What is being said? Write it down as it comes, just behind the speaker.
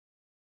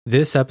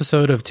This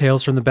episode of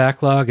Tales from the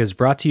Backlog is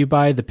brought to you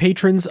by the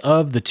patrons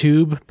of the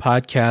Tube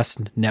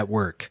Podcast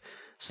Network.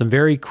 Some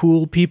very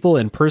cool people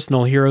and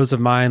personal heroes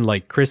of mine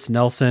like Chris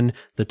Nelson,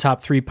 the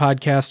Top 3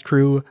 Podcast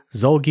crew,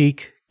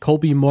 Zulgeek,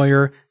 Colby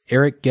Moyer,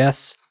 Eric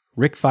Guess,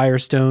 Rick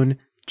Firestone,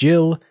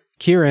 Jill,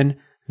 Kieran,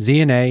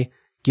 ZNA,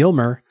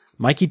 Gilmer,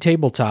 Mikey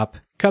Tabletop,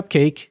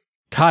 Cupcake,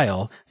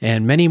 Kyle,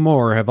 and many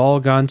more have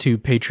all gone to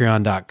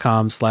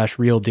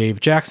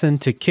patreon.com/realdavejackson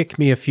to kick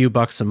me a few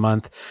bucks a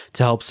month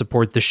to help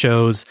support the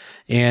shows.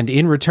 And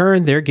in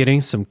return, they're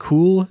getting some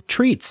cool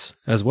treats,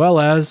 as well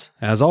as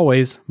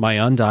always, my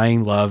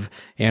undying love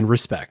and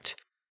respect.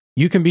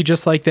 You can be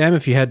just like them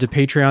if you head to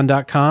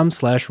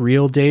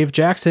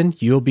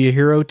patreon.com/realdavejackson. You'll be a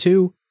hero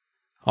too.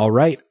 All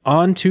right,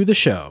 on to the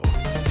show.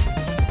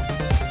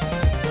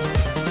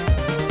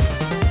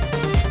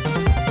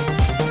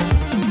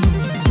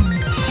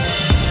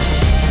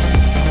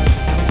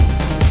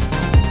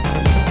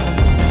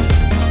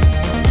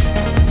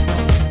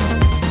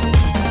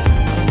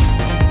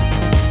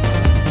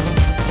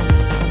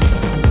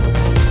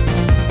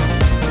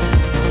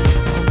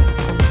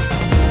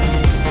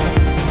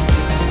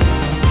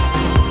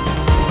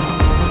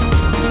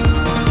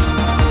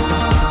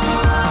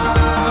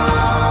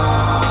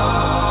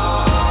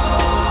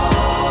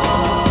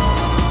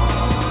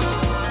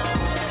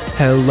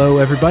 Hello,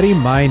 everybody.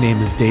 My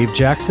name is Dave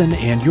Jackson,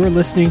 and you're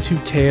listening to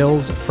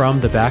Tales from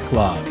the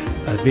Backlog,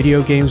 a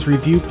video games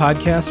review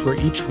podcast where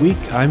each week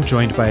I'm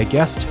joined by a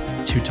guest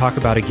to talk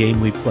about a game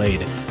we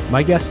played.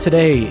 My guest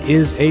today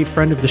is a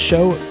friend of the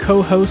show,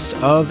 co-host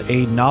of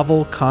a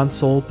novel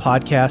console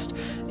podcast,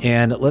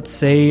 and let's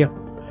say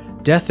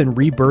death and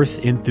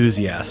rebirth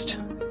enthusiast,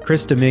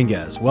 Chris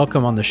Dominguez.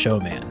 Welcome on the show,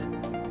 man.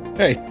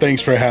 Hey,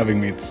 thanks for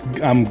having me.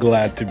 I'm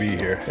glad to be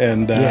here.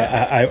 And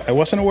I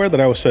wasn't aware that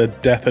I was a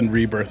death and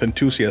rebirth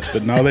enthusiast,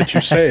 but now that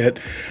you say it,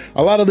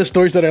 a lot of the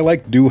stories that I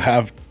like do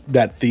have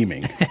that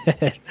theming.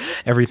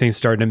 Everything's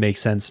starting to make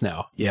sense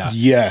now. Yeah.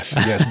 Yes.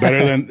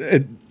 Better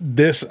than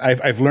this.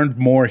 I've learned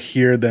more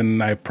here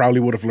than I probably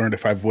would have learned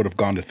if I would have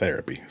gone to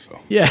therapy. So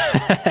yeah.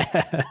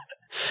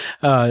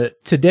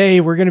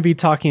 Today we're going to be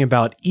talking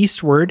about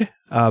Eastward.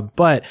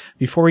 But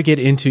before we get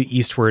into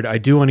Eastward, I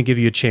do want to give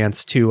you a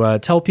chance to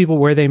tell people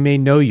where they may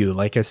know you.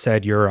 Like I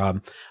said,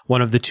 you're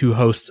one of the two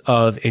hosts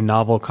of a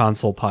novel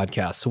console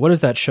podcast. So what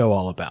is that show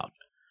all about?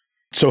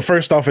 So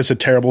first off, it's a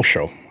terrible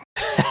show.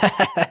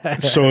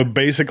 So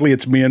basically,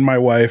 it's me and my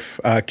wife,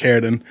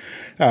 Karen.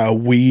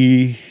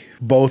 We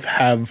both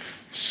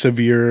have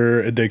severe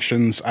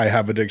addictions. I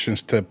have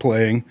addictions to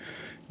playing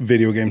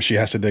video games. She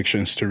has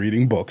addictions to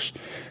reading books.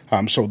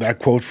 So that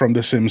quote from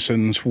The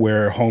Simpsons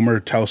where Homer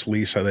tells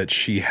Lisa that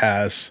she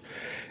has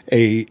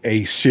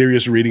a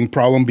serious reading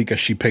problem because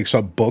she picks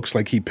up books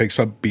like he picks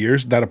up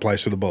beers, that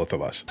applies to the both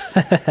of us.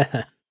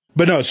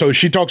 But no, so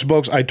she talks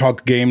books, I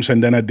talk games,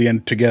 and then at the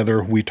end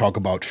together we talk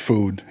about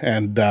food.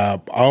 And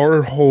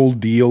our whole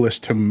deal is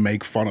to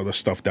make fun of the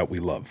stuff that we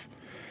love.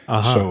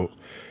 Uh-huh.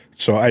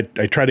 So I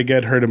try to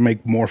get her to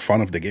make more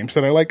fun of the games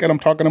that I like that I'm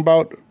talking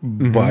about,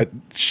 but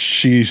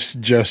she's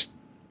just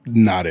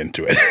not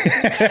into it.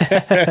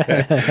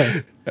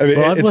 I mean,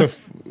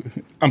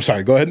 I'm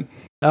sorry, go ahead.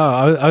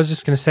 Oh, I was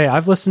just going to say,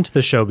 I've listened to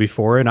the show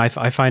before, and I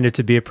find it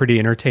to be a pretty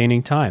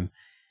entertaining time.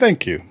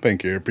 Thank you. I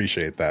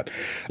appreciate that.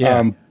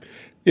 Yeah.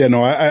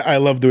 I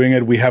love doing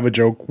it. We have a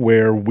joke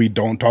where we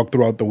don't talk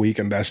throughout the week,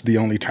 and that's the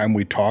only time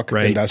we talk.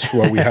 Right. And that's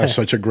why we have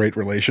such a great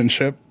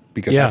relationship.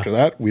 Because after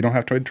that, we don't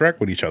have to interact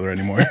with each other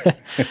anymore.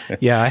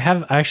 Yeah, I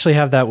actually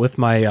have that with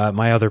my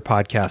my other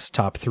podcast,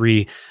 Top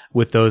 3,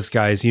 with those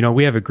guys. You know,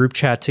 we have a group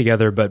chat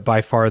together, but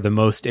by far the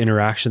most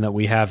interaction that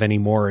we have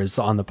anymore is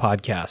on the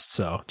podcast.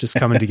 So just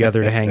coming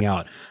together to hang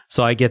out.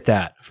 So I get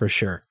that for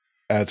sure.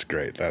 That's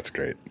great.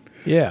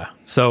 Yeah.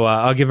 So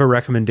I'll give a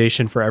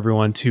recommendation for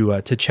everyone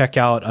to check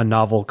out A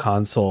Novel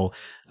Console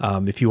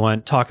if you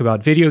want to talk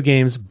about video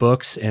games,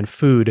 books, and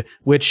food,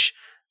 which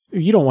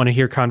you don't want to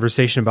hear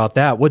conversation about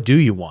that. What do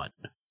you want?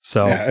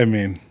 So, yeah, I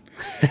mean,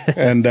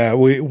 and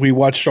we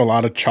watched a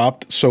lot of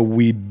Chopped, so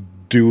we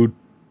do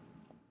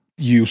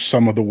use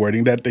some of the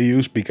wording that they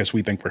use because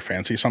we think we're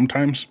fancy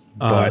sometimes.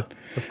 But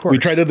of course,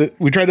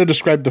 we try to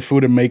describe the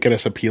food and make it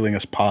as appealing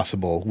as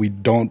possible. We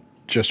don't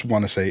just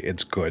want to say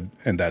it's good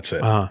and that's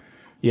it.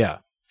 Yeah.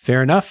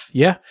 Fair enough.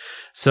 Yeah.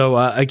 So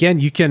again,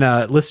 you can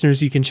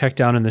listeners, you can check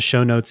down in the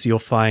show notes. You'll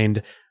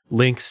find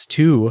links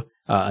to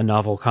A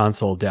Novel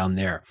Console down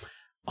there.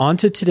 On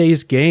to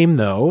today's game,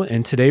 though,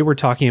 and today we're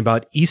talking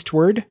about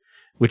Eastward,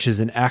 which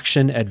is an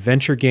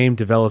action-adventure game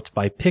developed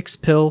by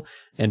Pixpill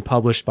and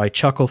published by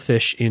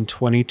Chucklefish in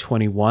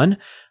 2021.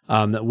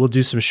 We'll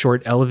do some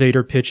short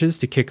elevator pitches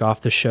to kick off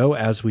the show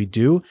as we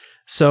do.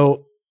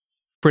 So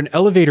for an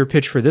elevator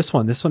pitch for this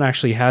one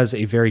actually has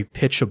a very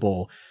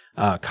pitchable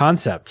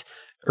concept.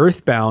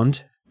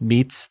 Earthbound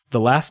meets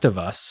The Last of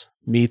Us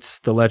meets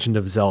The Legend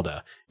of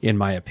Zelda, in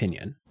my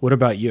opinion. What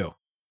about you?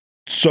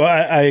 So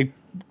I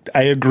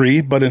agree,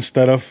 but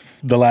instead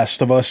of The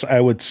Last of Us, I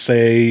would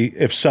say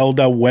if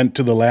Zelda went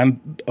to the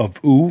land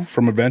of Ooo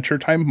from Adventure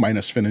Time,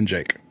 minus Finn and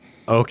Jake.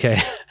 Okay.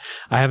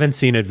 I haven't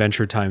seen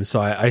Adventure Time,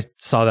 so I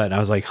saw that and I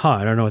was like,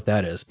 I don't know what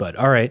that is, but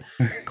all right,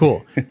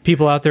 cool.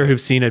 People out there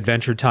who've seen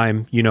Adventure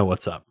Time, you know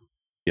what's up.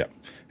 Yeah.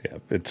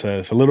 It's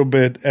a little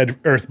bit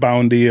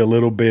Earthboundy, a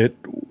little bit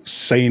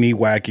zany,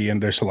 wacky,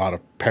 and there's a lot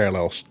of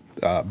parallels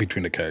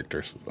between the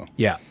characters. So.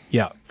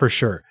 Yeah, for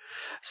sure.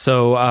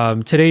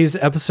 So today's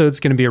episode is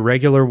going to be a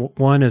regular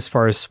one as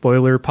far as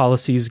spoiler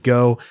policies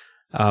go.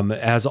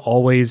 As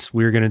always,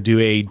 we're going to do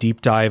a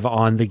deep dive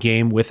on the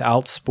game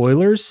without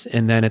spoilers.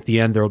 And then at the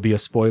end, there will be a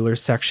spoiler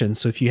section.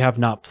 So if you have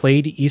not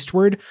played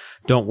Eastward,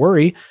 don't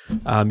worry.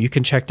 You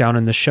can check down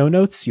in the show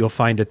notes. You'll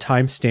find a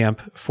timestamp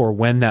for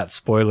when that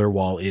spoiler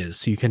wall is.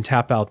 So you can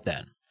tap out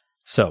then.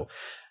 So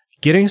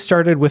getting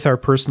started with our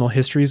personal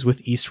histories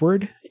with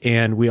Eastward.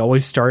 And we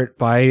always start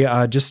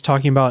by just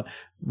talking about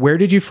where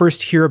did you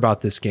first hear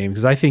about this game?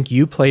 Because I think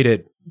you played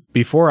it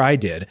before I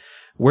did.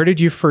 Where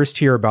did you first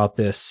hear about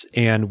this,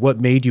 and what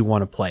made you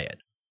want to play it?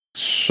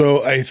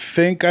 So I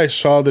think I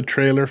saw the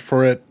trailer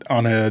for it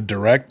on a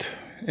direct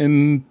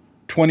in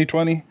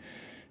 2020,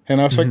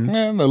 and I was like,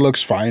 man, that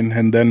looks fine.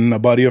 And then a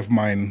buddy of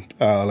mine,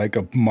 like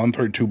a month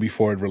or two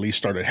before it released,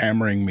 started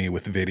hammering me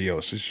with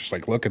videos. It's just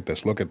like, look at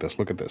this.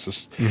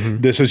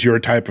 This is your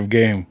type of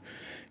game.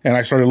 And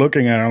I started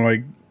looking at it, I'm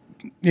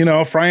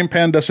like, Frying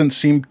Pan doesn't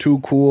seem too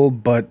cool,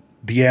 but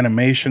the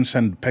animations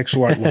and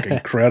pixel art look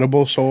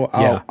incredible, so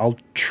I'll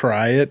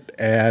try it,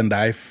 and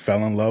I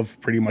fell in love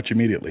pretty much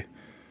immediately.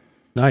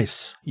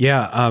 Nice.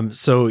 Yeah.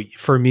 So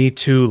for me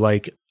too,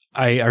 like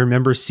I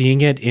remember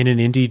seeing it in an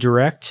indie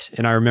direct,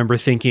 and I remember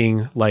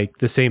thinking like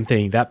the same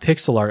thing. That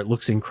pixel art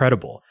looks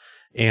incredible,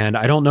 and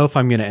I don't know if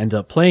I'm going to end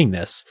up playing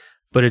this,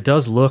 but it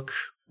does look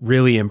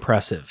really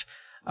impressive.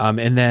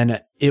 And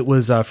then it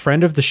was a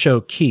friend of the show,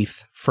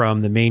 Keith, from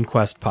the Main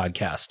Quest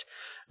podcast.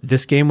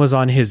 This game was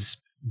on his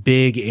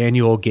big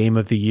annual Game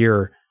of the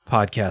Year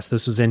podcast.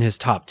 This was in his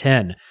top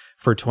 10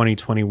 for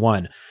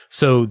 2021.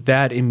 So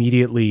that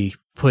immediately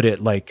put it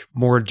like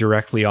more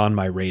directly on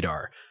my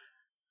radar.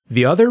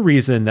 The other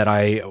reason that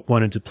I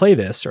wanted to play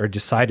this or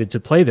decided to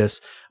play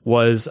this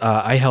was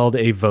I held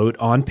a vote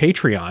on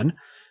Patreon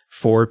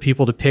for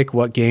people to pick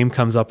what game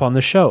comes up on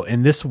the show.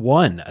 And this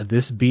won.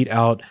 This beat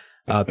out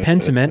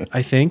Pentiment,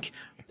 I think.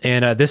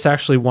 And this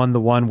actually won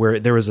the one where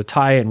there was a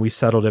tie, and we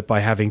settled it by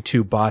having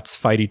two bots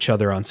fight each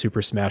other on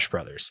Super Smash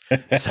Brothers.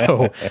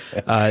 So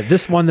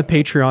this won the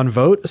Patreon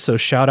vote. So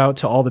shout out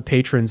to all the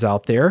patrons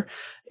out there.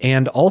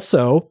 And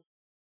also,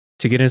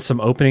 to get into some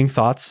opening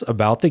thoughts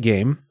about the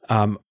game,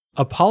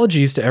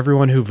 apologies to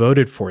everyone who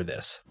voted for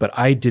this, but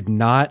I did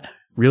not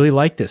really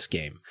like this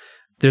game.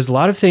 There's a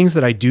lot of things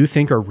that I do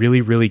think are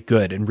really, really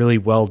good and really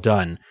well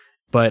done,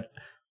 but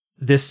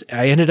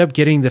I ended up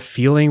getting the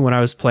feeling when I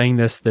was playing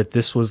this that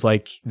this was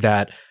like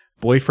that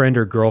boyfriend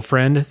or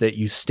girlfriend that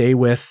you stay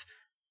with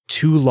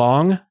too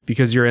long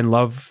because you're in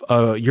love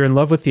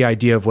with the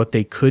idea of what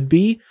they could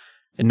be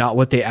and not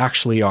what they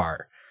actually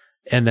are.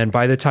 And then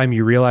by the time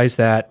you realize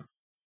that,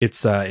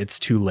 it's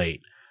too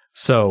late.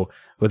 So,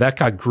 well, that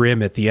got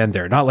grim at the end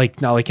there. Not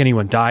like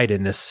anyone died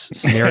in this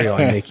scenario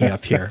I'm making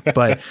up here,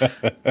 but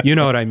you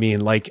know what I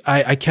mean? Like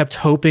I kept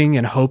hoping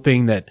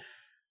that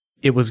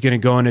it was going to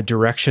go in a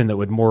direction that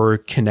would more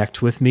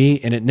connect with me,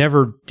 and it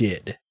never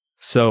did.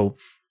 So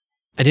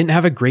I didn't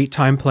have a great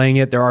time playing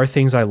it. There are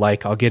things I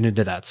like. I'll get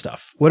into that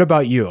stuff. What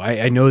about you?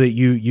 I know that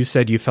you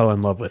said you fell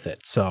in love with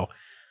it. So,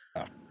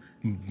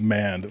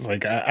 man, it's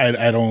like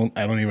I don't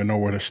even know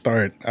where to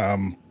start.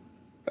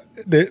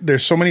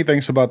 There's so many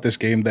things about this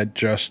game that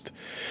just,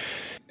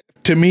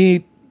 to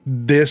me,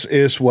 this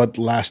is what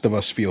Last of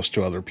Us feels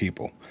to other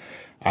people.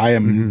 I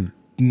am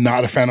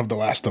not a fan of The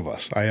Last of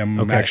Us. I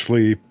am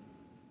actually.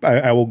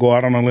 I will go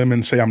out on a limb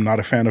and say I'm not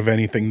a fan of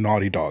anything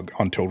Naughty Dog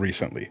until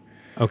recently.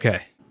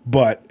 Okay.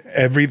 But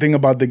everything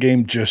about the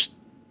game just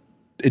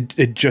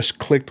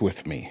clicked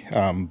with me.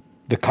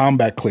 The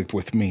combat clicked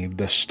with me.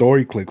 The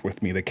story clicked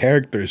with me. The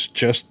characters,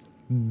 just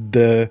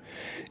the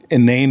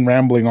inane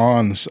rambling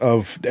ons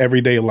of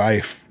everyday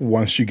life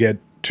once you get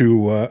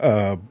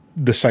to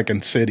the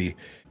second city.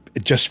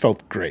 It just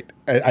felt great.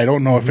 I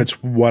don't know if it's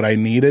what I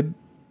needed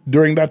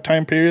during that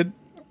time period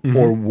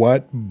or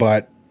what,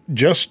 but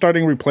just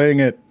starting replaying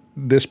it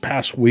this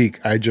past week,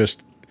 I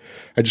just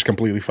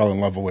completely fell in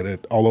love with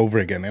it all over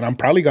again. And I'm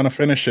probably going to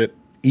finish it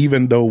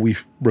even though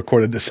we've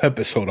recorded this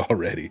episode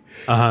already.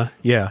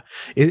 Yeah.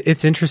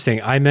 It's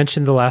interesting. I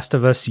mentioned The Last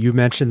of Us. You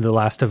mentioned The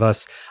Last of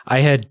Us. I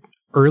had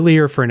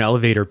earlier for an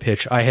elevator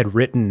pitch, I had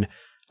written,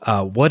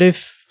 what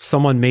if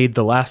someone made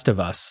The Last of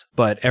Us,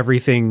 but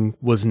everything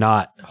was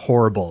not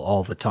horrible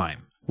all the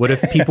time? What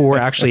if people were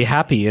actually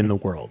happy in the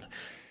world?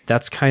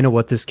 That's kind of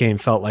what this game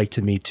felt like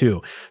to me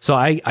too. So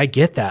I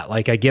get that.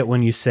 Like I get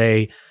when you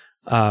say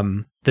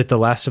that The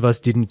Last of Us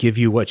didn't give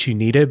you what you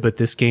needed, but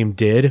this game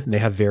did. And they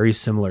have very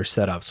similar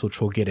setups,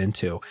 which we'll get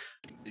into.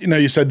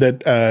 You said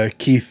that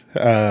Keith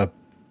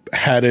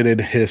had it in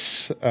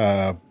his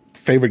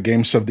favorite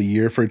games of the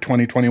year for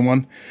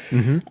 2021.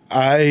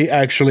 I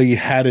actually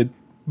had it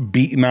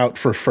beaten out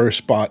for first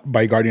spot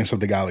by Guardians of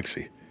the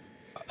Galaxy.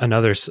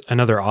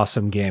 Another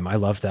awesome game. I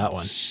love that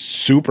one.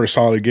 Super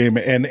solid game.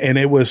 And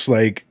it was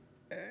like,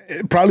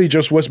 it probably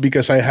just was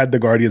because I had the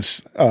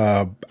Guardians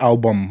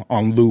album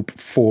on loop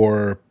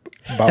for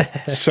about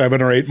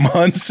 7 or 8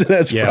 months.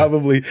 That's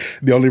probably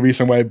the only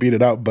reason why I beat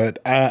it out. But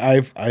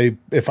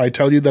if I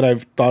tell you that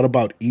I've thought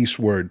about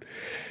Eastward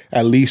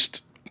at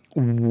least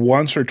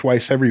once or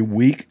twice every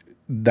week,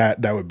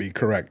 that would be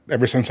correct.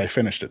 Ever since I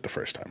finished it the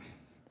first time.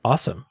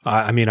 Awesome.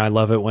 I mean, I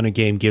love it when a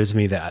game gives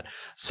me that.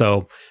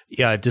 So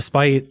yeah,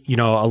 despite,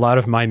 a lot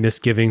of my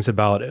misgivings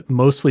about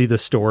mostly the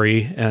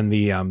story and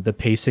the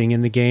pacing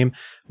in the game,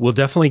 we'll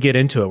definitely get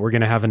into it. We're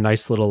going to have a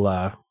nice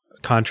little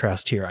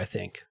contrast here, I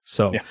think.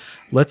 So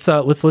let's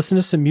listen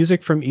to some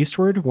music from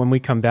Eastward. When we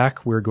come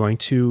back, we're going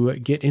to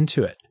get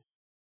into it.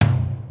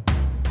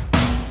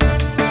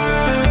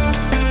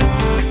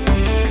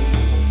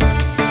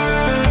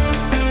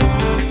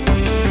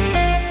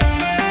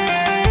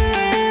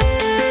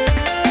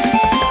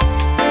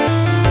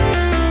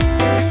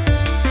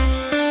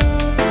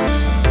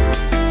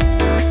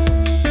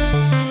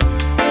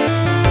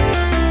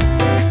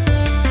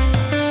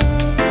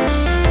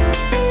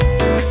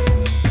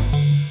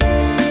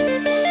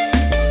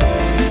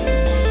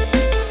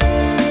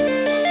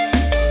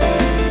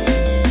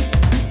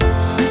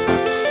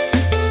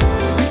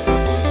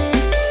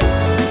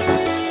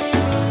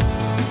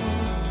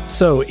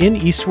 So in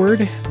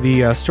Eastward,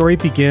 the story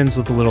begins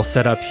with a little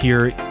setup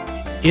here.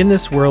 In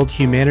this world,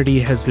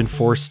 humanity has been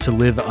forced to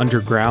live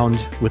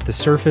underground, with the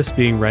surface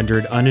being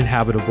rendered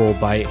uninhabitable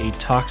by a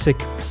toxic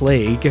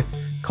plague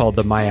called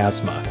the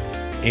miasma.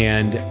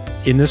 And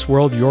in this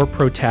world, your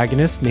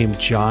protagonist, named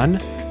John,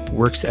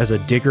 works as a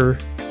digger,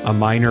 a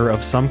miner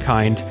of some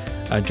kind,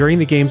 during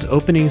the game's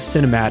opening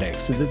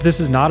cinematics. This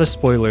is not a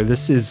spoiler.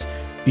 This is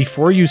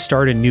before you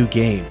start a new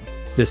game.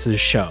 This is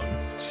shown.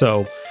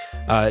 So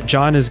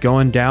John is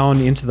going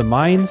down into the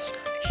mines.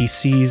 He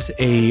sees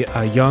a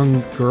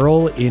young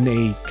girl in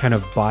a kind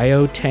of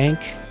bio tank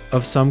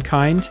of some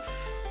kind,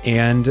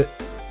 and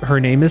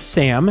her name is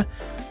Sam,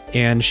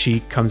 and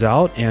she comes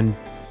out, and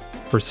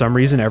for some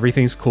reason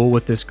everything's cool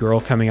with this girl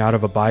coming out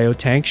of a bio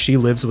tank. She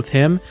lives with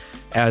him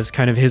as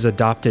kind of his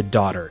adopted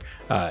daughter.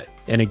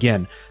 And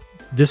again,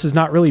 this is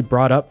not really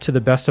brought up to the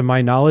best of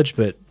my knowledge,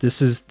 but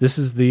this is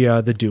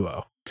the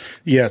duo.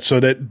 Yeah, so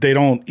that they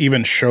don't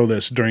even show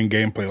this during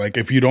gameplay. Like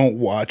if you don't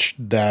watch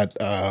that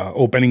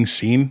opening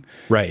scene,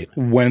 right,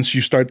 once you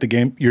start the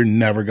game, you're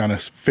never gonna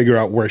figure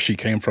out where she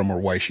came from or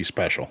why she's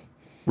special.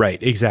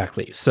 Right,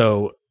 exactly.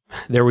 So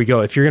there we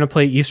go. If you're gonna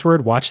play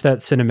Eastward, watch that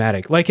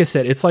cinematic. Like I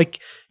said, it's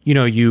like,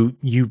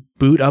 you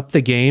boot up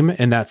the game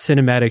and that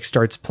cinematic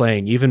starts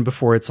playing even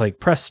before it's like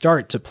press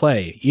start to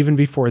play, even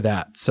before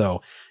that.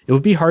 So it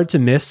would be hard to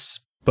miss.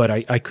 But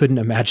I couldn't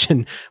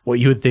imagine what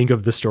you would think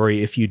of the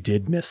story if you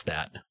did miss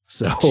that.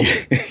 So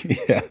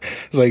yeah,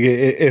 it's like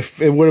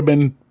if it would have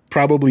been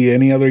probably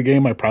any other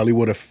game, I probably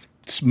would have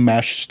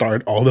smashed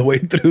start all the way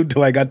through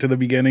till I got to the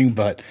beginning.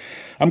 But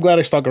I'm glad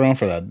I stuck around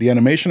for that. The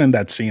animation in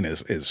that scene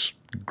is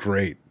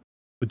great.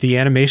 The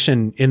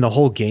animation in the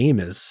whole game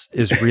is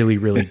really,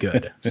 really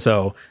good.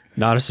 So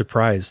not a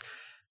surprise.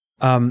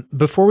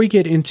 Before we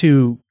get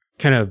into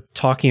kind of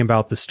talking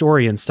about the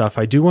story and stuff,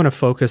 I do want to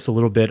focus a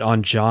little bit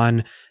on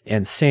John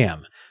and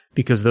Sam,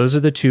 because those are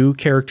the two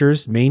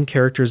main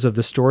characters of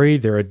the story.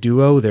 They're a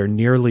duo. They're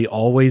nearly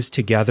always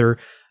together,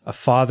 a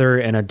father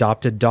and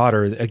adopted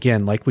daughter.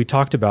 Again, like we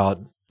talked about,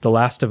 The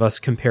Last of Us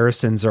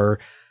comparisons are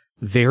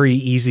very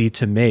easy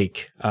to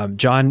make.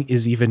 John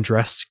is even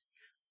dressed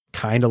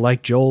kind of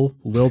like Joel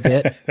a little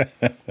bit.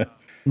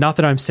 Not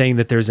that I'm saying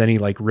that there's any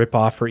like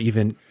ripoff or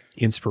even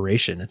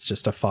inspiration. It's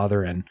just a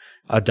father and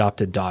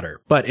adopted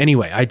daughter. But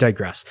anyway, I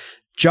digress.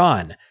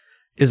 John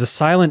is a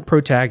silent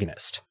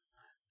protagonist.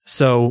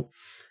 So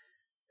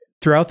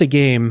throughout the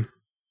game,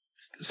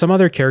 some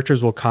other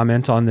characters will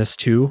comment on this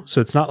too.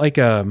 So it's not like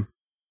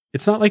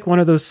one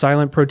of those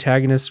silent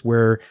protagonists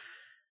where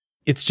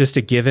it's just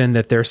a given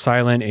that they're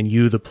silent and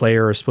you, the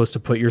player, are supposed to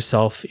put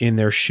yourself in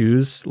their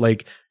shoes.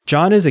 Like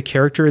John is a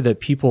character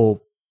that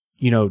people,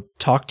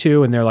 talk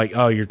to and they're like,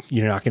 oh, you're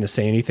not going to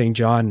say anything,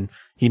 John.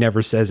 He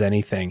never says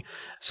anything.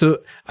 So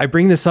I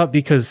bring this up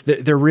because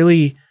they're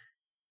really,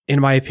 in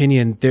my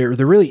opinion, there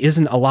really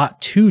isn't a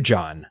lot to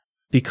John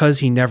because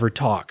he never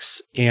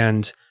talks.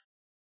 And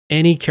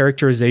any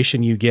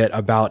characterization you get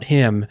about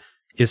him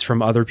is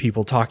from other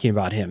people talking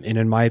about him. And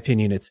in my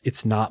opinion,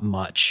 it's not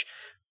much.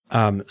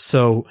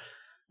 So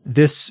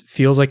this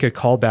feels like a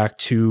callback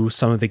to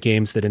some of the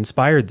games that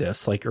inspired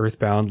this, like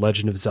Earthbound,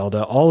 Legend of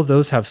Zelda. All of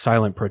those have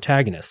silent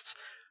protagonists.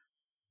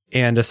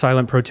 And a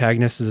silent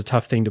protagonist is a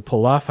tough thing to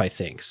pull off, I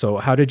think. So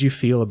how did you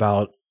feel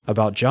about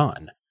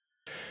John?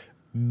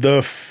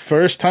 The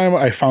first time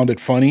I found it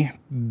funny.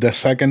 The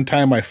second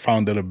time I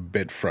found it a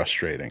bit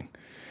frustrating.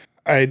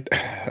 I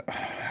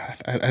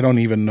don't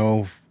even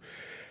know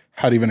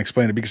how to even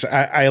explain it, because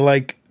I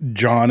like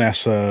John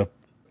as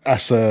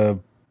a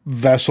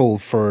vessel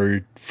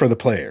for the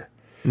player.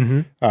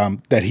 Mm-hmm.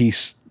 That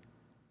he's,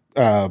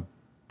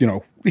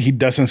 he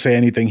doesn't say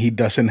anything. He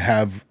doesn't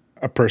have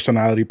a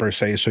personality per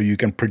se, so you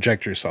can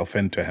project yourself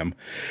into him.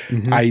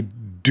 I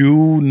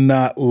do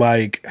not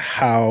like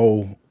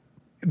how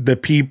the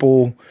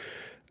people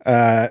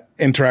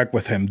interact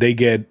with him. They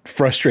get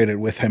frustrated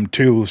with him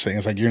too, saying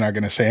it's like, you're not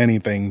going to say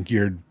anything.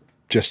 You're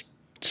just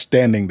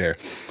standing there.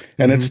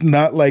 And it's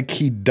not like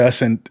he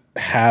doesn't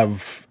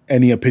have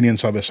any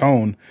opinions of his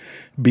own,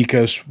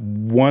 because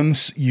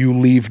once you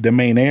leave the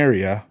main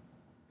area,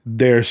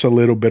 there's a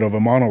little bit of a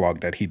monologue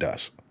that he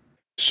does.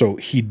 So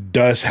he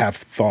does have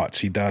thoughts.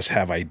 He does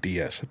have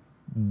ideas.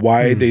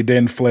 Why they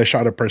didn't flesh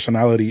out a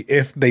personality,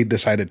 if they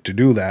decided to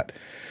do that,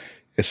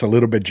 it's a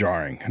little bit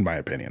jarring, in my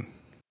opinion.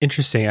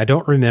 Interesting. I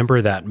don't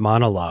remember that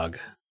monologue.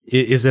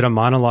 Is it a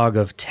monologue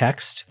of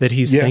text that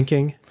he's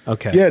thinking?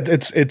 Okay. Yeah,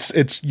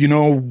 it's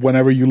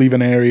whenever you leave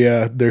an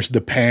area, there's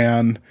the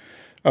pan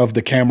of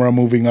the camera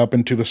moving up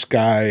into the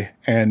sky,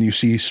 and you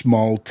see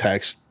small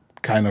text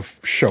kind of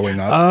showing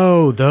up.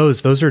 Oh,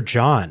 those are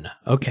John.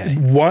 Okay.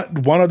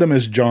 One of them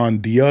is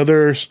John. The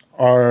others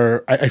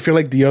are, I feel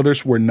like the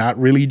others were not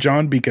really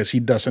John, because he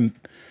doesn't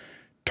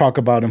talk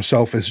about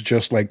himself as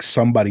just like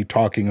somebody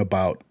talking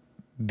about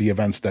the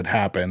events that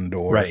happened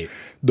or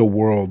the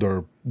world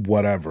or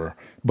whatever.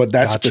 But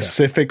that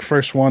specific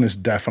first one is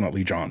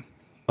definitely John.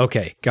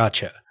 Okay,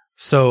 gotcha.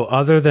 So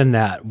other than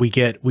that, we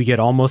get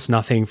almost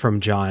nothing from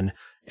John.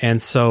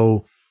 And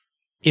so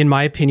in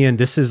my opinion,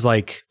 this is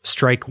like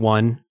strike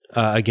one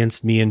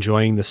against me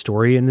enjoying the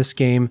story in this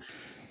game,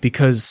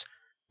 because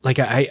like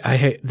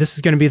I this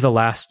is going to be the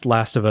last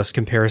of Us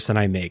comparison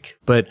I make,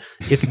 but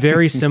it's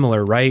very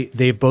similar, right?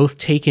 They've both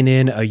taken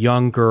in a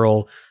young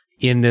girl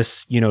in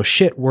this,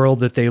 shit world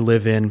that they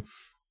live in.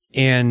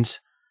 And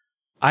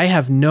I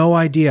have no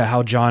idea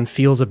how John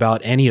feels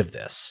about any of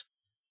this.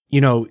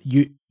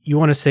 You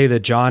want to say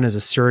that John is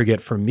a surrogate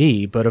for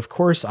me, but of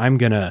course I'm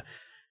going to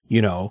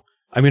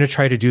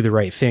try to do the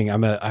right thing.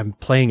 I'm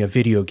playing a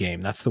video game.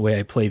 That's the way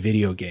I play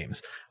video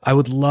games. I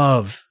would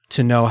love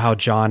to know how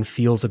John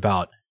feels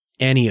about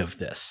any of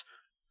this.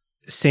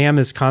 Sam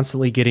is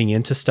constantly getting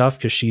into stuff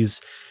because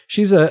she's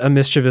a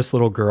mischievous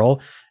little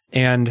girl,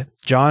 and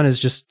John is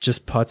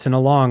just putzing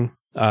along,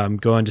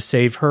 going to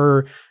save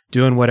her,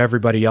 doing what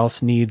everybody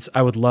else needs.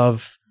 I would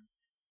love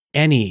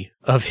any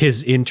of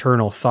his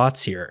internal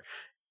thoughts here.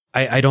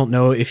 I don't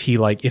know if he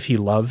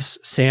loves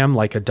Sam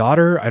like a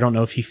daughter. I don't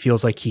know if he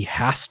feels like he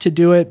has to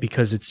do it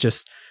because it's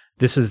just,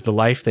 this is the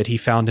life that he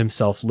found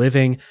himself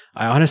living.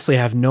 I honestly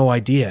have no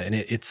idea. And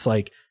it's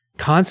like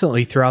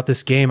constantly throughout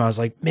this game, I was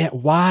like, man,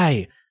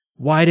 why?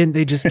 Why didn't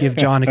they just give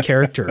John a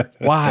character?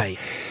 Why?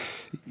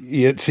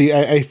 Yeah, see,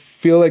 I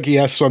feel like he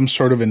has some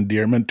sort of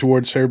endearment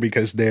towards her,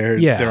 because there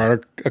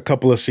are a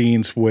couple of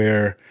scenes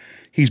where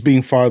he's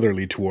being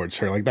fatherly towards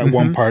her. Like that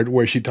one part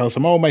where she tells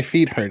him, "Oh, my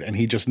feet hurt." And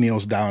he just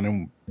kneels down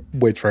and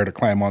waits for her to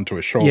climb onto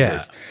his shoulders.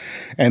 Yeah.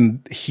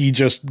 And he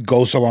just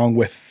goes along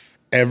with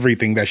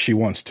everything that she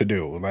wants to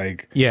do.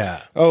 Like,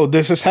 oh,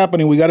 this is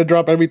happening. We got to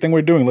drop everything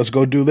we're doing. Let's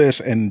go do this.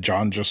 And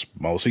John just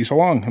moseys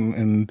along.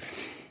 And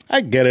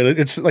I get it.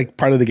 It's like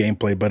part of the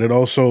gameplay, but it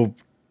also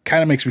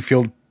kind of makes me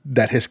feel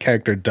that his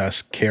character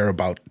does care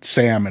about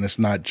Sam, and it's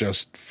not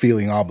just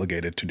feeling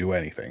obligated to do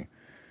anything.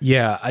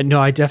 Yeah,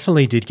 I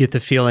definitely did get the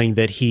feeling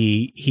that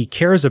he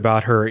cares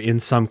about her in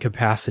some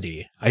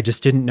capacity. I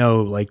just didn't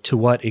know like to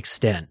what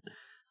extent.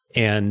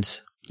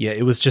 And yeah,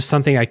 it was just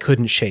something I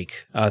couldn't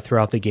shake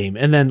throughout the game.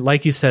 And then,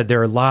 like you said,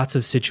 there are lots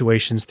of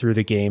situations through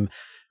the game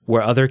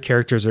where other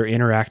characters are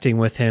interacting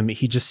with him.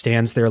 He just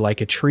stands there like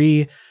a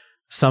tree.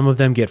 Some of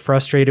them get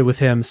frustrated with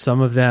him.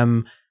 Some of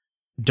them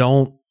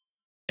don't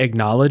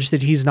acknowledge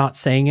that he's not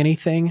saying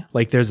anything.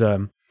 Like there's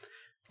a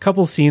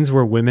couple scenes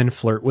where women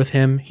flirt with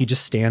him. He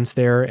just stands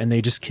there and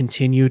they just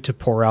continue to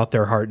pour out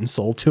their heart and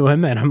soul to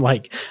him. And I'm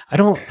like, I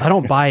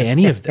don't buy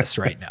any of this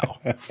right now.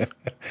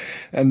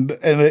 and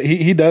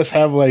he does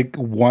have like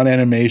one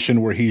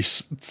animation where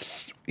he's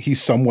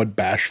somewhat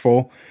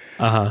bashful.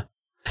 Uh-huh.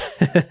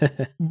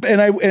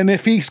 and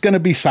if he's going to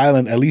be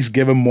silent, at least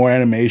give him more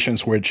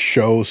animations where it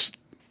shows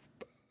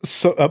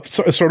a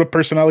sort of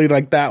personality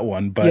like that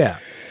one. But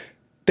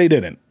they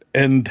didn't.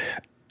 And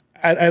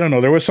I don't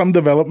know. There was some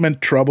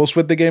development troubles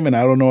with the game, and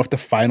I don't know if the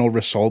final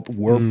result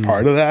were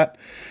part of that.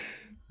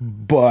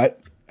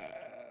 But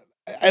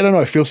I don't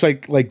know. It feels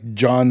like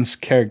John's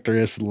character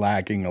is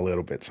lacking a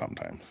little bit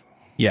sometimes.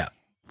 Yeah,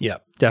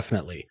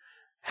 definitely.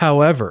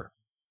 However,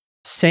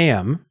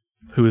 Sam,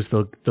 who is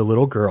the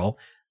little girl,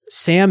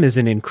 Sam is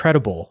an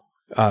incredible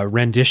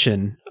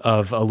rendition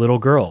of a little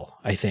girl,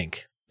 I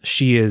think.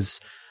 She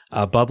is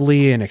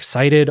bubbly and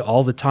excited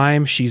all the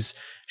time. She's,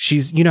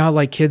 you know how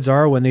like kids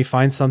are when they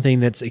find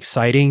something that's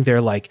exciting,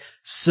 they're like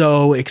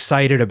so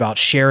excited about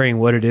sharing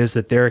what it is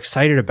that they're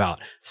excited about.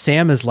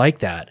 Sam is like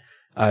that.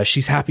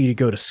 She's happy to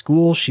go to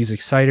school. She's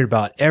excited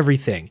about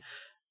everything.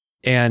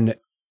 And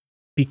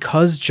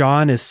because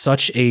John is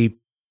such a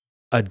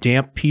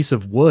damp piece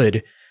of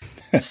wood,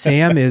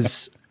 Sam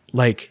is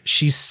like,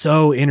 she's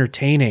so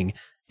entertaining,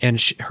 and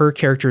her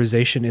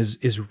characterization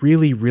is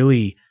really,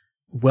 really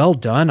well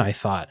done, I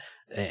thought.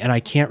 And I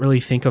can't really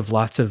think of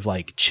lots of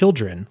like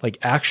children, like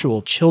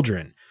actual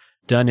children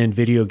done in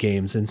video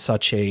games in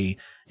such an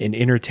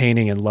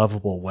entertaining and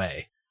lovable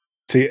way.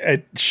 See,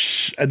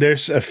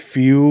 there's a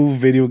few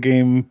video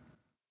game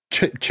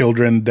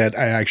children that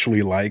I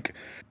actually like.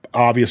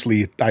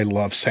 Obviously, I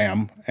love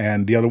Sam,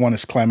 and the other one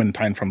is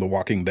Clementine from The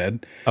Walking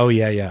Dead. Oh,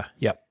 yeah.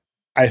 Yep.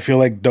 I feel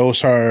like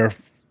those are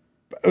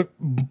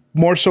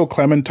more so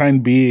Clementine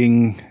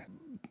being,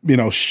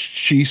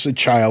 she's a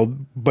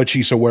child, but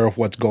she's aware of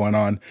what's going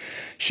on.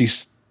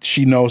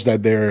 She knows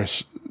that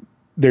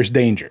there's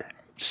danger.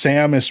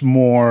 Sam is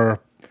more,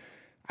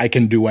 I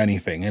can do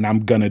anything, and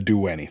I'm gonna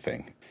do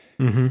anything.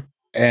 Mm-hmm.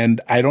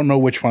 And I don't know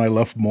which one I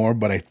love more,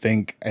 but I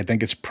think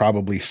it's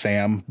probably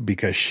Sam,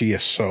 because she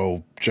is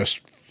so just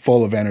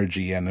full of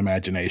energy and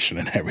imagination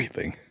and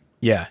everything.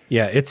 Yeah.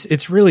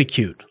 It's really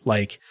cute.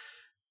 Like,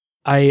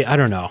 I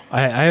don't know.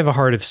 I have a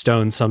heart of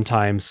stone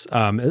sometimes.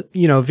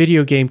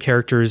 Video game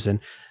characters, and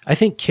I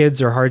think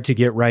kids are hard to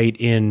get right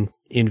in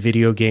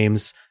video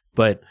games,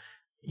 but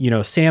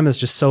Sam is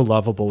just so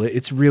lovable.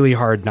 It's really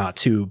hard not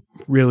to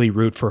really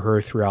root for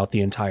her throughout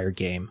the entire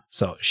game.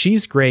 So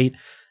she's great.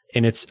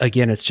 And it's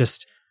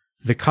just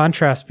the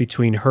contrast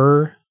between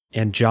her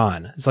and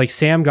John. It's like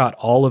Sam got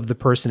all of the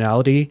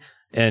personality,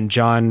 and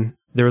John,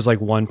 there was like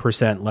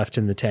 1% left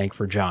in the tank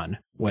for John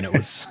when it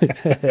was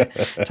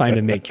time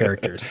to make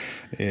characters.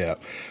 Yeah.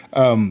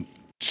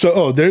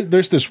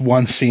 There's this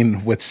one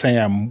scene with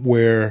Sam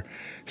where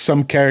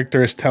some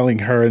character is telling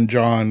her and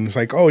John, it's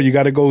like, oh, you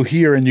got to go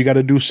here and you got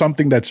to do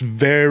something that's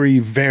very,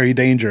 very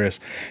dangerous.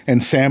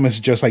 And Sam is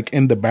just like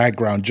in the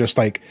background, just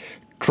like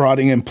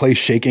trotting in place,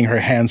 shaking her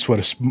hands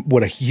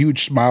with a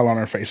huge smile on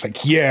her face.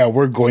 Like, yeah,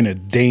 we're going to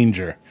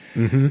danger.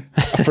 Mm-hmm.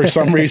 For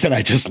some reason,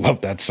 I just love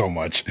that so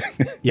much.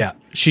 Yeah,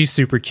 she's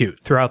super cute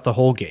throughout the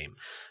whole game.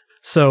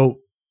 So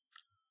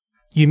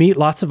you meet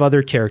lots of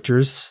other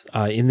characters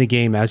in the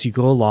game as you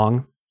go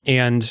along.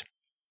 And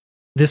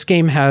this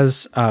game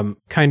has a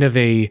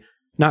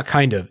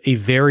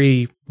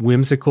very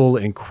whimsical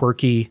and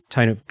quirky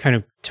kind of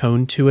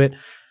tone to it.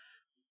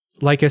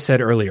 Like I said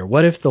earlier,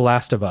 what if The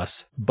Last of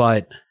Us,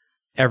 but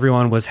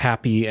everyone was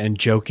happy and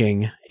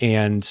joking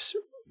and,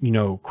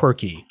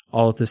 quirky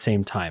all at the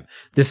same time?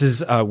 This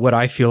is what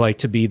I feel like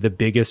to be the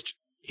biggest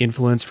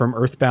influence from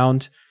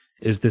Earthbound,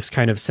 is this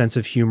kind of sense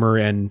of humor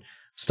and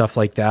stuff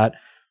like that.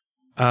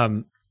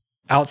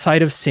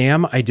 Outside of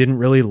Sam, I didn't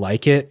really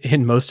like it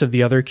in most of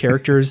the other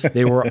characters.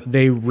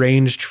 They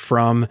ranged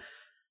from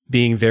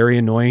being very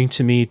annoying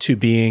to me to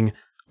being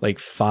like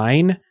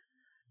fine.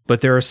 But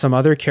there are some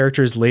other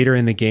characters later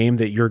in the game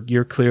that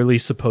you're clearly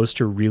supposed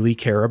to really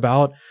care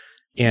about,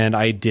 and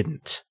I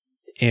didn't.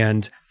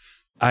 And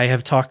I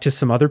have talked to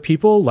some other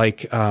people,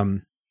 like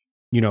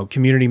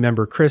community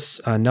member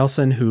Chris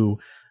Nelson, who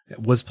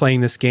was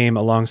playing this game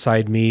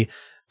alongside me.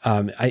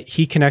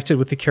 He connected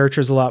with the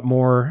characters a lot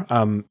more.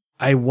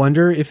 I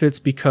wonder if it's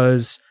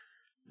because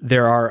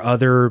there are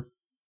other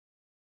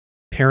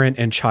parent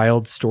and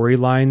child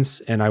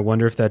storylines, and I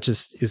wonder if that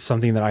just is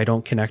something that I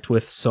don't connect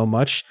with so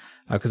much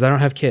because I don't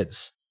have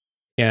kids,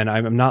 and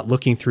I'm not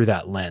looking through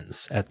that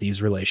lens at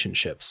these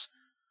relationships.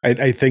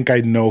 I think I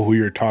know who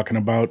you're talking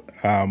about.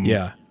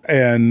 Yeah.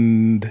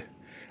 And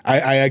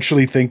I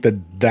actually think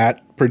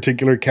that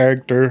particular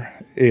character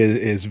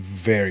is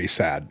very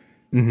sad.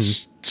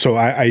 Mm-hmm. So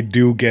I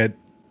do get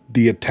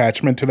the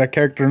attachment to that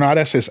character, not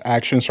as his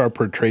actions are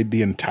portrayed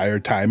the entire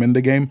time in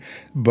the game,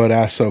 but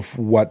as of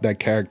what that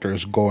character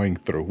is going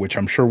through, which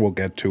I'm sure we'll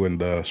get to in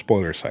the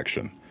spoiler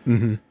section.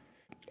 Mm-hmm.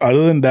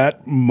 Other than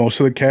that, most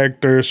of the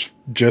characters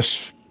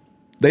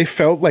they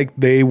felt like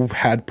they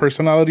had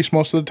personalities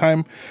most of the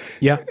time.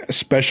 Yeah.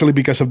 Especially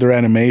because of their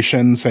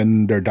animations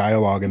and their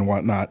dialogue and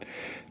whatnot.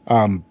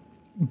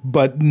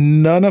 But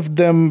none of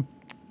them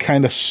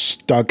kind of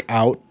stuck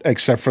out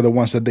except for the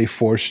ones that they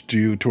forced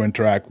you to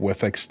interact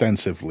with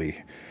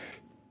extensively.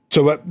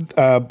 So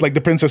like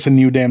the princess in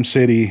New Dam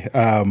City,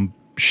 they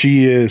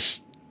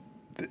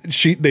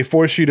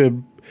force you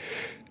to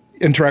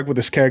interact with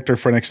this character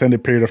for an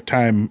extended period of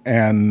time,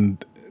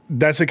 and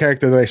that's a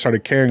character that I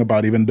started caring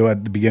about, even though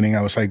at the beginning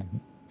I was like,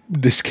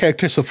 this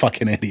character's a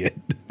fucking idiot.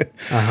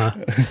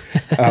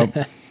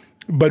 Uh-huh.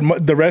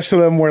 But the rest of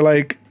them were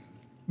like,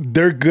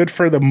 they're good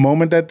for the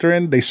moment that they're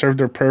in. They serve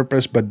their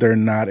purpose, but they're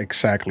not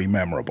exactly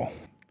memorable.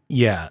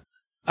 Yeah,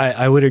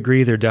 I would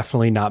agree. They're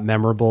definitely not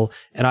memorable.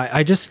 And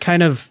I just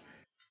kind of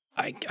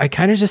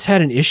just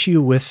had an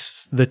issue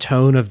with the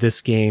tone of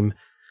this game,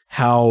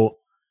 how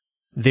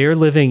they're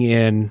living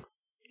in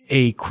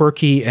a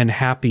quirky and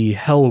happy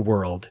hell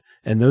world.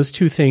 And those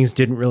two things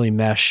didn't really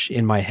mesh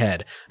in my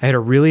head. I had a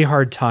really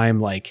hard time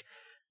like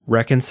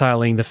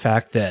reconciling the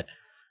fact that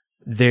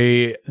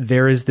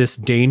there is this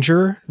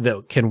danger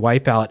that can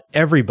wipe out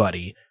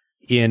everybody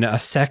in a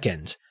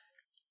second.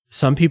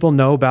 Some people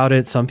know about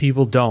it, some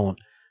people don't,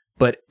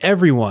 but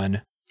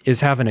everyone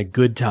is having a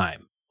good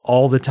time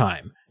all the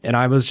time. And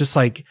I was just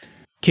like,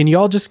 can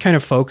y'all just kind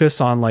of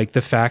focus on like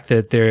the fact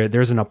that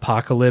there's an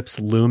apocalypse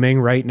looming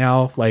right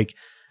now? Like,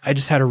 I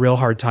just had a real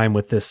hard time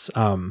with this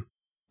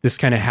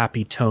kind of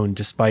happy tone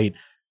despite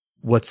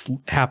what's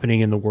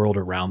happening in the world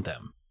around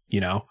them,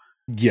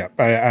 Yeah,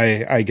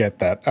 I get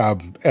that.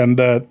 And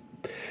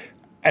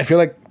I feel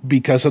like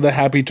because of the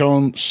happy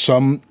tone,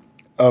 some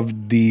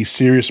of the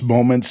serious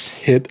moments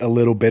hit a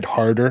little bit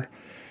harder,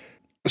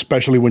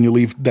 especially when you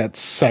leave that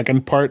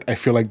second part. I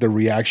feel like the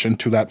reaction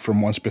to that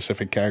from one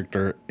specific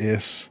character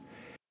is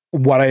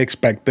what I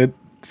expected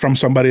from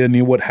somebody that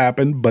knew what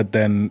happened, but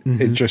then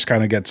it just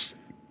kind of gets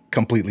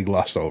completely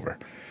glossed over.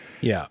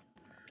 Yeah.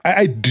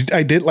 I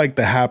did like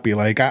the happy.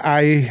 Like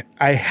I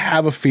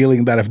have a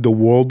feeling that if the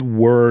world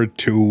were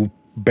to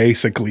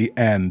basically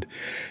end,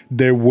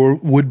 there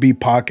would be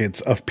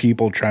pockets of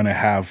people trying to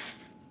have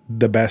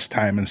the best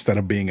time instead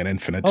of being an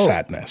infinite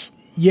sadness.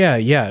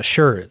 Yeah,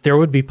 sure. There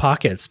would be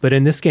pockets, but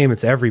in this game,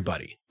 it's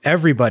everybody.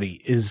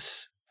 Everybody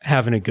is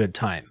having a good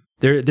time.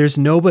 There's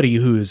nobody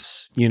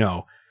who's,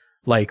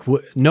 like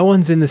no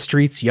one's in the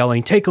streets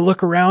yelling, "Take a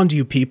look around,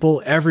 you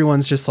people."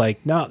 Everyone's just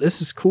like, "No, this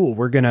is cool.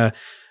 We're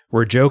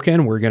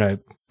joking. We're gonna,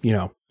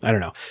 I don't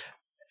know.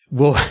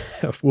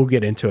 We'll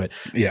get into it."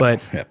 Yeah,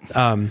 but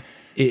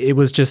it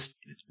was just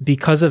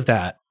because of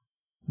that,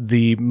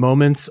 the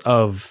moments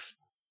of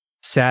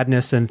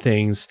sadness and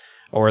things,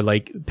 or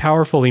like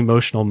powerful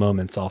emotional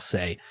moments, I'll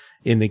say,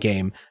 in the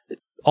game,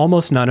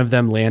 almost none of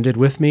them landed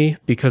with me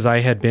because I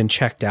had been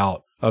checked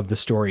out of the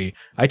story.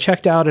 I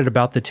checked out at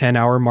about the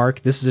 10-hour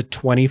mark. This is a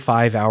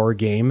 25-hour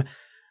game.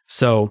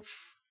 So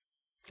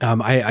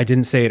I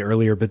didn't say it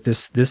earlier, but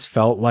this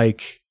felt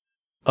like,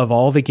 of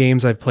all the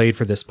games I've played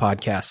for this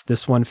podcast,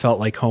 this one felt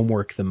like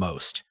homework the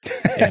most.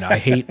 And I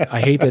hate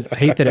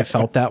that it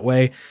felt that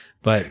way,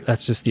 but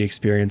that's just the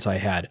experience I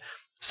had.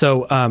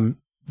 So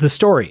the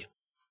story,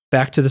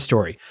 back to the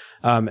story.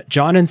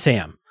 John and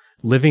Sam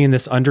living in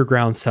this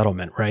underground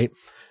settlement, right?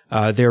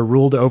 They're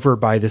ruled over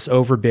by this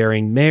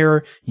overbearing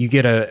mayor. You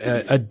get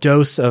a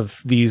dose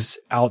of these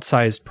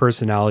outsized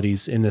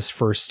personalities in this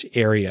first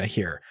area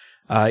here.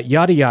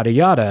 Yada, yada,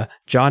 yada.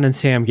 John and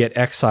Sam get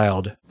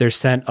exiled. They're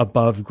sent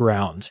above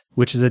ground,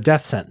 which is a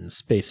death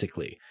sentence,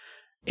 basically.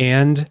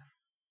 And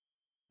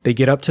they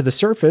get up to the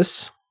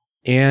surface,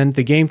 and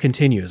the game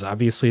continues.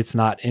 Obviously, it's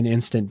not an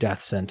instant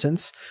death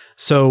sentence.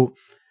 So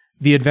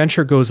the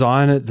adventure goes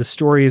on. The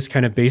story is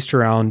kind of based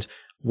around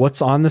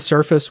what's on the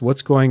surface,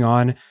 what's going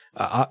on.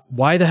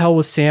 Why the hell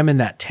was Sam in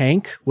that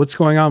tank? What's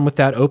going on with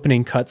that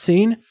opening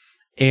cutscene?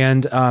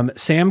 And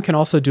Sam can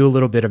also do a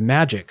little bit of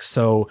magic.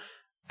 So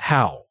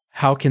how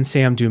can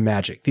Sam do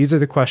magic? These are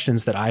the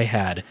questions that I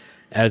had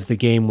as the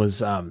game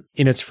was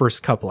in its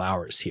first couple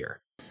hours here.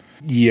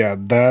 Yeah,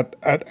 that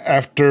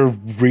after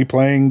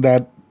replaying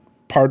that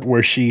part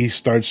where she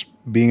starts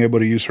being able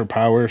to use her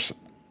powers,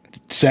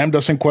 Sam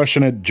doesn't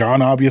question it.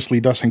 John obviously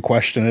doesn't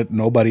question it.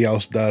 Nobody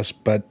else does.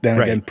 But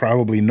then again,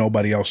 probably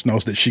nobody else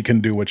knows that she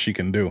can do what she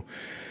can do.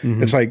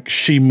 Mm-hmm. It's like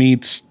she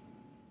meets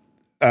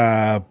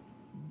a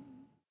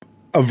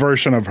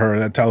version of her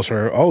that tells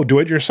her, "Oh, do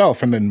it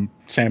yourself." And then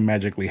Sam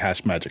magically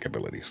has magic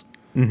abilities.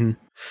 Mm-hmm.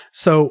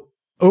 So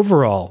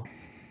overall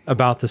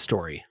about the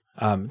story,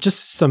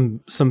 just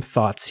some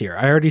thoughts here.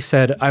 I already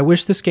said, I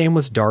wish this game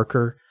was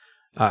darker.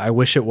 I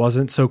wish it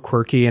wasn't so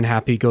quirky and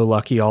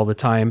happy-go-lucky all the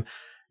time.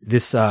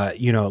 This,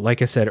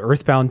 like I said,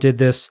 Earthbound did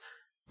this.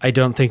 I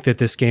don't think that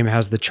this game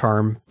has the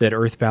charm that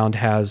Earthbound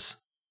has.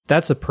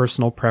 That's a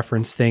personal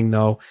preference thing,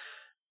 though.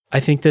 I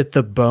think that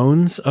the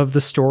bones of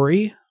the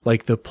story,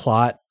 like the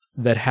plot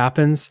that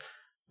happens,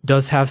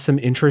 does have some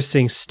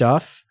interesting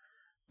stuff,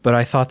 but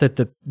I thought that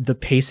the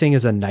pacing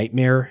is a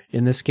nightmare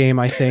in this game.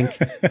 I think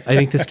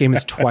this game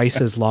is twice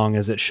as long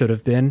as it should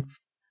have been.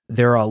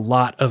 There are a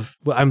lot of,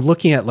 I'm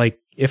looking at, like,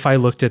 if I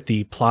looked at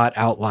the plot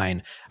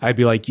outline, I'd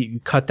be like, you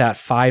cut that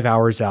 5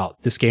 hours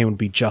out, this game would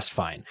be just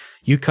fine.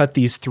 You cut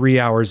these 3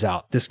 hours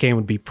out, this game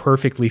would be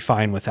perfectly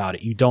fine without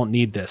it. You don't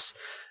need this.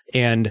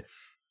 And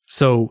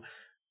so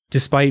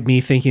despite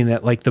me thinking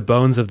that, like, the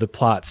bones of the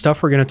plot,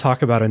 stuff we're going to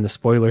talk about in the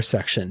spoiler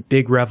section,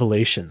 big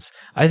revelations,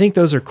 I think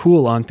those are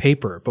cool on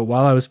paper. But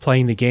while I was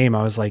playing the game,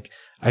 I was like,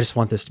 I just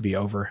want this to be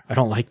over. I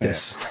don't like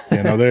this.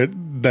 Yeah.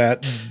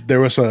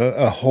 There was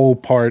a whole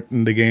part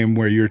in the game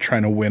where you're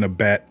trying to win a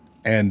bet,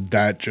 and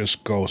that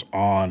just goes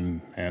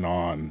on and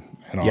on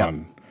and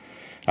on.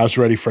 I was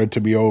ready for it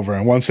to be over.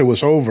 And once it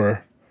was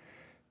over,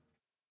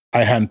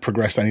 I hadn't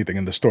progressed anything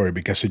in the story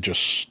because it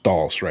just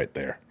stalls right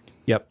there.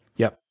 Yep.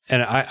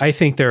 And I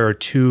think there are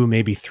 2,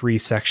 maybe 3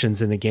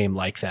 sections in the game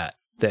like that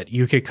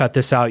you could cut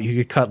this out. You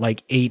could cut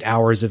like 8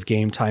 hours of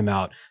game time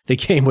out. The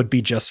game would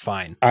be just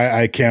fine.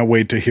 I can't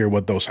wait to hear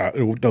what those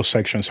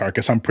sections are,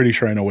 because I'm pretty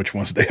sure I know which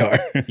ones they are.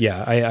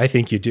 Yeah, I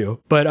think you do.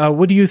 But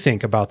what do you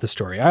think about the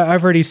story?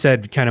 I've already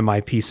said kind of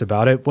my piece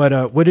about it.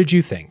 What did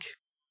you think?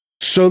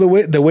 So the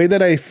way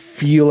that I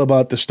feel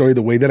about the story,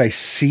 the way that I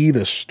see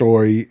the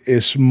story,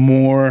 is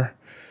more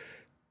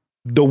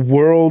the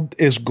world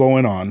is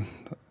going on,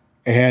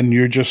 and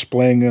you're just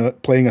playing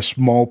a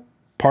small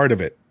part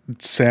of it.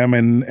 Sam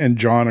and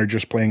John are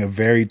just playing a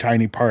very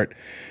tiny part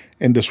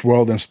in this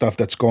world and stuff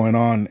that's going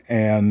on.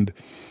 And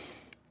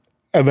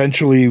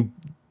eventually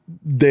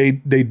they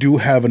do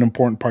have an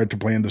important part to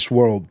play in this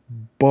world,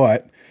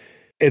 but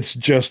it's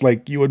just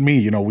like you and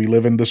me, we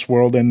live in this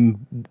world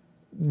and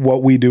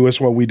what we do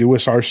is what we do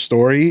is our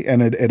story,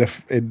 and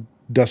it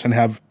doesn't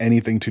have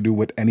anything to do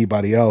with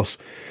anybody else.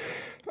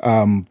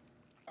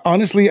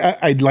 Honestly,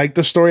 I like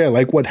the story. I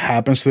like what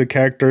happens to the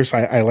characters.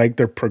 I like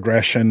their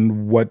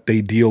progression, what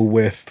they deal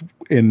with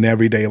in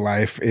everyday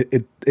life.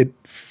 It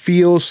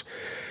feels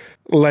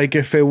like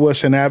if it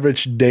was an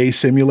average day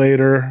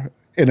simulator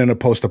in a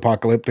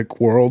post-apocalyptic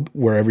world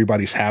where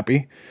everybody's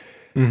happy.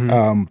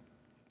 Mm-hmm.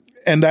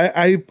 And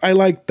I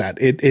like that.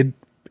 It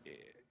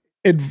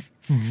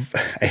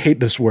I hate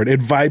this word.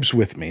 It vibes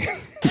with me.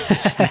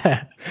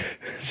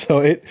 So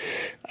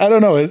I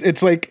don't know.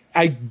 It's like,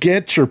 I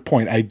get your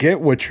point. I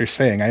get what you're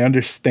saying. I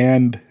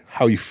understand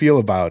how you feel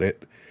about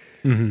it.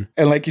 Mm-hmm.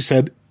 And like you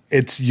said,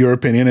 it's your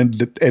opinion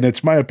and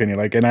it's my opinion.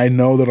 Like, and I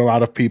know that a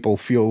lot of people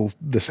feel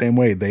the same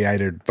way. They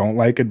either don't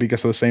like it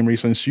because of the same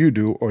reasons you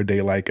do, or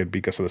they like it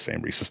because of the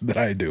same reasons that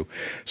I do.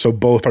 So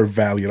both are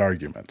valid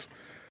arguments.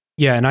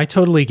 Yeah, and I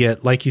totally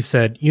get, like you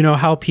said, you know,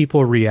 how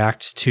people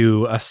react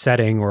to a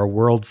setting or a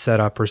world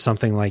setup or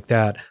something like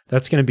that.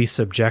 That's going to be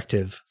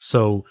subjective.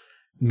 So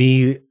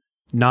me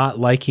not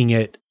liking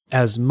it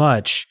as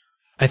much,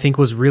 I think,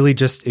 was really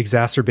just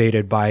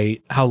exacerbated by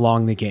how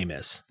long the game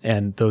is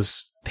and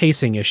those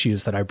pacing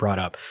issues that I brought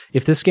up.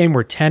 If this game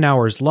were 10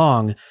 hours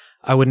long,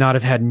 I would not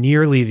have had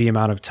nearly the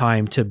amount of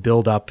time to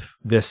build up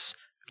this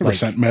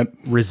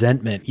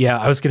resentment. Yeah,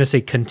 I was going to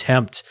say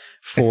contempt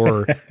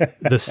for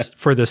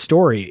the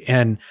story.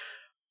 And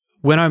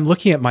when I'm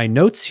looking at my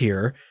notes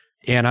here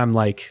and I'm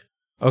like,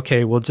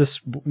 okay,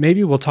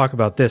 maybe we'll talk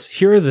about this.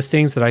 Here are the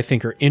things that I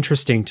think are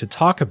interesting to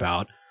talk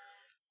about.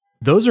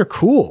 Those are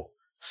cool.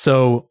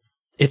 So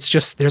it's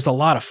just, there's a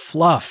lot of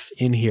fluff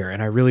in here,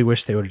 and I really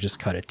wish they would have just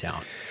cut it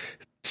down.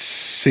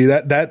 See,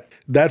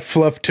 that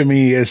fluff to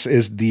me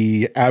is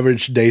the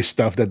average day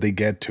stuff that they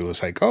get to.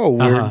 It's like, oh,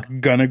 we're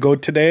gonna go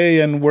today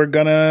and we're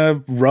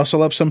gonna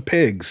rustle up some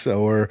pigs,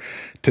 or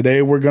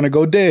today we're gonna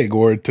go dig,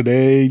 or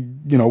today,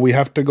 you know, we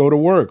have to go to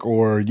work,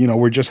 or, you know,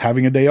 we're just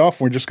having a day off,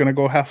 we're just gonna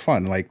go have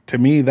fun. Like, to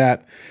me,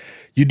 that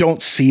you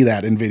don't see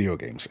that in video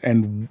games.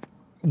 And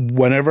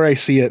whenever I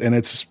see it and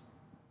it's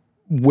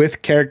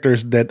with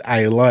characters that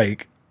I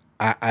like,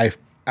 I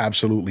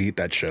absolutely eat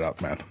that shit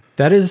up, man.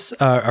 That is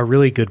a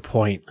really good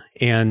point.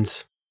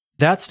 And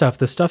that stuff,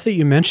 the stuff that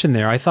you mentioned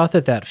there, I thought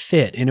that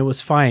fit, and it was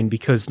fine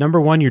because,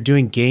 number one, you're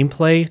doing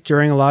gameplay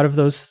during a lot of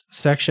those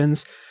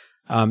sections.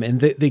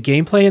 And the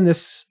gameplay in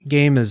this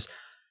game is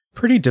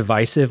pretty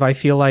divisive. I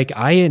feel like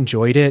I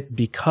enjoyed it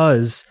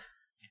because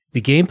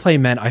the gameplay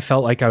meant I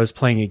felt like I was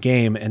playing a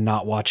game and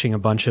not watching a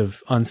bunch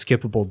of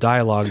unskippable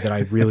dialogue that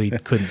I really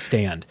couldn't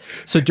stand.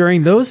 So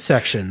during those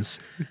sections,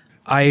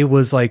 I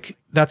was like,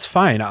 that's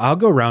fine. I'll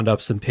go round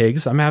up some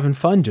pigs. I'm having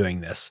fun doing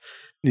this.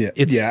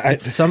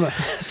 It's some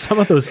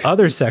of those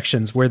other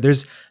sections where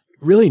there's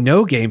really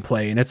no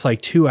gameplay and it's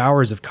like 2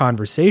 hours of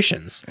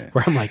conversations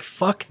where I'm like,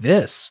 fuck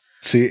this.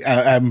 See,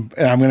 I'm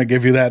going to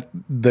give you that.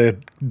 The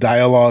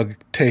dialogue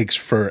takes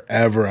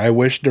forever. I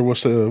wish there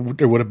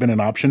would have been an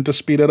option to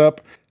speed it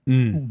up.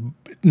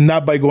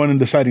 Not by going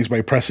into settings,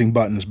 by pressing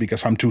buttons,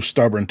 because I'm too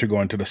stubborn to go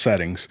into the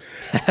settings.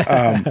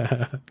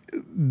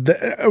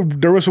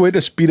 There was a way to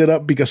speed it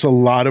up because a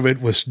lot of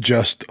it was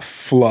just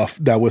fluff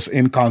that was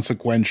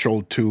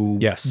inconsequential to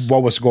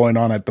what was going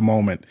on at the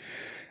moment.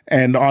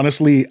 And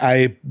honestly,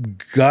 I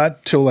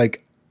got to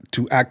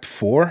Act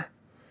 4,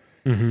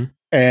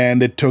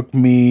 and it took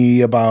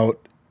me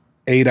about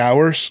 8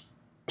 hours.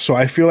 So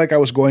I feel like I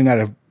was going at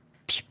a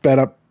sped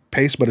up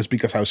pace, but it's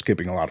because I was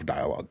skipping a lot of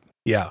dialogue.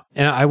 Yeah.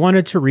 And I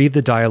wanted to read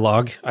the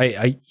dialogue.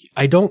 I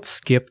don't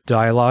skip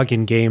dialogue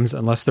in games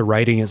unless the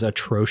writing is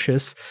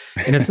atrocious.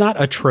 And it's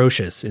not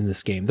atrocious in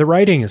this game. The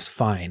writing is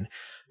fine.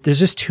 There's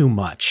just too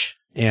much.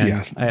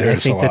 And I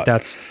think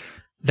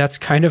that's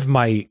kind of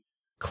my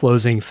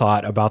closing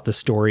thought about the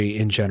story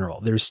in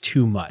general. There's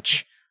too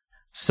much.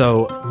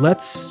 So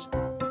let's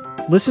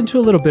listen to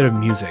a little bit of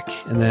music,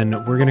 and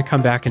then we're going to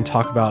come back and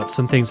talk about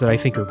some things that I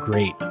think are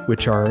great,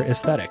 which are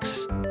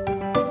aesthetics.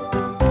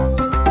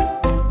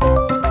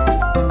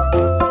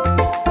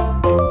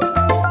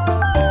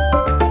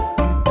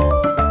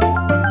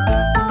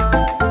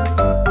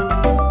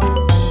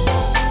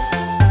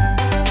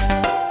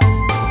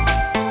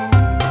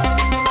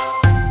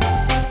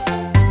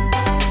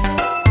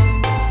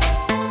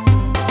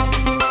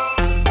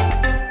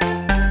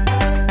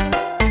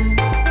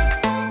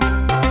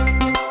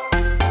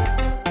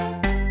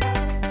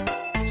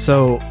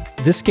 So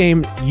this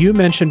game you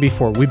mentioned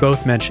before, we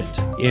both mentioned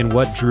in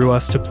what drew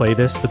us to play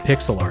this, the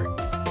pixel art.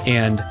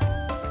 And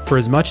for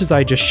as much as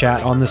I just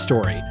shat on the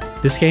story,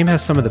 this game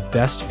has some of the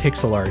best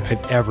pixel art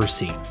I've ever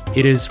seen.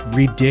 It is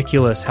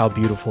ridiculous how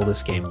beautiful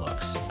this game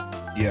looks.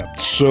 Yeah.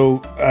 So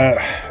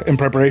in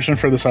preparation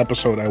for this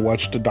episode, I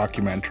watched a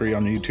documentary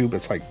on YouTube.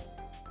 It's like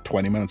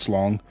 20 minutes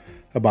long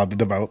about the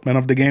development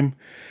of the game.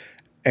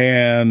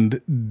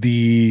 And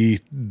the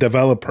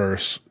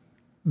developers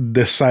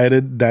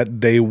decided that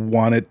they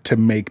wanted to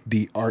make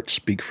the art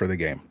speak for the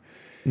game.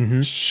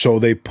 So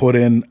they put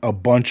in a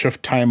bunch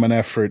of time and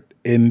effort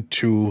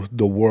into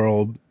the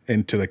world,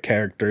 into the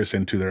characters,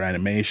 into their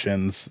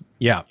animations.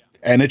 Yeah.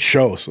 And it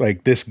shows.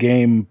 Like this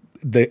game,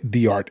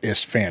 the art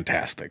is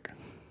fantastic.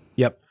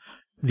 Yep.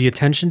 The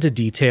attention to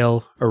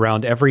detail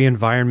around every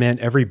environment,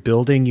 every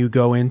building you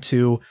go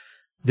into,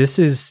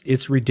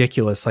 it's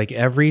ridiculous. Like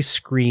every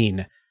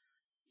screen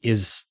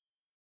is,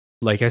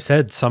 like I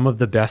said, some of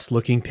the best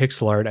looking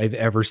pixel art I've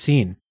ever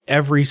seen.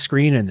 Every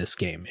screen in this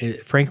game.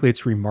 Frankly,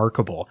 it's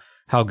remarkable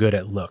how good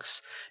it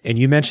looks. And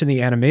you mentioned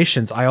the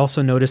animations. I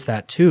also noticed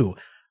that too.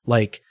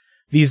 Like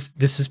this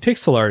is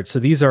pixel art. So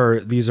these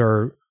are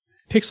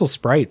pixel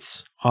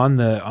sprites on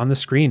the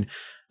screen.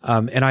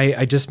 And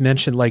I just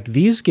mentioned, like,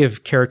 these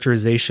give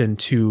characterization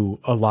to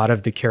a lot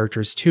of the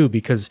characters too,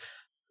 because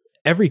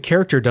every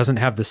character doesn't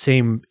have the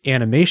same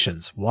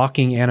animations,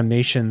 walking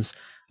animations,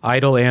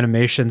 idle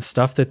animations,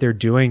 stuff that they're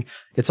doing.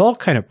 It's all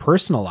kind of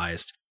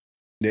personalized.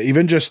 Yeah,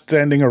 even just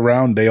standing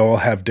around, they all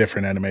have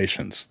different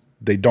animations.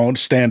 They don't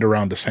stand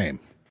around the same.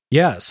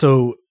 Yeah.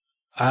 So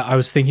I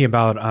was thinking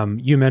about,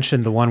 you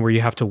mentioned the one where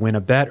you have to win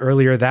a bet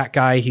earlier. That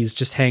guy, he's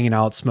just hanging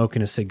out,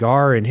 smoking a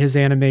cigar in his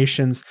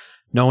animations.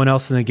 No one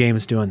else in the game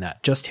is doing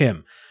that, just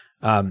him.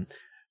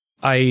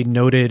 I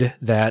noted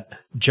that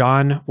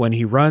John, when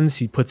he runs,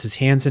 he puts his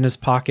hands in his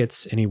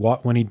pockets, and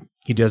when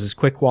he does his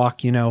quick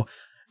walk,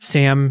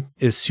 Sam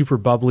is super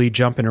bubbly,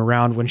 jumping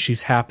around when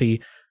she's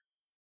happy.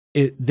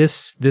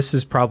 This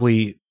is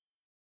probably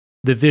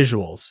the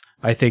visuals,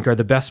 I think, are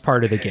the best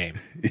part of the game.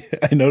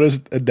 I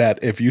noticed that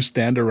if you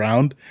stand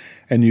around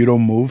and you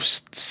don't move,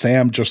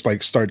 Sam just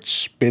like starts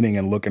spinning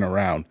and looking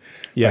around.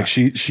 Yeah. Like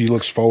she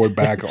looks forward,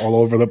 back, all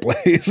over the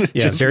place.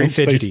 Yeah, just very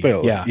fidgety.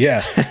 Still.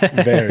 Yeah.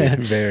 Very,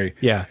 very.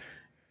 Yeah.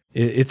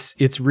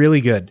 It's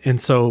really good.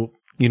 And so,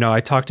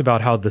 I talked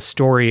about how the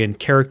story and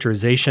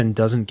characterization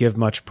doesn't give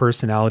much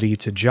personality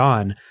to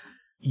John.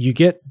 You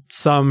get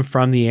some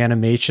from the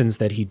animations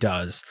that he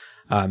does.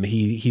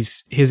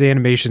 His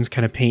animations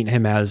kind of paint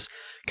him as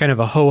kind of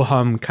a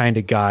ho-hum kind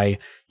of guy.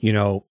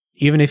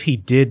 Even if he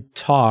did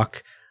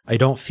talk, I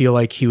don't feel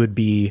like he would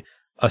be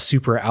a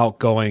super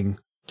outgoing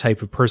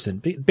type of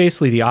person.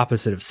 Basically the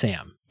opposite of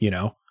Sam,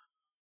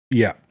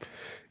 Yeah.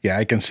 Yeah,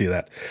 I can see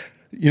that.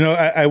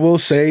 I will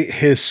say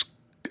his,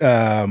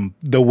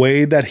 the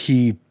way that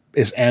he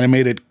is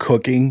animated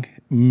cooking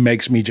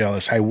makes me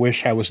jealous. I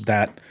wish I was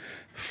that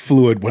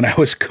fluid when I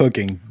was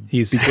cooking.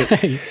 He's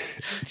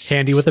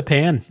handy with a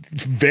pan.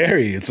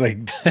 Very. It's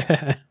like,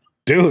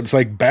 dude, it's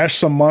like bash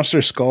some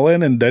monster skull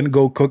in and then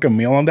go cook a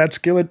meal on that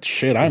skillet.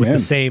 Shit, I'm in.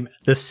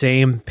 The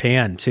same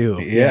pan too.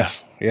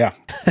 Yes. Yeah.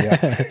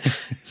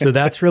 So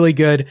that's really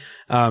good.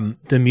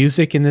 The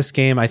music in this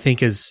game, I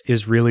think,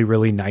 is really,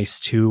 really nice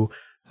too.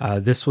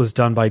 This was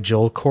done by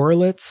Joel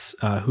Korolitz,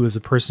 who is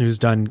a person who's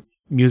done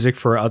music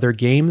for other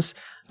games.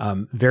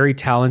 Very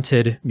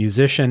talented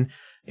musician.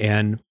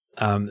 And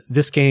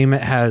this game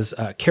has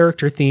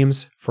character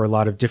themes for a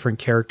lot of different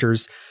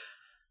characters.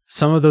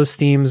 Some of those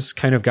themes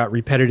kind of got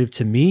repetitive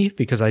to me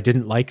because I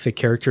didn't like the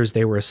characters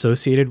they were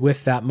associated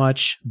with that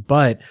much,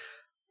 but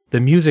the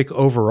music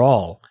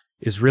overall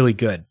is really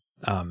good.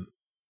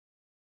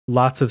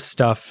 Lots of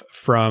stuff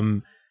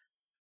from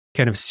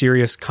kind of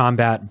serious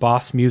combat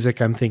boss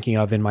music I'm thinking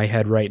of in my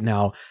head right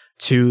now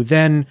to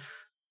then,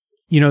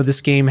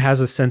 this game has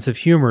a sense of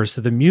humor,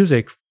 so the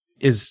music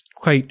is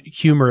quite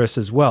humorous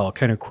as well,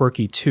 kind of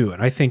quirky too.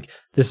 And I think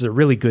this is a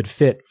really good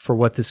fit for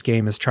what this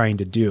game is trying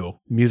to do.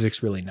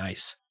 Music's really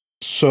nice.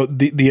 So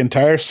the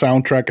entire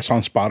soundtrack is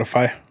on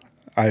Spotify.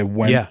 I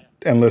went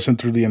and listened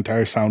through the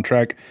entire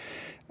soundtrack,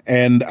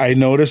 and I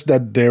noticed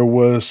that there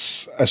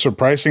was a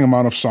surprising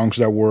amount of songs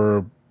that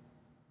were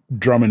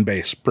drum and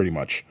bass, pretty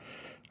much.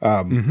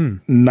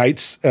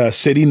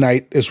 City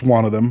Night is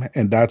one of them,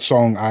 and that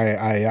song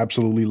I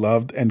absolutely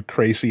loved, and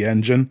Crazy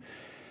Engine.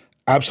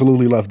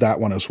 Absolutely love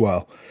that one as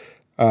well.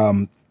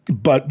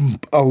 But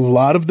a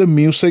lot of the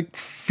music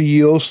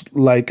feels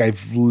like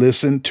I've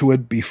listened to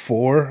it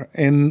before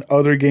in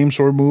other games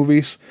or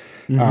movies.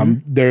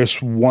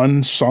 There's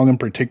one song in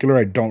particular,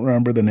 I don't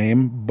remember the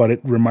name, but it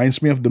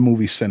reminds me of the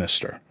movie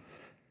Sinister.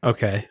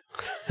 Okay.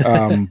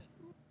 A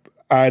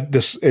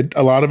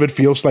lot of it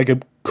feels like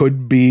it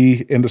could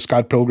be in the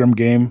Scott Pilgrim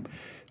game,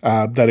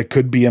 that it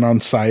could be in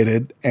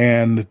Unsighted.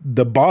 And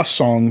the boss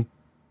song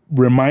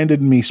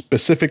reminded me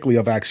specifically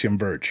of Axiom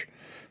Verge.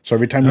 So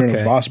every time you're in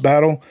a boss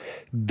battle,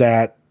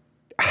 that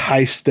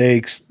high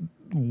stakes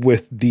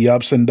with the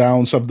ups and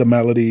downs of the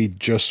melody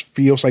just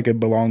feels like it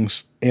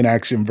belongs in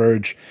Axiom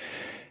Verge.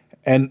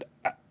 And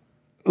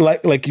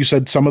like you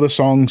said, some of the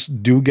songs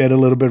do get a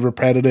little bit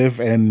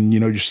repetitive, and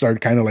you start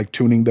kind of like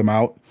tuning them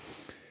out.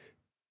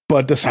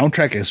 But the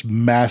soundtrack is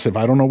massive.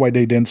 I don't know why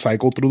they didn't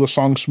cycle through the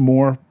songs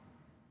more,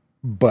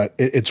 but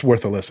it's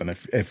worth a listen.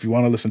 If you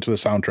want to listen to the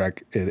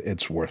soundtrack,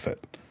 it's worth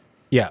it.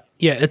 Yeah,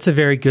 it's a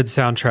very good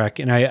soundtrack,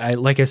 and I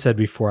like I said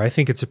before, I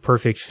think it's a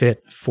perfect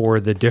fit for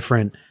the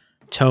different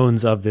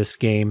tones of this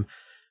game.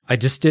 I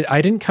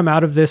didn't come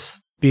out of this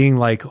being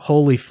like,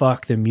 holy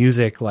fuck, the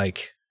music,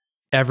 like,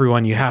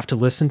 everyone, you have to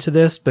listen to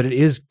this, but it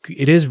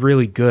is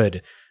really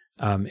good,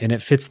 and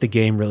it fits the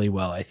game really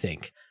well, I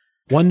think.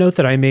 One note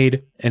that I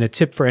made, and a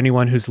tip for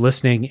anyone who's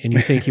listening and you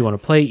think you want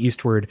to play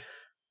Eastward,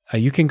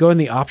 you can go in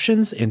the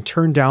options and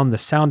turn down the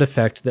sound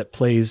effect that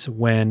plays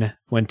when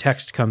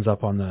text comes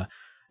up on the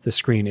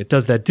screen. It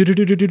does that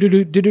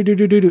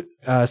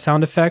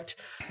sound effect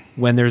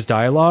when there's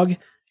dialogue,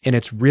 and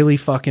it's really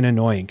fucking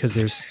annoying because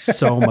there's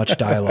so much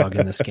dialogue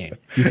in this game.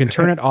 You can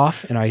turn it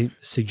off, and I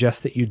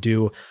suggest that you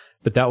do.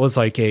 But that was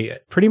like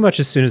pretty much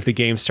as soon as the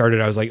game started,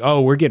 I was like,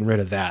 oh, we're getting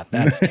rid of that.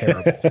 That's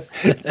terrible.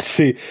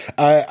 See,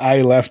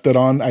 I left it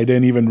on. I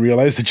didn't even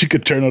realize that you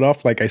could turn it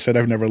off. Like I said,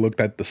 I've never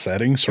looked at the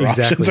settings or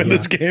options in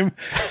this game.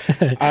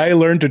 I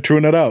learned to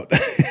tune it out.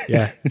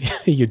 Yeah,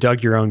 you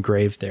dug your own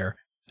grave there.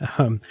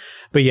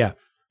 But yeah,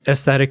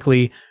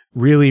 aesthetically,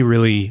 really,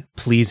 really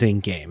pleasing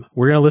game.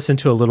 We're going to listen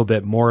to a little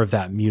bit more of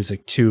that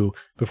music too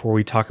before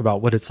we talk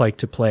about what it's like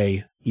to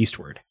play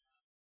Eastward.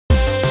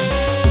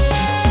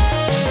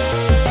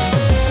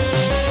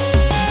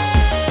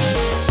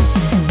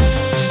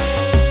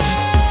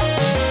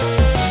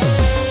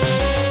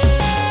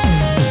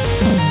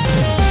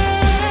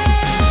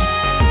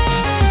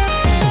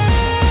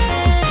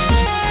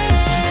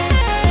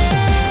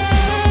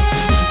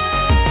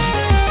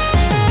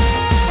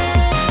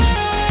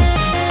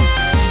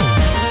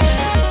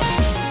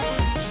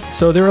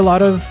 So there are a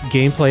lot of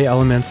gameplay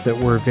elements that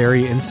were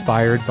very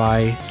inspired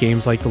by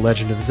games like The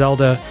Legend of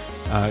Zelda,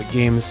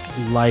 games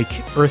like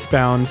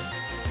Earthbound,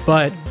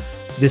 but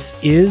this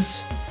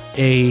is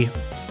a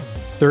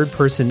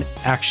third-person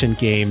action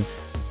game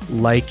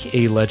like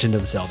a Legend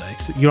of Zelda.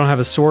 You don't have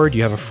a sword,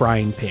 you have a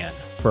frying pan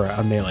for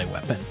a melee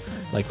weapon,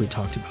 like we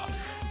talked about.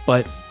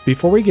 But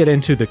before we get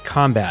into the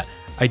combat,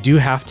 I do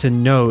have to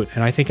note,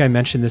 and I think I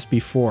mentioned this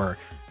before,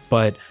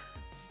 but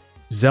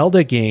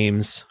Zelda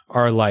games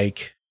are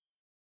like,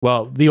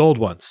 well, the old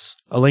ones,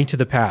 A Link to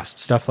the Past,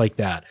 stuff like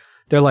that.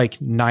 They're like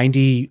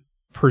 90%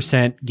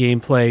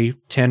 gameplay,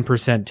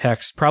 10%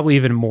 text, probably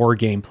even more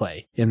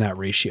gameplay in that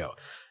ratio.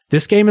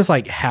 This game is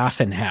like half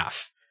and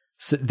half.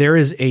 So there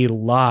is a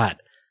lot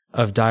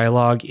of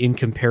dialogue in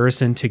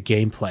comparison to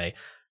gameplay,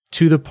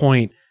 to the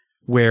point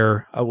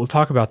where we'll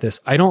talk about this.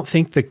 I don't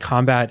think the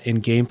combat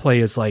in gameplay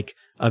is like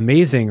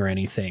amazing or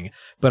anything,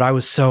 but I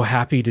was so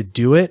happy to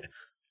do it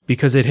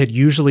because it had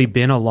usually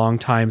been a long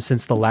time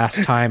since the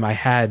last time I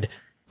had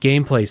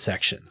gameplay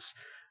sections.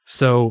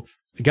 So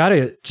I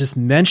gotta just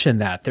mention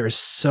that there's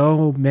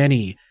so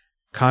many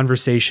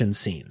conversation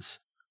scenes.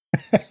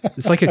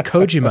 It's like a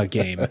Kojima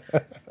game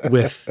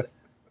with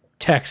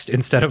text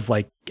instead of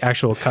like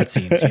actual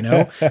cutscenes, you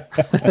know?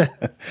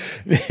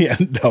 Yeah,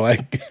 no,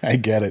 I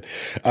get it.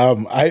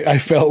 I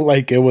felt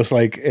like it was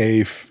like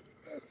a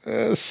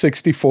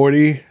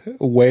 60-40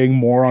 weighing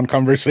more on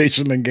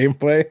conversation than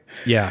gameplay.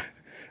 Yeah.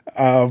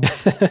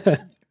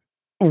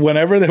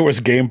 Whenever there was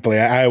gameplay,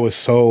 I was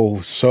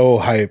so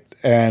hyped.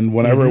 And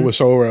whenever it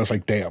was over, I was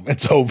like, damn,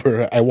 it's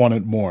over. I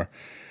wanted more.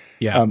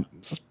 Yeah.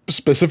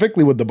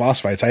 Specifically with the boss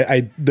fights.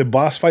 The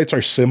boss fights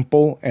are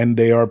simple, and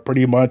they are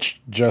pretty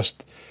much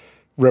just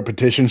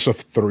repetitions of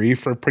 3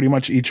 for pretty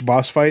much each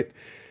boss fight.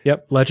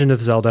 Yep. Legend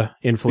of Zelda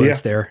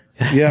influence there.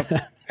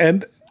 Yeah.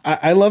 And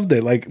I loved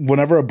it. Like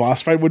whenever a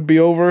boss fight would be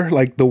over,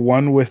 like the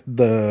one with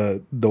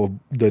the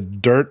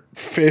dirt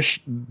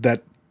fish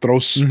that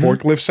throws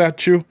forklifts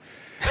at you.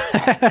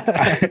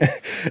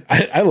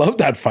 I love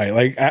that fight.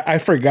 Like I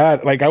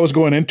forgot, like I was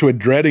going into it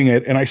dreading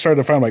it, and I started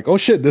to find like, oh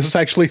shit, this is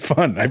actually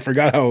fun. I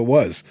forgot how it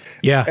was.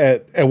 Yeah.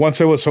 And once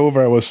it was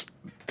over, I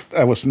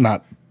was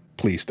not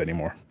pleased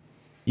anymore.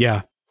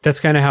 Yeah.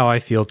 That's kind of how I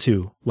feel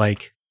too.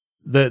 Like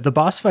the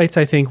boss fights,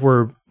 I think,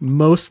 were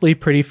mostly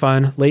pretty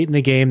fun. Late in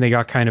the game, they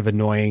got kind of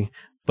annoying,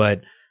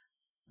 but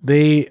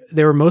they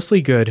were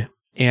mostly good.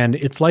 And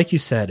it's like you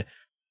said,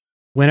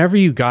 whenever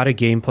you got a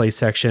gameplay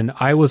section,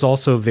 I was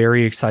also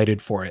very excited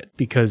for it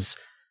because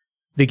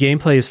the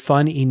gameplay is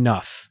fun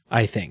enough,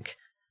 I think,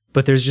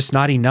 but there's just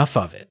not enough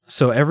of it.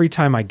 So every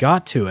time I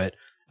got to it,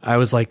 I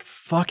was like,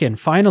 fucking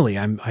finally,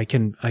 I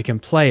can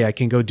play, I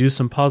can go do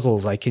some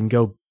puzzles, I can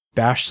go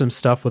bash some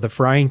stuff with a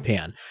frying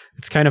pan.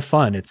 It's kind of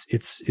fun.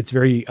 It's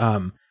very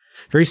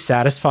very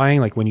satisfying.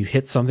 Like when you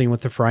hit something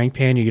with the frying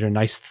pan, you get a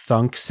nice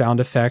thunk sound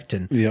effect,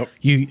 and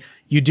you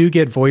do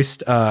get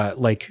voiced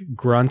like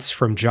grunts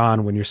from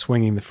John when you're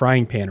swinging the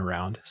frying pan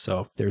around.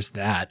 So there's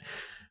that.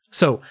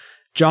 So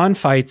John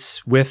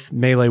fights with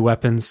melee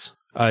weapons,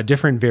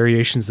 different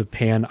variations of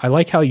pan. I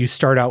like how you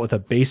start out with a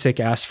basic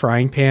ass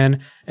frying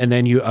pan, and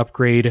then you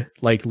upgrade,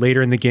 like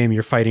later in the game,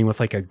 you're fighting with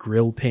like a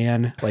grill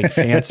pan, like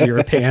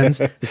fancier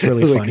pans. It's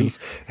really funny.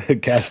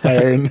 Like cast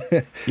iron.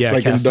 Yeah.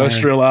 Like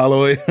industrial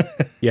alloy.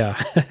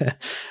 Yeah.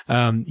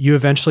 You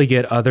eventually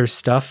get other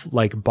stuff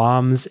like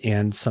bombs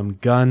and some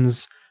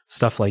guns,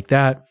 stuff like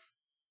that.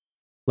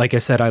 Like I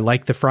said, I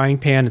like the frying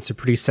pan. It's a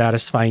pretty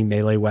satisfying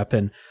melee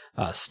weapon.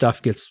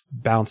 Stuff gets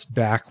bounced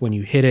back when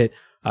you hit it.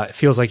 It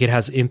feels like it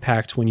has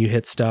impact when you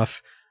hit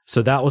stuff.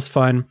 So that was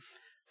fun.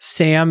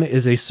 Sam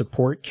is a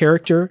support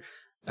character.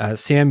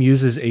 Sam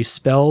uses a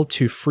spell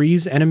to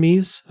freeze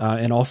enemies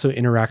and also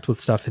interact with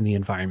stuff in the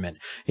environment.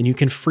 And you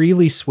can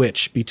freely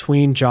switch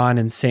between John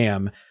and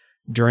Sam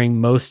during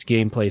most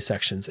gameplay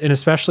sections, and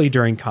especially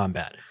during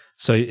combat.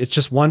 So it's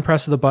just one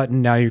press of the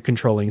button. Now you're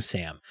controlling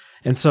Sam.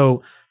 And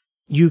so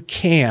you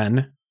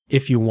can,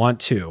 if you want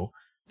to.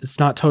 It's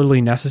not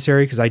totally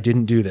necessary because I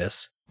didn't do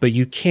this, but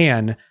you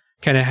can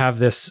kind of have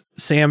this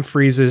Sam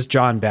freezes,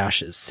 John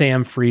bashes,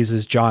 Sam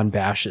freezes, John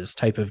bashes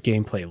type of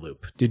gameplay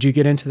loop. Did you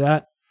get into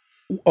that?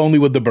 Only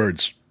with the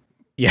birds.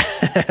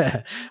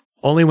 Yeah.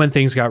 Only when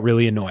things got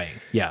really annoying.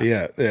 Yeah.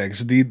 Yeah.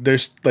 Because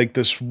there's like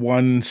this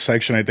one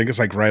section, I think it's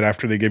like right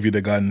after they give you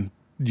the gun,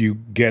 you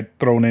get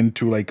thrown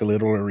into like a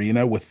little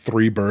arena with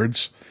 3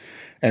 birds,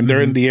 and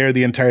they're in the air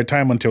the entire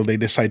time until they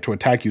decide to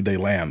attack you, they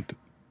land.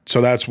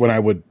 So that's when I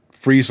would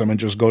freeze them and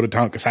just go to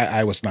town because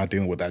I was not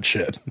dealing with that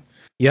shit.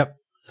 Yep.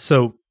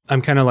 So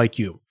I'm kind of like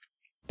you.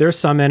 There's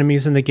some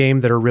enemies in the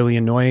game that are really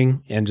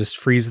annoying and just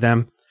freeze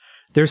them.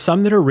 There's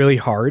some that are really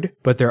hard,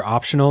 but they're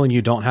optional and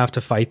you don't have to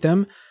fight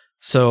them.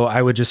 So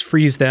I would just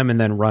freeze them and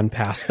then run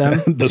past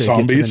them the to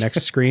zombies? Get to the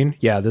next screen.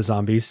 Yeah, the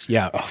zombies.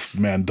 Yeah. Oh,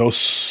 man, those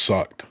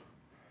sucked.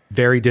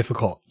 Very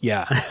difficult.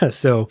 Yeah.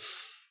 So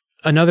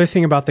another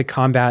thing about the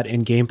combat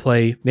and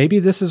gameplay, maybe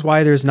this is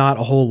why there's not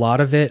a whole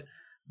lot of it,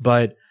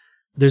 but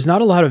there's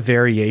not a lot of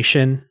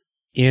variation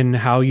in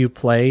how you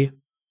play.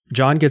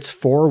 John gets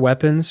 4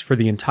 weapons for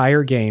the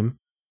entire game.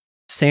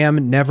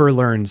 Sam never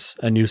learns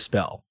a new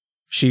spell.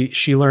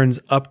 She learns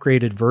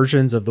upgraded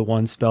versions of the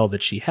one spell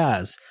that she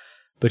has,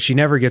 but she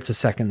never gets a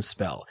second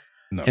spell.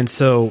 No. And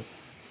so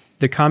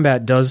the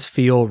combat does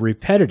feel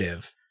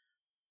repetitive.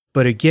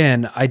 But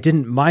again, I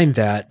didn't mind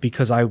that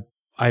because I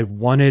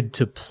wanted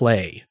to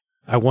play.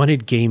 I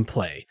wanted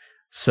gameplay.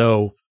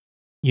 So,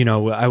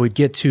 I would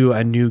get to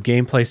a new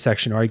gameplay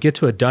section or I'd get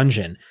to a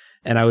dungeon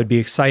and I would be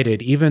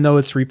excited. Even though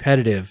it's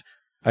repetitive,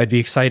 I'd be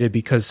excited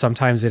because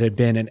sometimes it had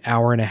been an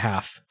hour and a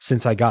half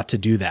since I got to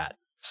do that.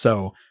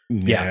 So,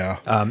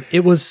 yeah.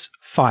 It was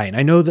fine.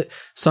 I know that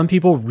some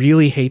people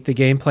really hate the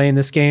gameplay in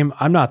this game.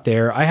 I'm not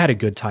there. I had a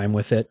good time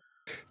with it.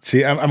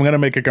 See, I'm going to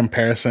make a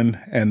comparison,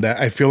 and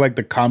I feel like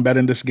the combat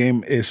in this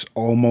game is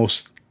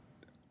almost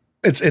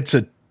it's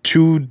a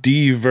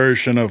 2D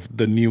version of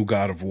the new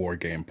God of War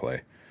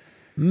gameplay.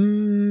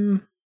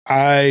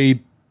 I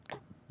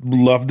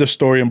love the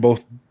story in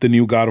both the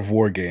new God of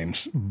War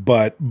games,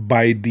 but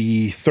by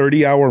the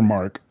 30-hour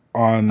mark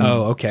on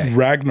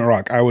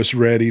Ragnarok, I was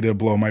ready to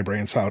blow my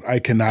brains out. I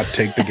cannot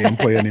take the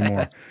gameplay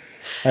anymore.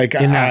 Like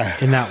in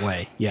that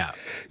way, yeah.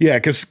 Yeah,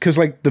 because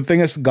like the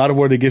thing is, God of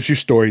War, they gives you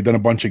story, then a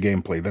bunch of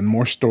gameplay, then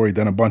more story,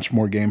 then a bunch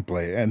more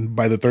gameplay. And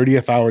by the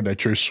 30th hour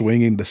that you're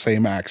swinging the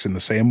same axe in the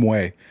same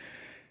way,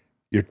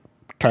 you're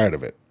tired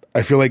of it.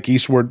 I feel like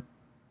Eastward,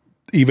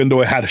 even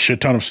though it had a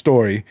shit ton of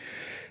story,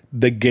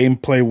 the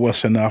gameplay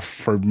was enough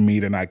for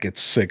me to not get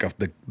sick of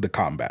the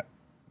combat,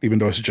 even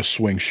though it's just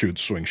swing, shoot,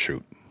 swing,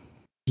 shoot.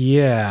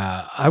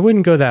 Yeah, I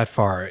wouldn't go that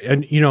far.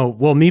 And,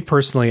 me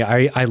personally,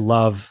 I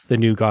love the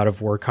new God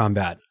of War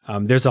combat.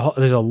 There's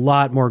a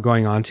lot more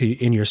going on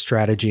in your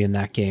strategy in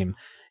that game,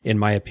 in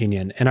my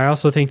opinion. And I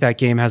also think that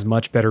game has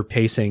much better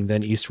pacing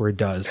than Eastward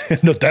does.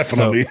 No,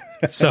 definitely.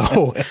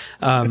 So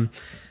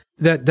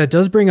that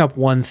does bring up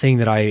one thing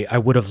that I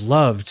would have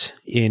loved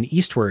in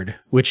Eastward,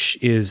 which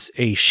is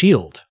a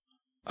shield.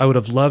 I would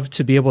have loved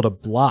to be able to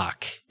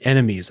block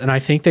enemies. And I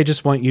think they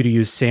just want you to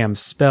use Sam's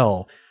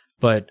spell.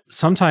 But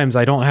sometimes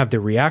I don't have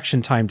the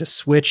reaction time to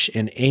switch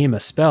and aim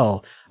a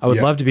spell. I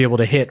would love to be able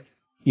to hit,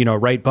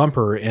 right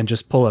bumper and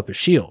just pull up a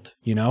shield,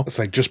 It's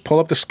like, just pull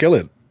up the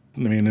skillet. I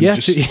mean,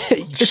 just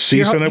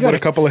season it with a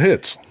couple of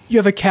hits. You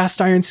have a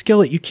cast iron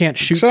skillet. You can't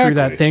shoot through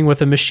that thing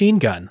with a machine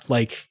gun.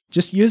 Like,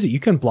 just use it.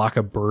 You can block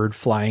a bird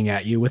flying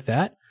at you with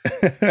that.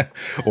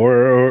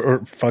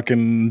 or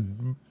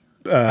fucking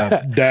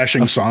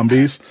dashing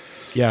zombies.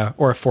 Yeah,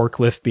 or a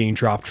forklift being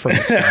dropped from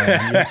the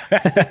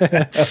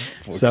sky.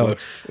 So,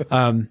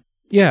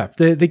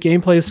 the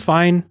gameplay is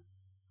fine,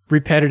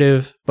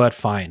 repetitive, but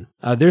fine.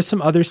 There's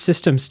some other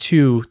systems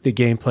to the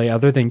gameplay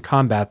other than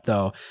combat,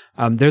 though.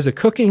 There's a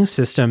cooking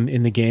system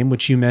in the game,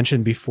 which you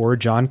mentioned before.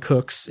 John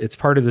cooks. It's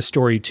part of the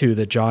story, too,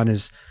 that John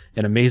is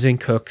an amazing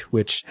cook,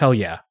 which, hell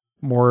yeah,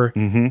 more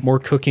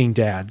cooking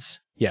dads.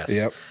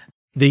 Yes. Yep.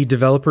 The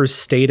developers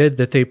stated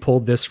that they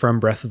pulled this from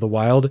Breath of the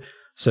Wild.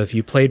 So if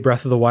you played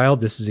Breath of the Wild,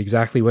 this is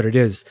exactly what it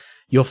is.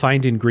 You'll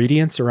find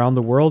ingredients around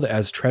the world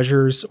as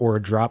treasures or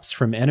drops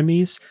from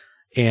enemies,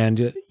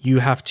 and you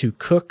have to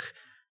cook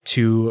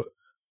to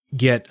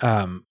get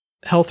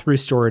health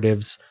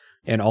restoratives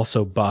and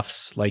also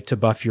buffs, like to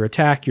buff your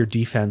attack, your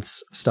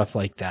defense, stuff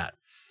like that.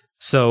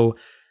 So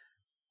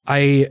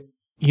I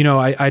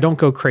don't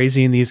go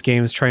crazy in these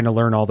games trying to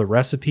learn all the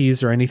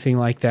recipes or anything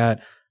like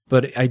that,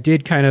 but I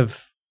did kind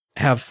of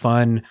have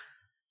fun.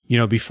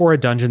 Before a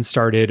dungeon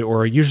started,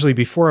 or usually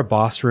before a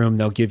boss room,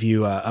 they'll give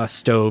you a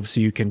stove so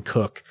you can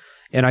cook.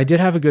 And I did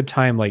have a good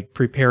time, like,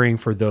 preparing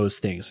for those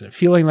things and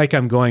feeling like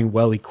I'm going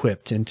well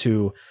equipped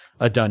into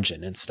a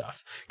dungeon and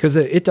stuff. Because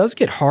it does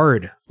get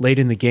hard late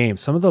in the game.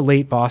 Some of the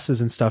late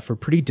bosses and stuff are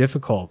pretty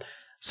difficult.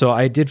 So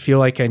I did feel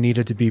like I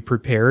needed to be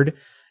prepared,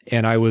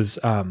 and I was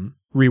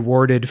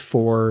rewarded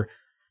for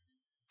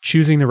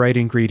choosing the right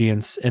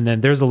ingredients. And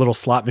then there's a little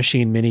slot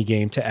machine mini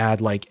game to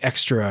add like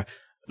extra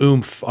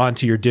oomph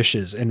onto your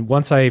dishes. And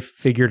once I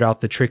figured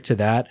out the trick to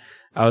that,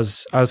 I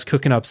was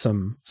cooking up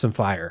some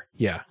fire.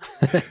 Yeah.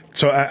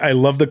 So I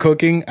love the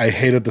cooking. I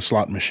hated the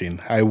slot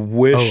machine. I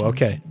wish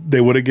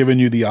they would have given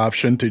you the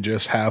option to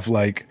just have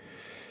like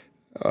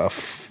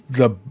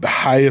the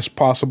highest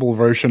possible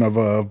version of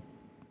a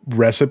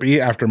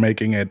recipe after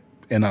making it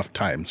enough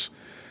times,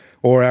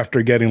 or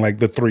after getting like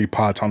the 3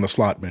 pots on the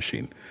slot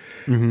machine.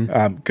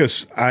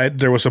 Because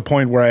there was a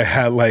point where I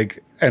had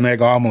like an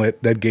egg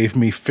omelet that gave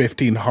me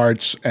 15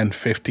 hearts and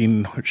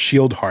 15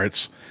 shield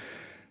hearts,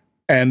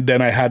 and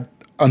then I had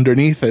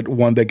underneath it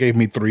one that gave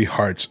me 3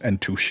 hearts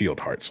and 2 shield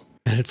hearts.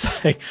 And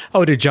it's like,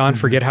 oh, did John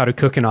forget how to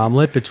cook an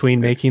omelet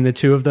between making the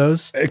 2 of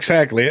those?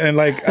 Exactly. And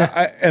like,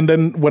 and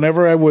then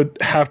whenever I would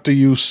have to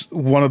use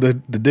one of the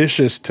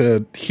dishes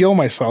to heal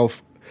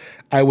myself,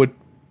 I would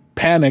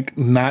panic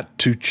not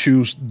to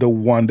choose the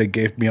one that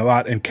gave me a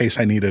lot in case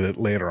I needed it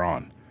later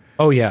on.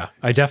 Oh yeah,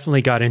 I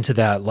definitely got into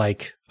that.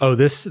 Like, oh,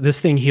 this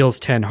thing heals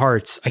 10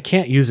 hearts. I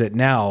can't use it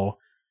now.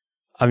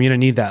 I'm going to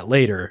need that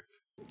later.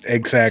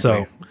 Exactly.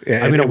 So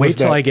I'm going to wait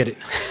till I get it.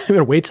 I'm going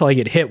to wait till I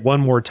get hit one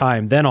more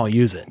time, then I'll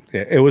use it.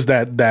 Yeah, it was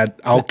that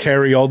I'll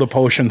carry all the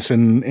potions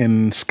in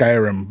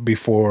Skyrim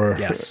before,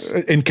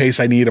 in case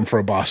I need them for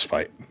a boss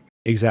fight.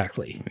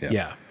 Exactly.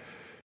 Yeah.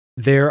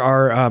 There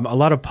are a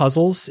lot of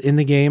puzzles in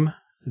the game.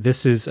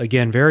 This is,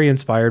 again, very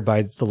inspired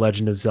by The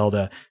Legend of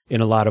Zelda in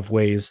a lot of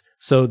ways.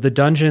 So the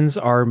dungeons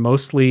are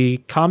mostly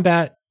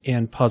combat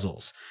and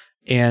puzzles.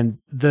 And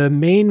the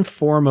main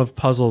form of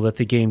puzzle that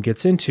the game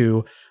gets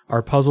into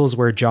are puzzles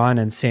where John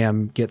and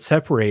Sam get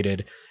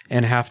separated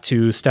and have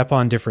to step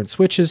on different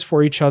switches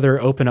for each other,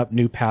 open up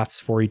new paths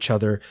for each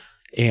other,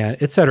 and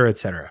et cetera, et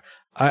cetera.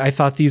 I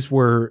thought these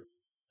were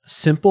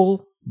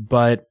simple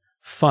but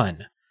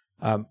fun.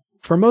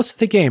 For most of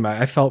the game,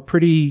 I felt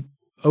pretty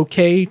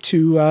okay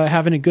to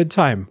having a good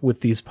time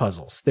with these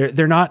puzzles.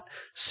 They're not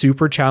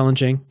super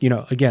challenging,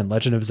 again,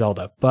 Legend of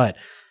Zelda, but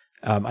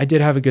I did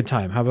have a good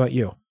time. How about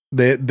you?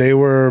 They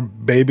were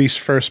baby's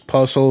first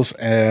puzzles,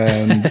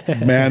 and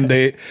man,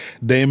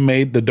 they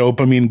made the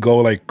dopamine go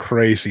like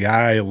crazy.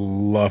 I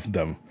loved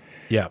them.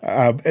 Yeah.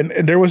 And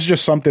there was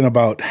just something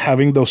about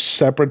having those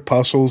separate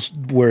puzzles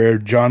where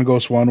John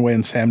goes one way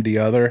and Sam the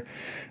other,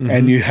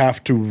 and you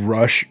have to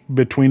rush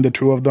between the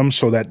two of them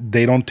so that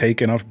they don't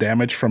take enough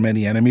damage from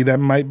any enemy that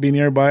might be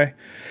nearby.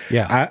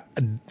 Yeah.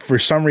 For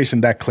some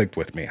reason, that clicked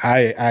with me.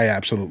 I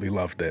absolutely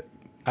loved it.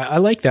 I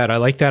like that. I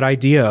like that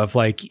idea of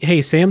like,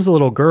 hey, Sam's a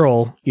little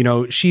girl,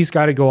 she's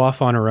got to go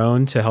off on her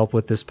own to help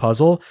with this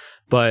puzzle,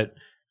 but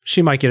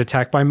she might get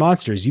attacked by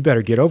monsters. You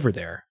better get over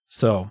there.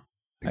 So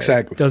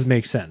exactly, it does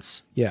make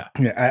sense. Yeah.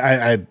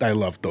 Yeah. I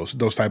love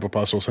those type of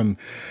puzzles. And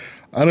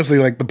honestly,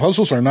 like the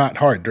puzzles are not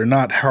hard. They're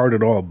not hard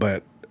at all,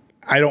 but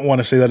I don't want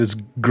to say that it's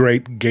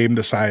great game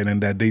design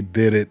and that they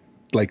did it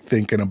like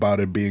thinking about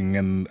it being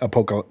in a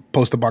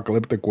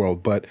post-apocalyptic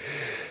world, but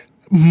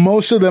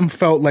most of them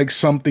felt like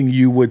something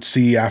you would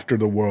see after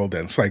the world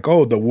ends. Like,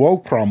 oh, the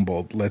world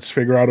crumbled. Let's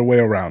figure out a way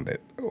around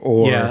it.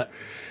 Or,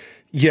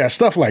 yeah,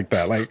 stuff like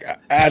that. Like,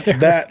 at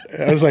that,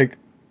 I was like,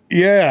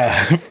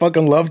 yeah, I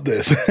fucking love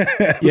this.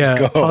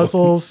 Yeah,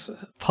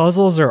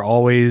 puzzles are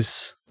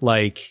always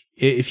like,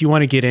 if you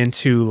want to get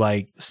into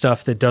like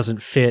stuff that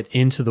doesn't fit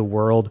into the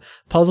world,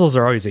 puzzles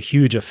are always a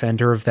huge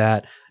offender of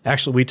that.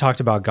 Actually, we talked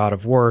about God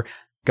of War.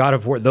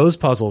 Those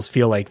puzzles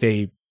feel like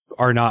they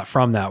are not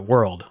from that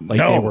world. Like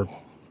they were.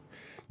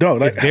 No,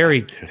 it's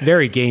very,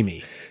 very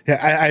gamey.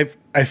 Yeah,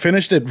 I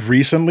finished it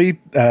recently.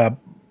 I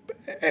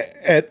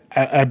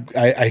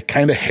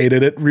kind of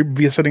hated it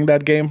revisiting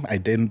that game. I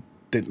did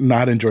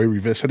not enjoy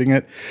revisiting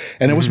it,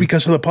 and it was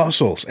because of the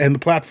puzzles and the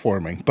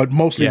platforming, but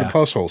mostly the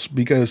puzzles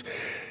because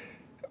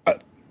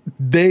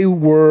they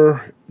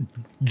were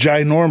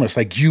ginormous.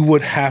 Like you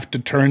would have to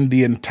turn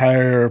the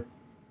entire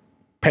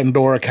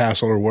Pandora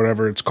Castle or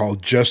whatever it's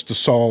called just to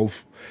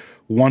solve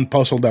one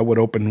puzzle that would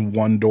open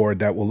one door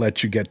that will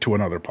let you get to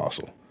another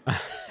puzzle.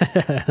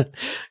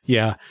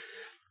 Yeah,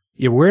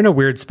 we're in a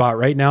weird spot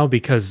right now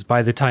because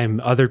by the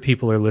time other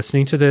people are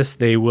listening to this,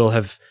 they will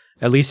have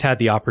at least had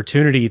the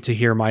opportunity to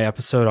hear my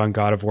episode on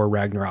God of War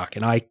Ragnarok.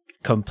 And I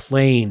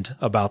complained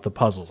about the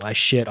puzzles. I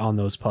shit on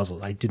those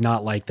puzzles. I did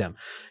not like them.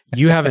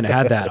 You haven't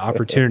had that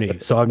opportunity.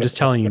 So I'm just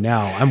telling you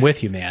now, I'm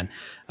with you, man.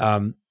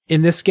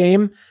 In this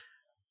game,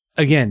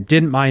 again,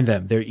 didn't mind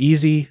them. They're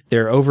easy.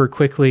 They're over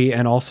quickly.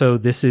 And also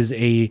this is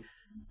a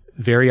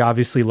very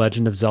obviously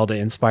Legend of Zelda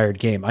inspired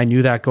game. I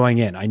knew that going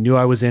in. I knew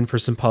I was in for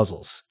some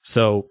puzzles.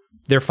 So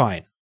they're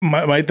fine.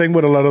 My thing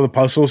with a lot of the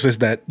puzzles is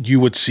that you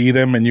would see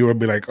them and you would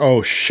be like,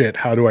 oh shit,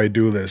 how do I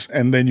do this?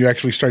 And then you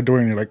actually start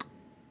doing it, you're like,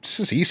 this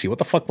is easy. What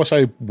the fuck was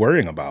I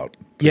worrying about?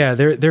 Yeah,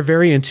 they're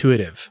very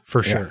intuitive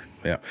for sure.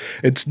 Yeah.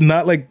 It's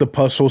not like the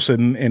puzzles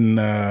in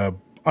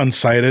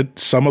Unsighted.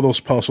 Some of those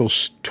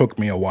puzzles took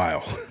me a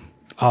while.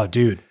 Oh,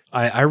 dude.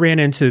 I ran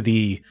into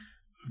the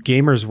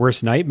gamer's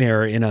worst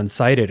nightmare in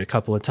Unsighted a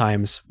couple of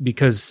times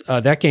because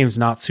that game's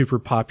not super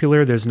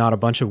popular. There's not a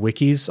bunch of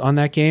wikis on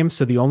that game.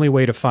 So the only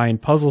way to find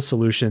puzzle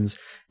solutions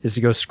is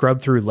to go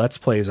scrub through Let's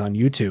Plays on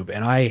YouTube.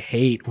 And I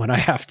hate when I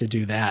have to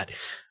do that.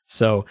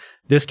 So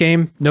this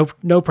game,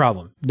 no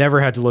problem. Never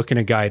had to look in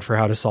a guide for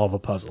how to solve a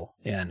puzzle,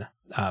 and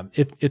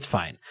it's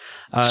fine.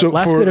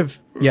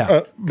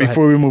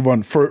 Before we move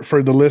on,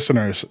 for the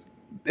listeners,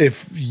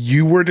 if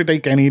you were to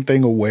take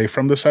anything away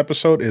from this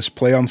episode, is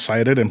play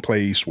Unsighted and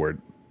play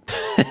Eastward.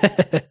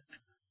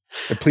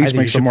 Please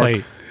make some more.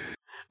 I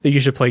think you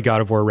should play God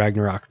of War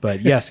Ragnarok,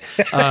 but yes,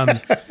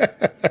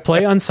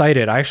 play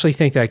Unsighted. I actually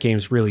think that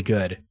game's really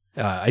good.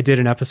 I did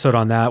an episode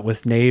on that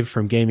with Nave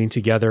from Gaming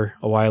Together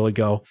a while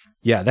ago.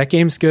 Yeah, that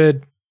game's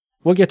good.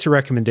 We'll get to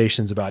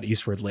recommendations about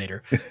Eastward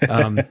later.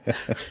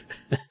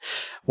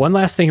 One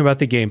last thing about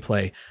the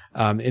gameplay.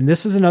 And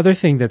this is another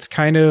thing that's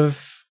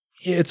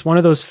it's one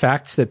of those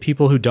facts that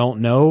people who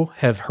don't know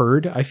have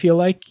heard, I feel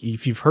like.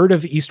 If you've heard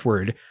of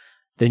Eastward,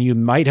 then you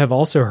might have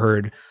also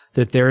heard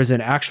that there is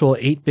an actual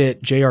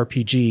 8-bit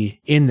JRPG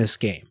in this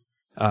game.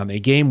 A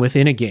game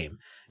within a game.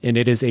 And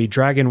it is a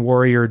Dragon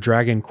Warrior,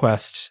 Dragon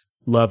Quest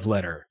love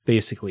letter,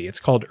 basically. It's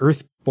called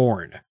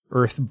Earthborn.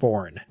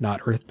 Earthborn,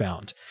 not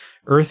Earthbound.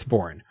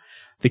 Earthborn.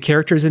 The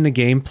characters in the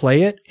game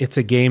play it. It's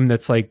a game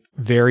that's like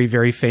very,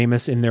 very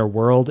famous in their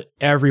world.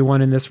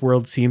 Everyone in this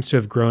world seems to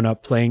have grown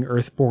up playing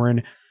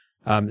Earthborn.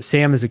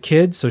 Sam is a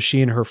kid, so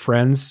she and her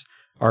friends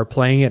are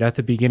playing it at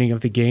the beginning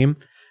of the game.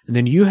 And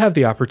then you have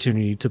the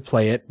opportunity to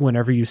play it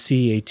whenever you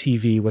see a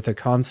TV with a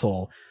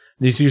console.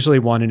 There's usually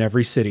one in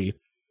every city.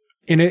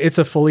 And it's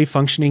a fully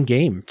functioning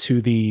game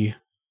to the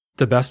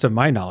best of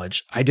my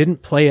knowledge. I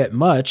didn't play it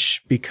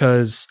much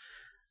because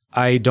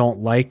I don't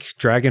like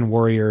Dragon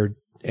Warrior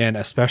and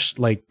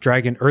especially like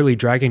early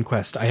Dragon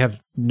Quest. I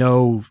have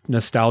no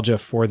nostalgia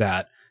for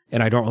that,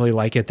 and I don't really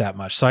like it that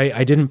much. So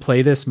I didn't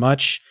play this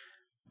much,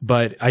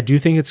 but I do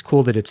think it's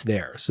cool that it's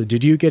there. So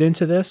did you get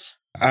into this?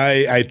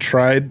 I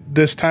tried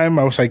this time.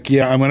 I was like,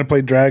 yeah, I'm going to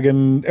play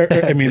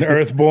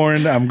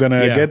Earthborn. I'm going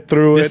to get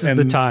through This is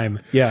the time.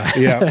 Yeah.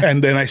 Yeah.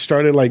 And then I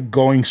started like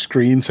going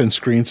screens and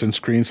screens and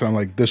screens. And I'm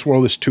like, this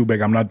world is too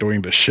big. I'm not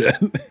doing this shit.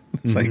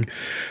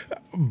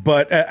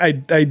 But I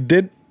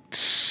did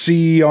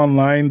see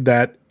online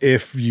that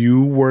if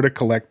you were to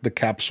collect the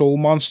capsule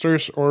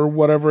monsters or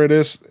whatever it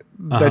is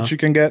that you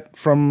can get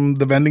from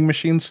the vending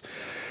machines,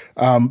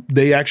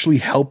 they actually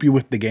help you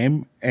with the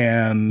game.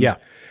 And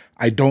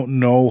I don't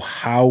know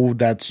how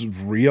that's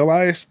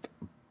realized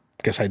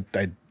because I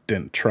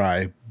didn't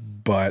try,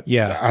 but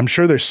I'm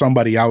sure there's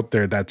somebody out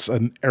there that's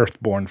an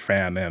Earthborn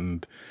fan,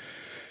 and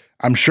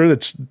I'm sure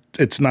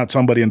it's not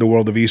somebody in the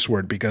world of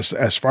Eastward because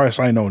as far as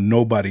I know,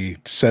 nobody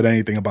said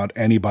anything about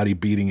anybody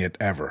beating it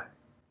ever.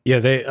 Yeah,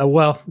 they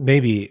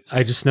maybe.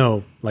 I just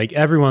know like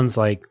everyone's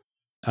like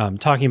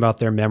talking about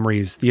their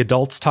memories. The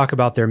adults talk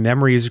about their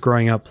memories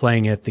growing up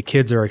playing it. The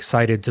kids are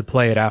excited to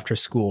play it after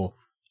school,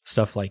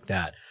 stuff like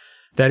that.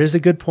 That is a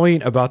good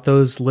point about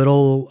those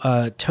little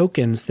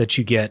tokens that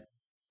you get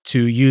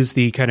to use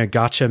the kind of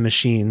gacha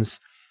machines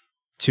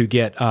to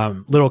get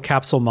little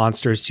capsule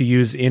monsters to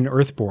use in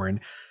Earthborn.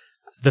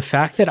 The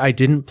fact that I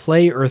didn't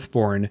play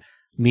Earthborn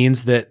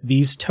means that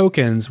these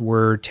tokens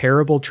were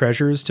terrible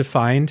treasures to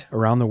find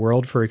around the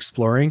world for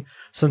exploring.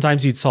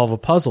 Sometimes you'd solve a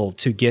puzzle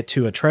to get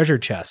to a treasure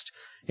chest,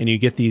 and you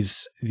get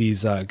these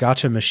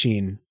gacha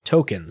machine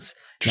tokens.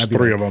 Just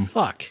 3 of them.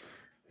 Fuck.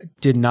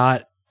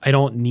 I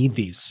don't need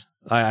these.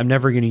 I'm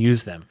never going to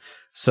use them.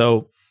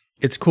 So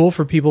it's cool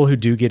for people who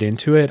do get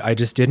into it. I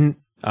just didn't.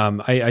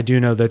 I do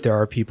know that there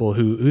are people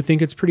who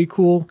think it's pretty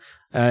cool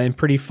and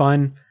pretty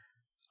fun.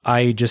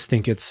 I just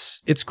think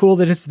it's cool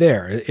that it's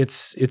there.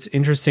 It's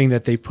interesting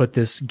that they put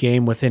this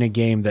game within a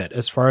game that,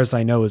 as far as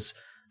I know, is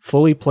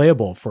fully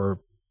playable for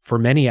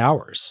many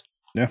hours.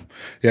 Yeah,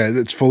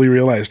 it's fully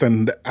realized.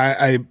 And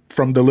I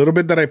from the little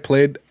bit that I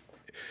played,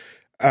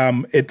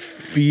 it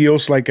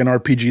feels like an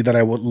RPG that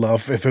I would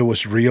love if it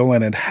was real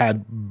and it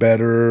had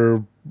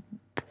better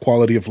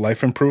quality of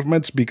life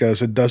improvements,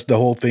 because it does the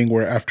whole thing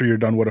where after you're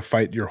done with a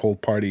fight, your whole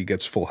party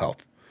gets full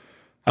health.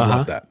 I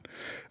love that.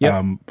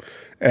 Yep.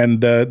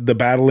 And the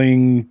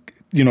battling,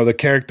 the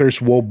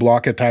characters will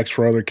block attacks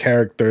for other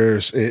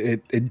characters.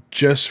 It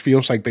just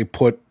feels like they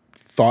put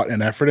thought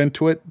and effort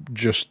into it,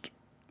 just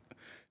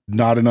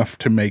not enough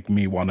to make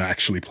me want to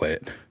actually play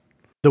it.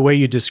 The way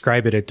you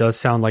describe it, it does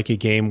sound like a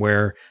game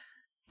where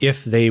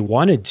if they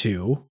wanted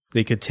to,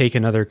 they could take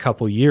another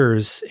couple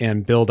years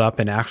and build up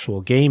an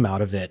actual game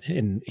out of it.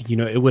 And,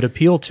 it would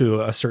appeal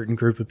to a certain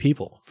group of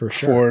people for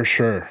sure.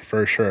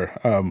 For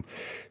sure.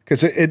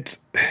 Because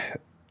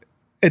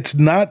it's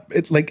not,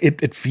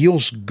 it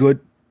feels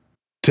good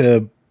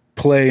to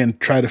play and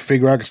try to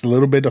figure out, because the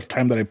little bit of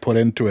time that I put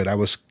into it, I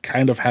was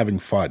kind of having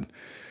fun.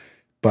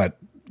 But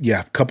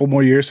yeah, a couple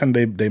more years and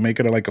they make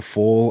it like a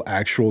full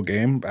actual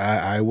game.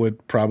 I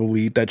would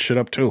probably eat that shit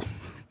up too.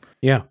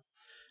 Yeah.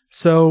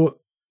 So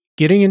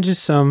getting into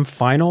some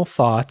final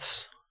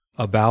thoughts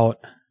about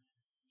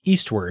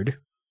Eastward,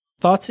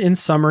 thoughts in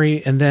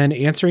summary, and then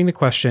answering the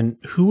question,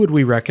 who would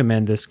we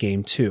recommend this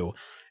game to?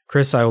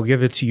 Chris, I will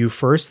give it to you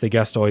first. The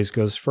guest always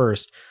goes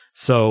first.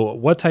 So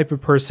what type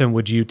of person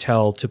would you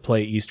tell to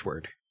play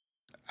Eastward?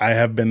 I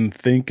have been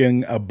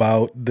thinking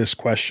about this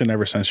question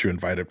ever since you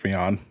invited me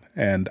on,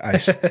 and I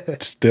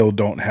still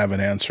don't have an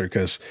answer,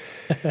 because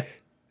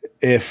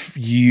if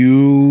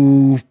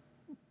you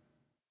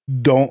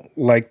don't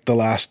like The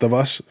Last of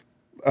Us,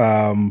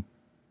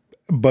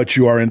 but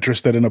you are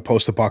interested in a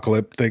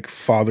post-apocalyptic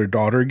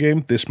father-daughter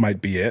game, this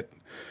might be it.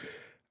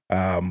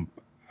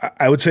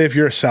 I would say if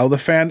you're a Zelda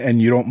fan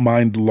and you don't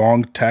mind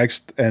long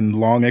text and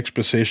long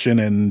exposition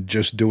and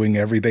just doing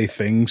everyday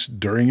things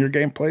during your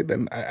gameplay,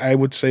 then I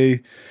would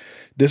say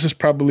this is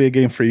probably a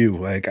game for you.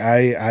 Like,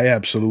 I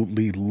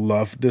absolutely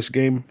love this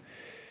game.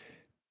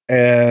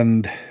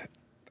 And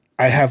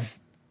I have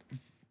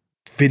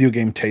video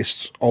game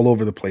tastes all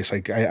over the place.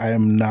 Like, I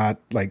am not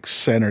like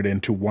centered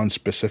into one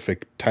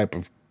specific type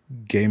of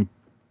game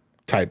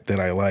type that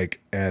I like.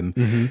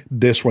 And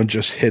this one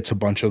just hits a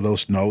bunch of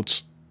those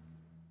notes.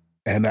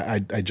 And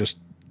I just,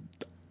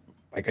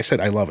 like I said,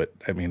 I love it.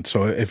 I mean,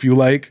 so if you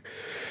like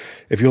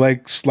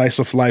slice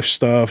of life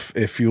stuff,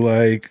 if you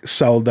like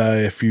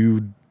Zelda, if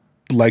you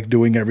like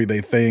doing everyday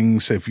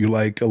things, if you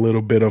like a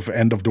little bit of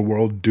end of the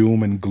world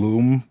doom and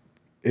gloom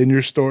in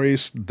your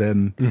stories,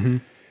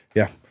 then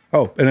yeah.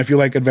 Oh, and if you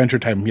like Adventure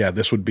Time, yeah,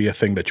 this would be a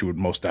thing that you would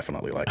most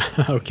definitely like.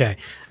 Okay.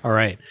 All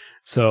right.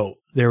 So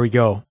there we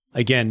go.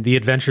 Again, the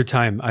Adventure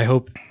Time. I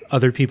hope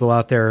other people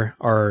out there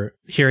are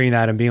hearing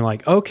that and being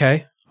like,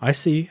 okay, I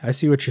see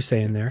what you're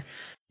saying there.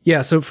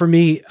 Yeah, so for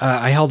me,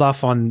 I held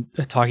off on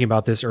talking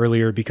about this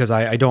earlier because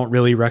I don't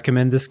really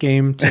recommend this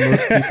game to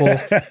most people.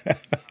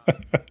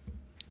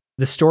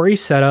 The story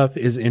setup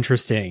is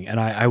interesting, and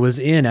I was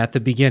in at the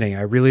beginning.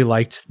 I really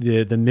liked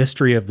the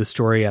mystery of the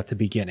story at the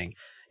beginning.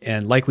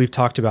 And like we've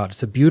talked about,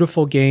 it's a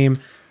beautiful game.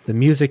 The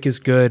music is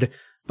good,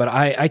 but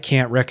I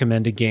can't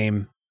recommend a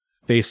game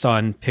based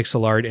on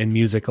pixel art and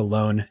music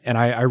alone. And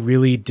I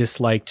really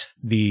disliked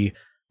the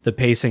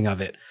pacing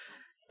of it.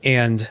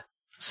 And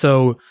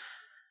so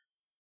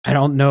I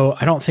don't know.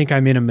 I don't think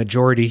I'm in a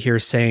majority here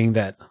saying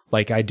that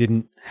like I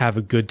didn't have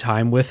a good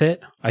time with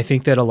it. I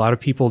think that a lot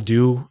of people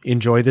do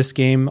enjoy this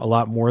game a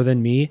lot more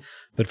than me.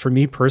 But for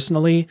me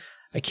personally,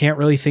 I can't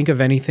really think of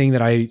anything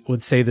that I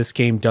would say this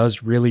game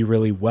does really,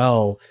 really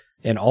well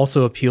and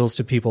also appeals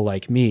to people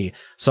like me.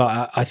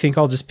 So I think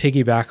I'll just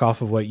piggyback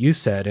off of what you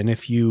said. And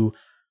if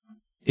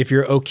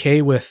you're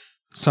okay with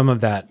some of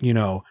that, you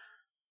know,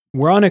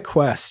 we're on a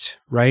quest,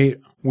 right?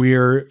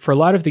 For a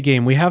lot of the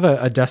game, we have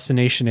a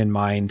destination in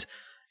mind,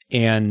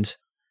 and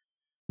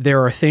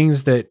there are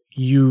things that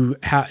you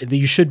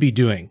should be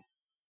doing,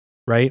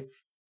 right?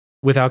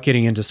 Without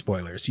getting into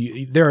spoilers.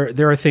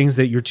 There are things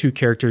that your two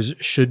characters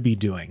should be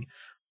doing.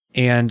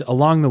 And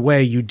along the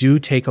way, you do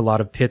take a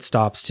lot of pit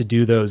stops to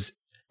do those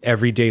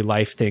everyday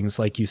life things,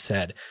 like you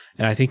said.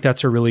 And I think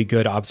that's a really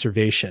good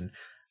observation.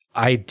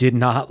 I did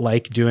not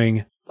like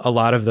doing a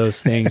lot of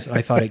those things.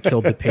 I thought it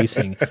killed the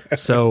pacing.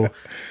 So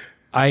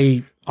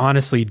I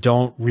honestly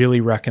don't really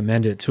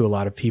recommend it to a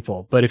lot of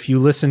people. But if you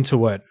listen to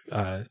what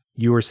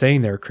you were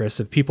saying there, Chris,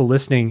 if people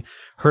listening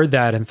heard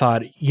that and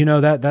thought, you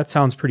know, that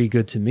sounds pretty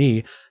good to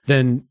me,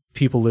 then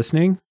people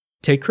listening,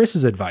 take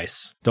Chris's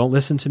advice. Don't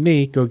listen to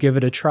me. Go give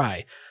it a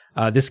try.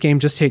 This game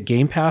just hit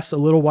Game Pass a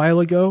little while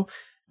ago.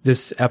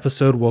 This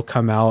episode will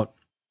come out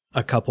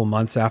a couple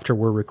months after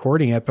we're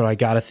recording it, but I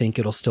got to think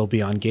it'll still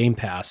be on Game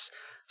Pass.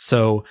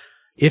 So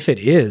if it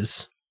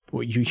is,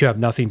 you have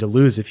nothing to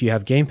lose. If you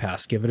have Game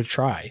Pass, give it a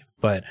try.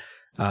 But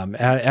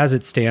as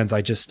it stands,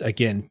 I just,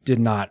 again, did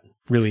not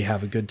really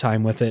have a good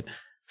time with it.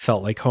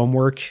 Felt like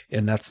homework,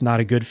 and that's not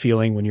a good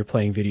feeling when you're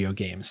playing video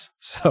games.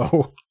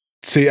 So,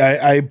 see,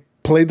 I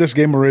played this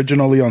game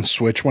originally on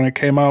Switch when it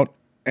came out,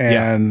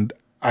 and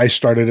I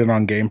started it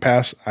on Game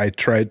Pass. I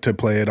tried to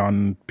play it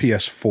on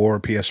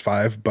PS4,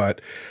 PS5,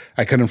 but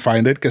I couldn't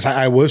find it because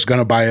I was going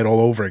to buy it all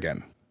over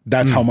again.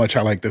 That's how much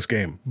I like this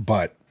game,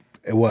 but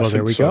it wasn't. Well,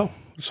 there we go.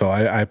 So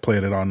I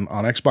played it on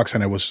Xbox,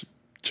 and it was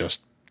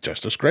just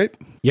as great.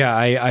 Yeah,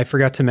 I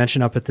forgot to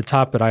mention up at the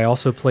top, but I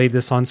also played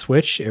this on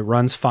Switch. It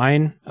runs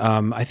fine.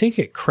 I think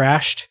it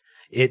crashed.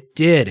 It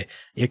did.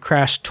 It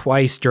crashed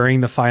twice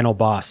during the final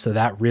boss, so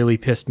that really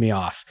pissed me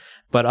off.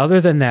 But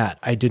other than that,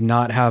 I did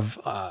not have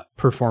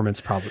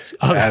performance problems.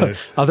 That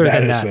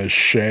is a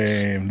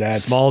shame.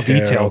 That's small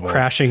terrible detail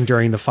crashing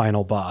during the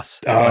final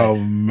boss. Oh,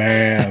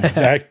 man.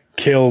 That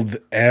killed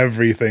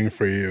everything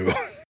for you.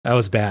 That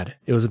was bad.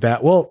 It was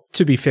bad. Well,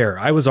 to be fair,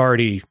 I was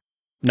already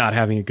not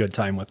having a good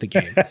time with the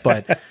game,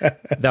 but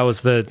that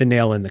was the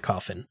nail in the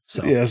coffin.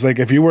 So yeah, it's like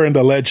if you were in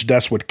the ledge,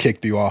 that's what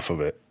kicked you off of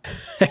it.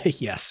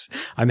 Yes,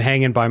 I'm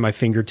hanging by my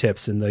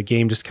fingertips, and the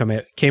game just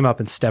came up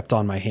and stepped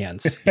on my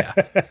hands. Yeah.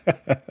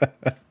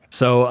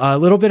 So a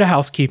little bit of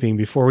housekeeping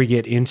before we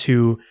get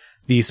into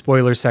the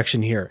spoiler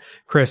section here.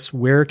 Chris,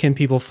 where can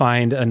people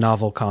find A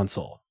Novel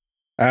Console?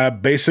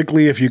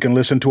 Basically, if you can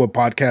listen to a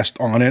podcast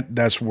on it,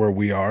 that's where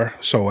we are.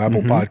 So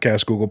Apple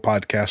Podcasts, Google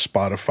Podcasts,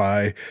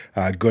 Spotify,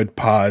 Good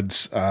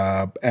Pods,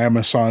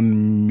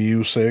 Amazon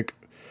Music,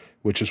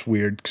 which is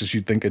weird because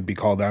you'd think it'd be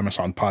called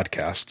Amazon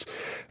Podcasts.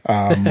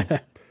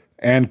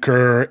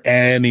 Anchor,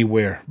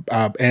 anywhere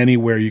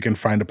you can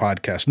find a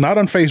podcast. Not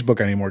on Facebook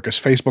anymore, because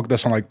Facebook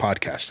doesn't like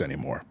podcasts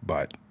anymore.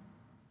 But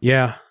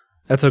yeah,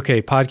 that's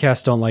okay.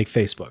 Podcasts don't like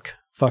Facebook.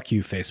 Fuck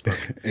you,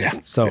 Facebook. Yeah.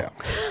 So,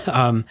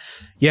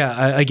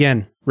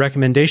 again,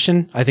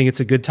 recommendation. I think it's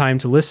a good time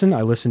to listen.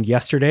 I listened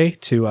yesterday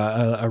to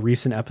a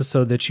recent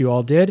episode that you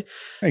all did.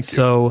 Thank you.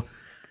 So,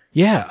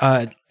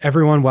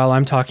 everyone, while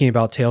I'm talking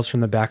about Tales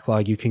from the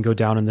Backlog, you can go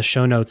down in the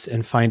show notes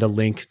and find a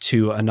link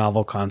to a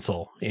novel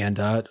console and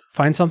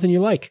find something you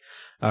like.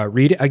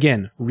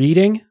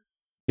 Reading,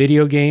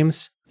 video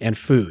games, and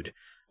food.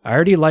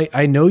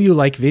 I know you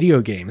like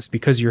video games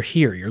because you're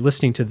here. You're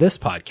listening to this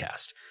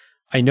podcast.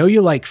 I know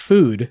you like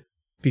food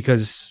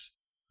because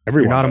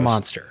you're not a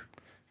monster.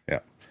 Yeah.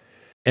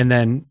 And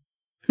then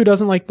who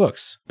doesn't like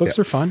books? Books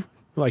are fun.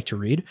 I like to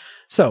read.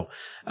 So,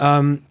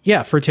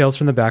 for Tales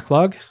from the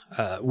Backlog,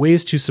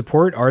 ways to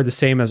support are the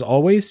same as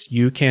always.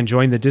 You can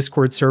join the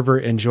Discord server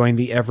and join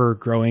the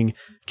ever-growing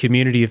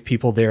community of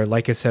people there.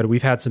 Like I said,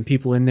 we've had some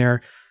people in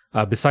there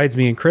besides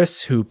me and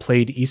Chris who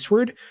played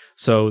Eastward.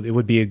 So it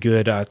would be a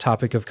good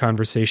topic of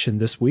conversation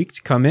this week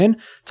to come in,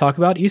 talk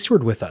about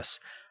Eastward with us.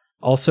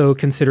 Also,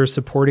 consider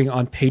supporting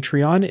on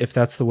Patreon if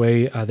that's the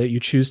way that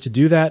you choose to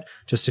do that.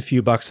 Just a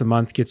few bucks a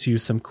month gets you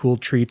some cool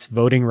treats,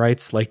 voting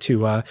rights, like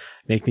to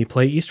make me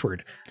play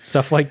Eastward,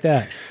 stuff like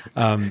that.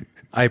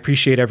 I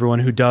appreciate everyone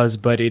who does,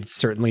 but it's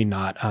certainly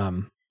not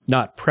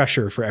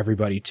pressure for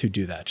everybody to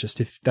do that, just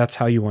if that's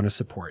how you want to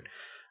support.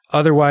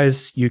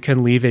 Otherwise, you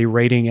can leave a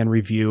rating and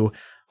review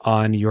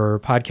on your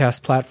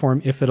podcast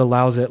platform if it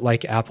allows it,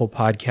 like Apple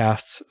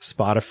Podcasts,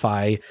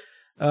 Spotify,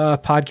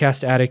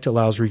 Podcast Addict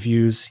allows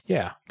reviews.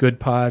 Yeah, Good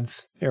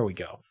Pods. There we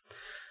go.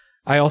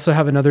 I also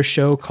have another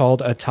show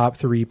called A Top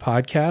 3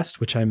 Podcast,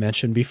 which I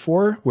mentioned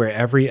before, where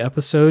every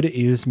episode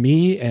is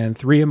me and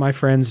 3 of my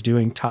friends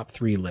doing top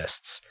 3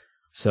 lists.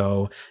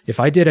 So if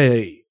I did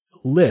a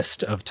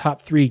list of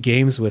top 3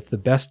 games with the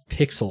best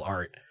pixel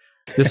art,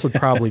 this would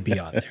probably be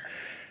on there.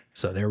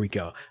 So there we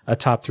go. A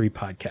Top 3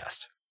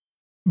 Podcast.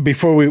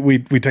 Before we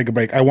take a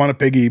break, I want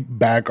to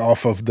piggyback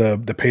off of the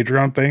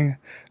Patreon thing.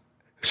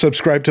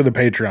 Subscribe to the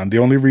Patreon. The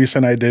only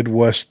reason I did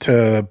was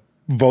to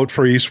vote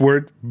for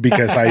Eastward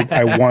because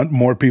I want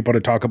more people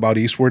to talk about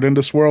Eastward in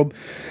this world,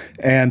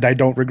 and I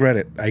don't regret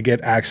it. I get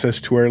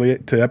access to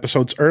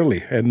episodes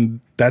early,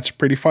 and that's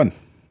pretty fun.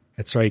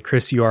 That's right,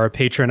 Chris. You are a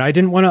patron. I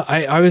didn't want to.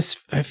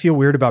 I feel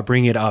weird about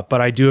bringing it up, but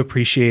I do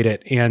appreciate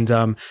it. And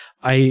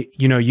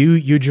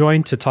you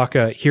joined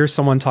to hear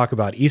someone talk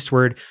about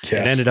Eastward. Yes.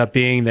 It ended up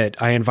being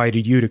that I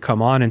invited you to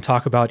come on and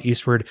talk about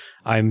Eastward.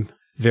 I'm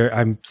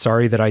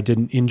sorry that I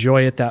didn't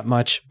enjoy it that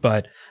much,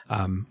 but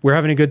we're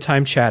having a good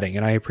time chatting,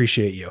 and I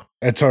appreciate you.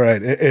 It's all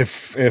right.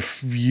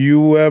 If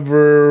you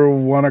ever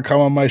want to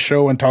come on my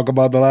show and talk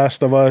about The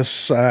Last of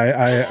Us,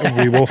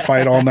 we will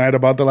fight all night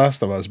about The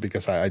Last of Us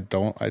because I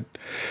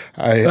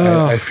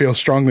feel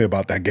strongly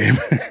about that game.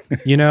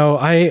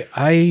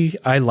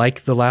 I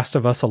like The Last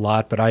of Us a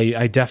lot, but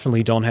I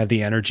definitely don't have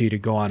the energy to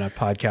go on a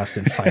podcast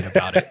and fight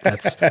about it.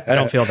 I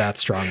don't feel that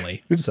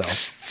strongly. So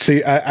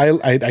see,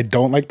 I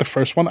don't like the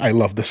first one. I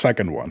love the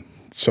second one.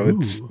 So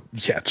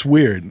it's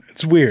weird.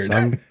 It's weird. So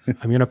I'm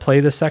going to play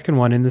the second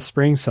one in the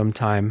spring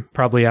sometime,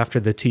 probably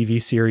after the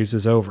TV series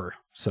is over.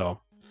 So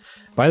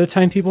by the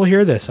time people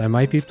hear this, I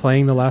might be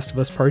playing The Last of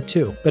Us Part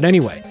 2. But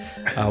anyway,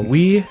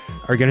 we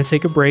are going to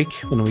take a break.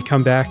 When we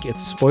come back,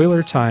 it's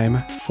spoiler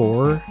time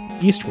for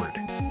Eastward.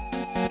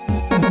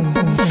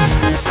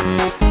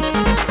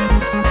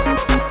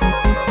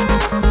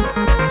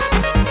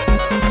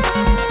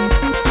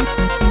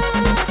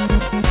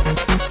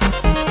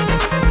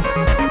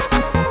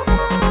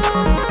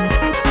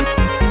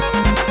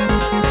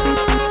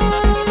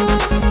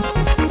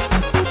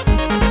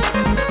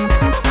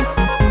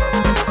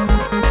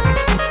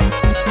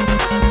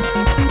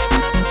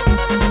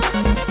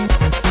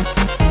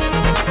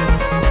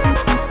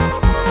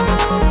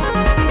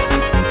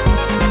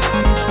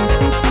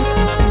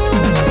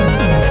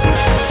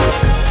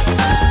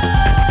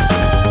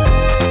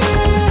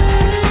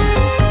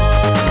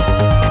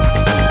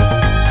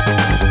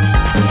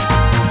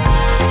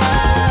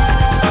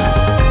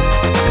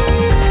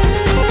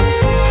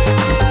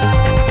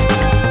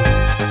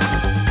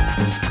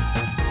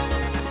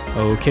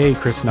 Okay,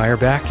 Chris and I are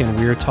back, and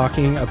we're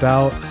talking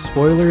about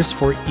spoilers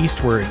for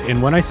Eastward.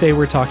 And when I say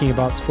we're talking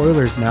about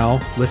spoilers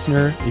now,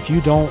 listener, if you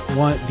don't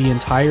want the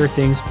entire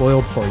thing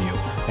spoiled for you,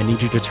 I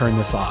need you to turn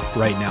this off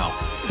right now,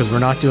 because we're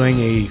not doing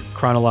a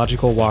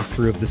chronological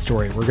walkthrough of the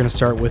story. We're going to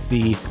start with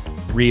the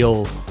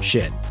real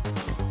shit.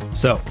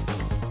 So,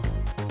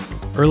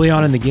 early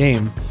on in the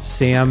game,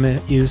 Sam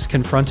is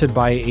confronted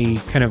by a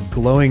kind of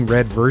glowing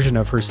red version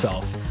of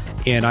herself,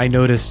 and I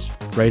noticed...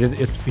 Right,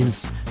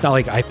 it's not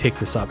like I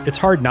picked this up. It's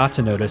hard not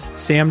to notice.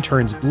 Sam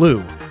turns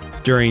blue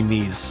during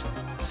these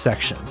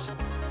sections.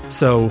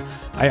 So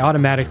I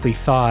automatically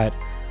thought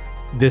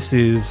this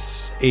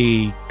is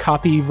a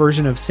copy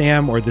version of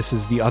Sam, or this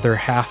is the other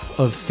half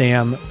of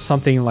Sam,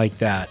 something like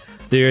that.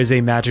 There is a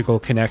magical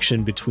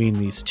connection between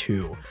these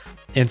two.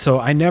 And so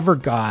I never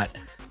got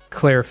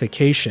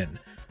clarification.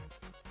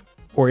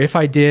 or if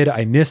I did,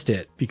 I missed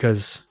it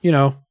because,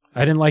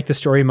 I didn't like the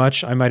story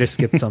much. I might have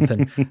skipped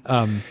something.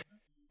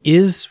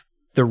 Is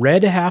the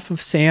red half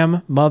of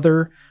Sam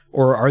Mother,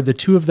 or are the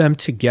two of them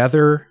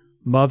together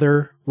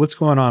Mother? What's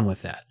going on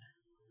with that?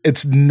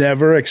 It's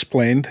never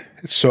explained.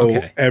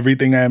 So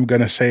everything I'm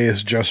going to say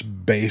is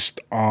just based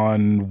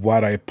on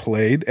what I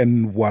played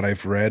and what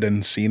I've read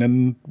and seen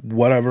and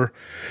whatever.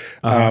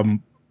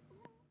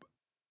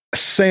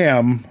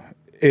 Sam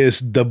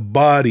is the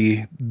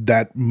body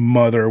that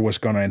Mother was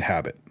going to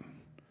inhabit.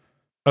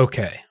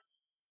 Okay.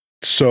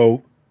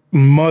 So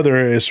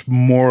Mother is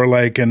more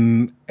like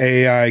an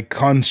AI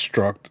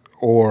construct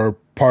or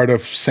part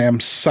of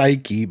Sam's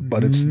psyche,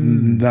 but it's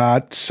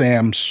not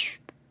Sam's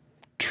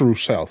true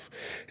self.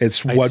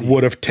 It's what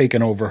would have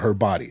taken over her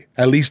body.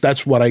 At least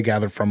that's what I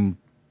gathered from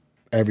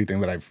everything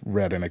that I've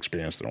read and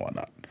experienced and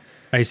whatnot.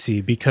 I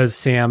see. Because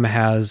Sam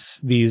has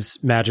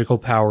these magical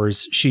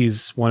powers,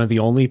 she's one of the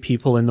only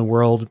people in the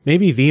world,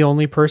 maybe the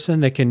only person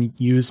that can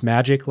use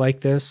magic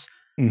like this.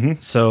 Mm-hmm.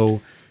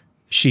 So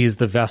she's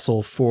the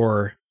vessel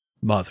for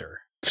Mother.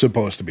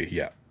 Supposed to be,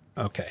 yeah.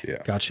 Okay,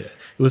 yeah. Gotcha.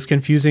 It was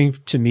confusing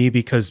to me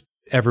because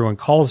everyone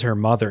calls her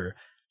Mother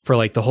for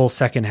like the whole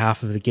second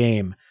half of the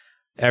game.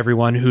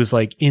 Everyone who's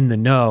like in the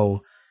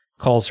know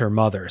calls her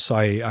Mother. So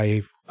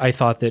I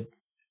thought that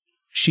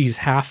she's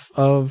half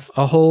of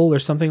a whole or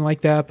something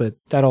like that, but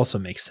that also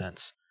makes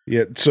sense.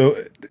 Yeah,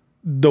 so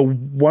the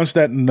ones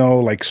that know,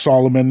 like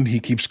Solomon, he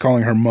keeps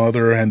calling her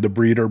Mother, and the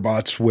breeder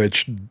bots,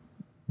 which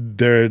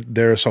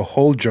there's a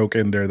whole joke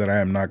in there that I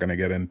am not going to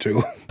get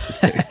into.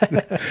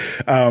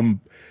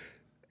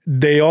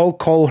 They all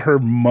call her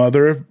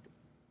Mother,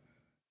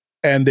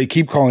 and they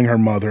keep calling her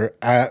Mother,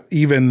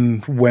 even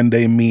when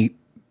they meet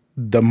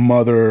the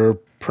Mother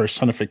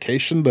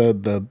personification,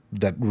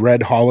 that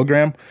red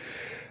hologram.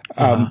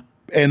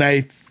 And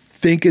I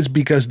think it's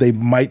because they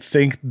might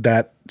think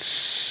that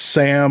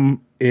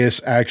Sam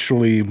is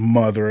actually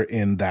Mother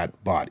in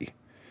that body,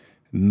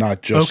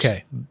 not just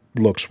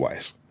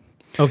looks-wise.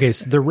 Okay,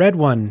 so the red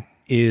one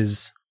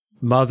is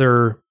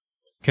Mother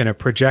kind of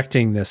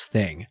projecting this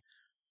thing.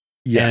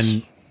 Yes.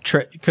 And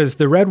because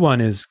the red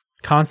one is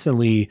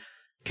constantly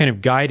kind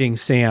of guiding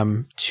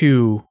Sam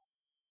to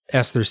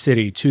Esther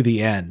City, to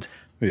the end.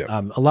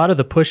 Yeah. A lot of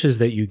the pushes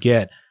that you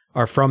get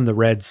are from the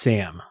red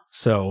Sam.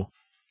 So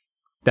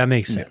that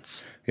makes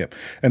sense. Yeah.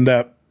 And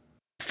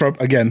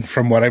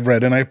from what I've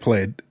read and I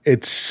played,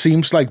 it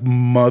seems like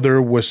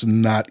Mother was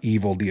not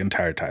evil the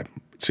entire time.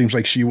 It seems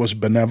like she was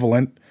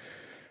benevolent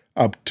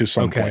up to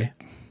some point.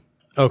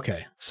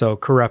 Okay. So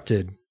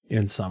corrupted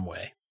in some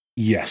way.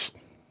 Yes.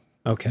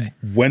 Okay.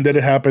 When did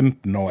it happen?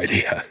 No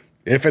idea.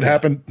 If it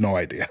happened, no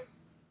idea.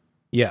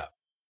 Yeah.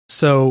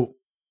 So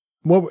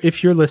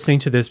if you're listening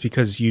to this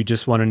because you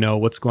just want to know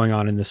what's going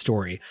on in the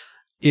story,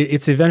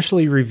 it's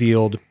eventually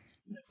revealed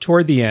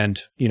toward the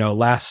end,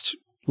 last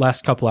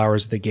couple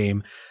hours of the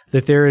game,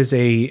 that there is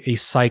a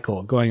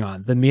cycle going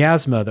on. The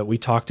miasma that we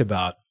talked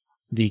about,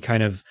 the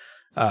kind of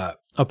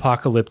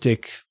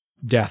apocalyptic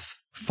death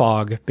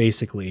fog,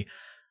 basically.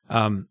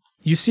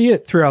 You see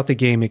it throughout the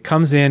game. It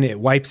comes in, it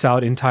wipes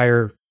out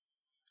entire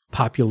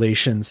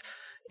populations,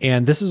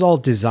 and this is all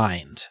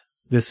designed.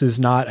 This is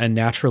not a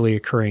naturally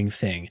occurring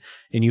thing.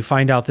 And you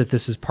find out that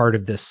this is part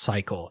of this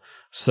cycle.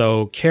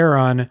 So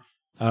Charon,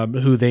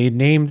 who they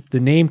named,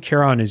 the name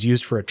Charon is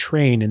used for a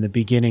train in the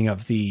beginning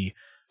of the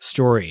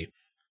story.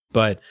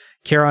 But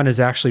Charon is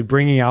actually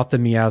bringing out the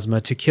miasma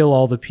to kill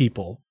all the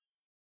people.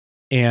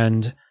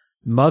 And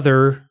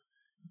Mother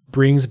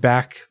brings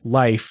back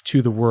life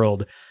to the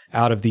world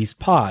out of these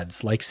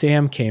pods, like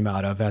Sam came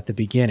out of at the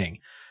beginning.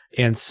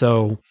 And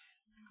so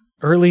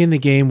early in the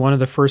game, one of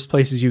the first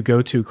places you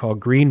go to, called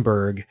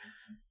Greenberg,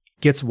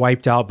 gets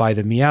wiped out by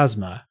the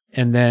miasma.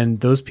 And then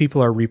those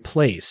people are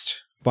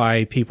replaced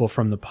by people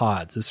from the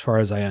pods, as far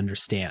as I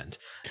understand.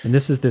 And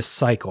this is this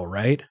cycle,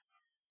 right?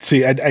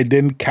 See, I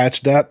didn't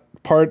catch that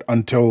part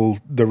until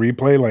the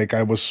replay. Like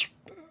I was,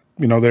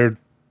 they're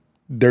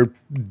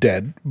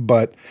dead,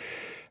 but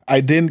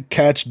I didn't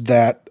catch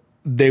that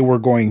they were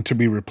going to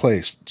be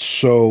replaced.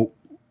 So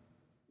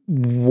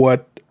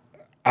what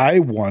I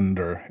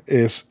wonder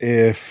is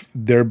if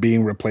they're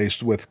being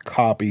replaced with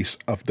copies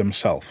of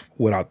themselves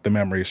without the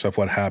memories of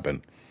what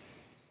happened.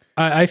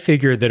 I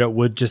figured that it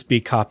would just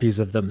be copies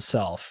of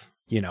themselves,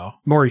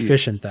 more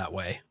efficient that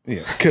way.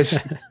 Yeah,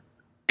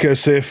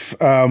 because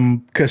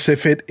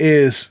if it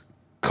is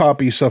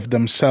copies of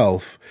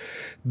themselves,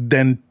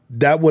 then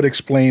that would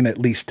explain, at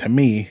least to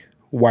me,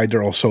 why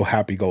they're all so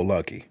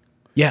happy-go-lucky.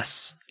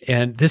 Yes,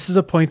 and this is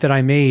a point that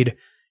I made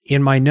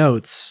in my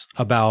notes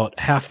about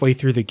halfway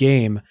through the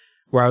game,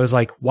 where I was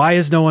like, why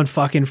is no one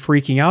fucking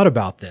freaking out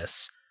about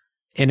this?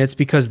 And it's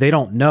because they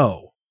don't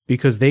know,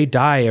 because they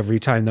die every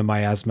time the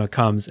miasma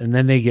comes, and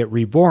then they get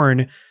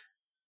reborn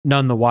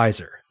none the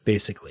wiser,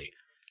 basically.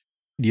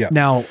 Yeah.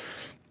 Now,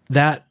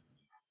 that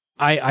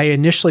I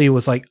initially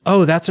was like,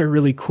 oh, that's a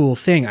really cool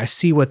thing. I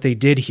see what they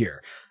did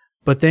here.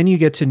 But then you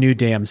get to New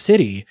Dam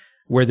City,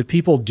 where the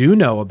people do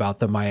know about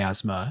the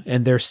miasma,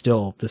 and they're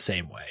still the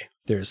same way.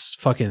 There's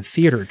fucking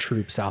theater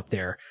troops out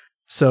there.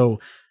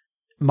 So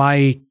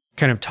my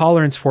kind of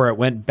tolerance for it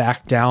went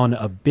back down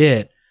a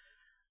bit,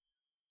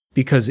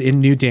 because in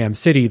New Dam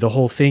City, the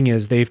whole thing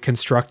is they've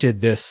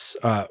constructed this,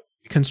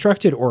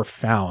 constructed or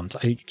found,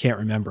 I can't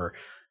remember,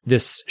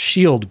 this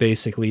shield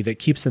basically that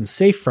keeps them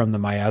safe from the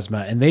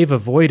miasma, and they've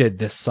avoided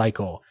this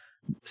cycle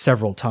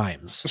several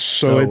times.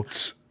 So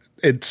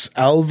it's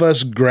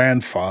Alva's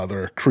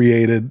grandfather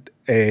created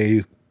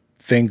a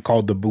thing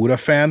called the Buddha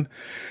fan.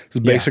 It's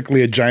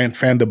basically a giant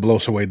fan that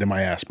blows away the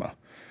miasma.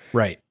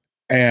 Right.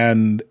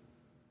 And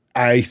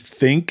I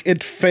think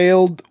it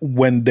failed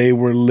when they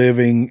were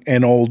living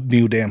in old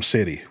New Dam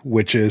City,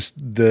 which is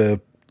the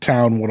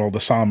town with all the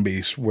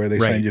zombies where they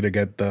send you to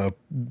get the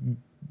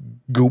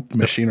goop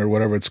machine or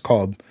whatever it's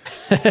called.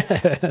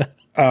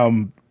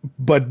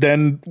 But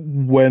then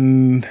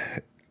when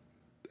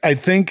I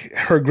think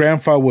her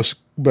grandfather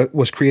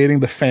was creating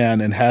the fan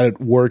and had it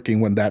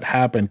working when that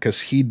happened,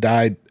 because he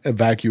died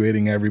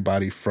evacuating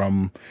everybody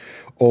from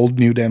old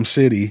New Dam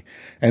City,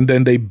 and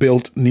then they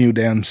built New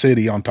Dam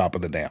City on top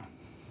of the dam.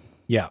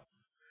 Yeah.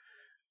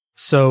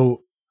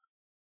 So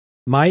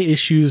my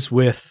issues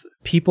with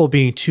people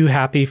being too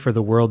happy for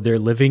the world they're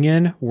living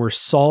in were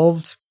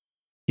solved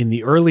in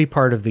the early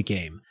part of the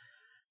game.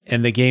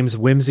 And the game's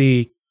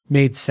whimsy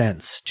made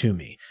sense to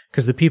me,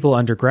 because the people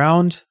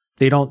underground,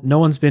 no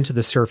one's been to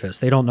the surface.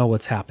 They don't know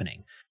what's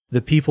happening.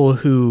 The people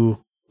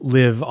who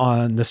live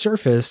on the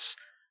surface,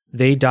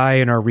 they die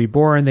and are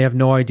reborn. They have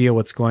no idea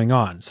what's going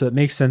on. So it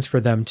makes sense for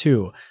them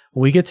too.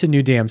 When we get to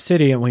New Dam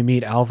City and we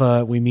meet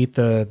Alva, we meet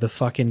the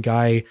fucking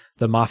guy,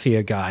 the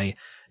mafia guy,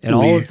 and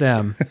Lee. All of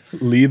them.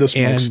 Lee the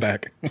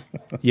smokestack.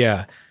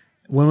 Yeah.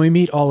 When we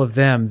meet all of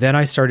them, then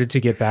I started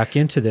to get back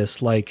into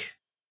this, like,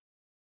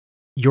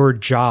 your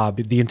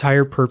job, the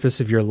entire purpose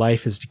of your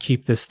life is to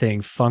keep this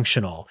thing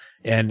functional.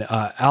 And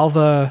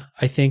Alva,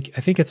 I think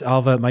it's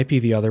Alva, it might be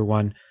the other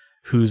one,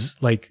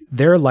 who's like,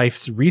 their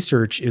life's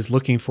research is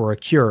looking for a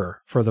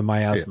cure for the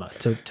miasma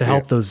to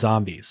help those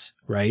zombies,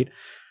 right?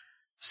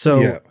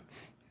 So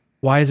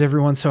why is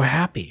everyone so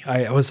happy?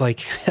 I was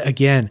like,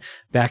 again,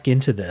 back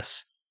into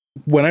this.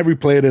 When I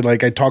replayed it,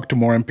 like, I talked to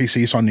more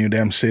NPCs on New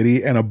Dam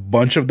City, and a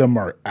bunch of them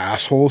are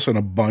assholes and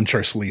a bunch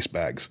are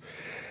sleazebags.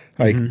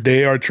 Like,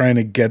 they are trying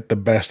to get the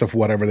best of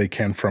whatever they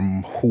can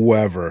from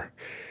whoever.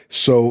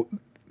 So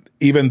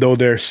even though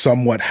they're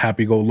somewhat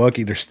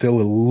happy-go-lucky, they're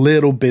still a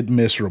little bit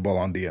miserable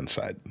on the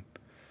inside.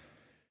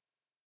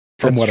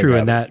 That's true,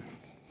 and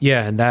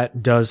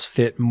that does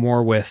fit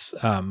more with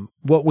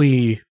what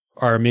we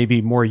are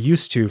maybe more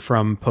used to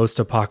from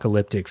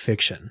post-apocalyptic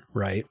fiction,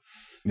 right?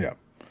 Yeah.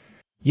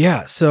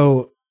 Yeah,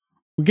 so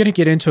we're going to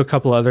get into a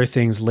couple other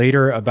things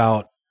later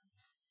about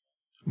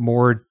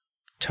more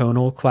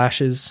tonal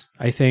clashes,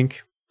 I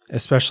think,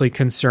 especially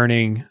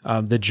concerning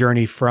the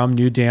journey from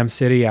New Dam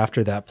City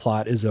after that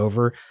plot is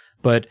over.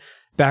 But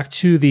back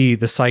to the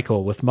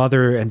cycle with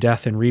mother and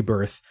death and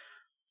rebirth,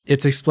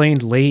 it's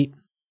explained late,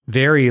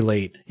 very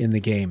late in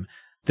the game,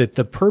 that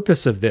the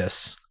purpose of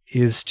this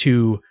is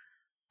to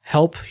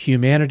help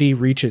humanity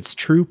reach its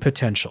true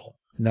potential.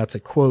 And that's a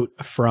quote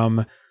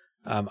from,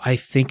 I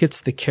think it's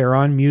the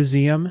Charon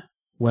Museum,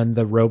 when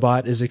the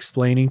robot is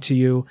explaining to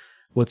you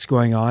what's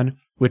going on,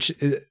 which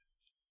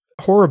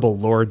horrible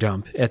lore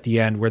dump at the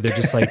end where they're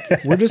just like,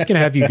 we're just going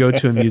to have you go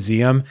to a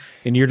museum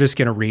and you're just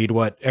going to read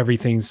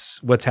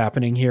what's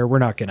happening here.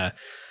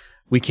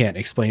 We can't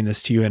explain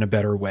this to you in a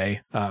better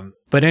way.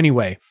 But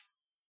anyway,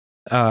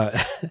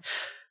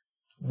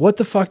 what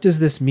the fuck does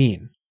this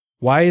mean?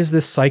 Why is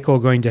this cycle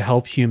going to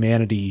help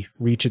humanity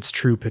reach its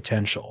true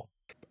potential?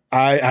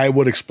 I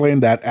would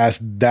explain that as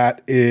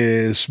that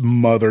is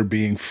mother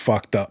being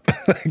fucked up.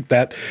 Like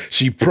that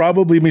she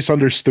probably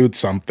misunderstood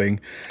something,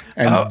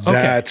 and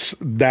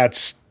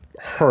that's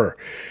her.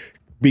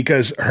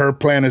 Because her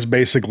plan is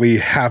basically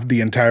have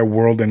the entire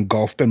world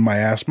engulfed in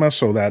miasma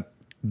so that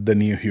the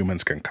new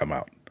humans can come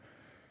out.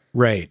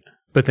 Right.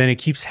 But then it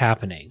keeps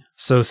happening.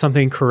 So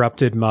something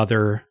corrupted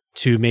mother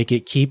to make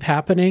it keep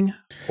happening,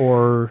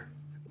 or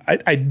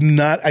I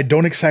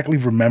don't exactly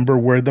remember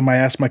where the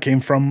miasma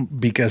came from,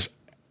 because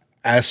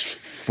as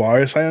far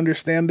as I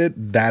understand it,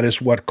 that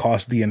is what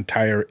caused the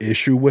entire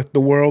issue with the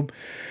world.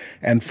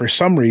 And for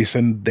some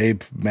reason,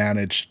 they've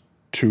managed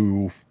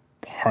to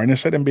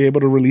harness it and be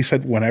able to release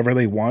it whenever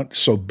they want.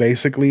 So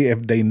basically,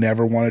 if they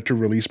never wanted to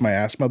release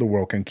miasma, the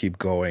world can keep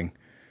going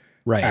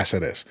as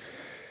it is.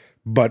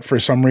 But for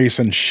some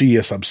reason, she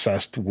is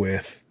obsessed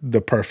with the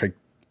perfect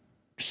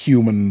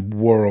human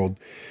world,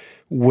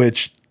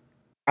 which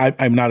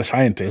I'm not a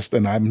scientist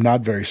and I'm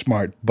not very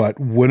smart, but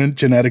wouldn't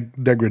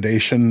genetic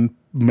degradation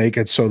make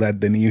it so that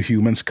the new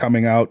humans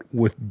coming out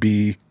would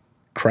be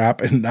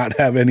crap and not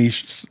have any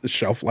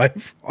shelf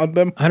life on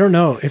them? I don't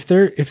know. If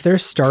they're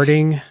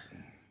starting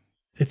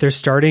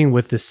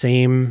with the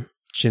same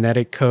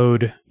genetic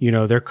code,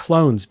 they're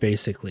clones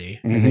basically,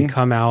 and they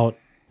come out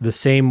the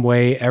same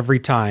way every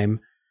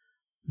time,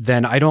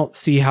 then I don't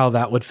see how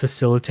that would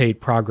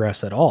facilitate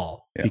progress at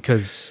all. Yeah.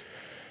 Because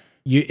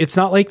it's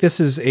not like this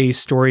is a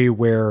story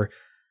where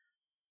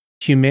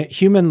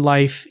human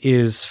life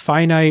is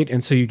finite,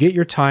 and so you get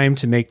your time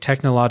to make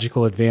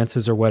technological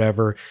advances or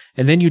whatever,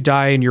 and then you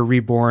die and you're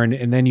reborn,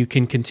 and then you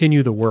can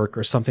continue the work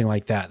or something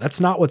like that. That's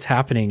not what's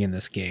happening in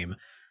this game.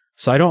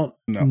 So I don't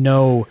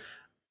know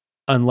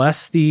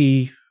unless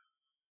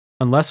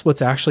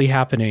what's actually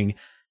happening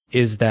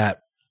is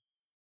that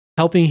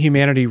helping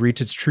humanity reach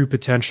its true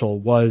potential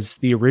was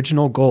the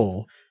original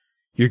goal.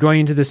 You're going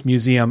into this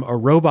museum, a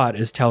robot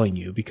is telling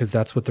you, because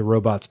that's what the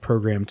robot's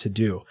programmed to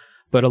do.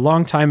 But a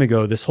long time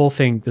ago, this whole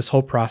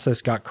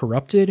process got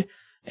corrupted,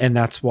 and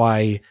that's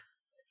why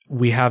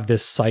we have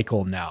this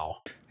cycle now.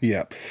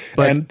 Yeah.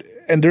 And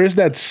there is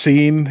that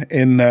scene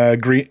in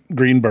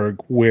Greenberg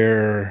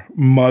where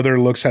Mother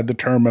looks at the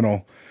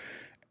terminal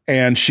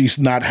and she's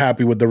not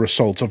happy with the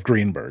results of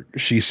Greenberg.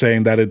 She's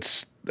saying that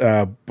it's,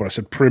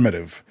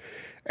 primitive.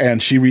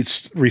 And she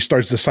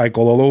restarts the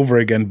cycle all over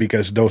again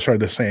because those are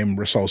the same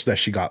results that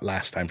she got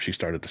last time she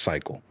started the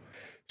cycle.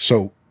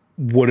 So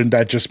wouldn't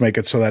that just make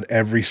it so that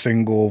every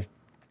single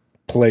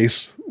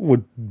place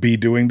would be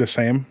doing the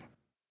same?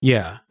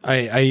 Yeah.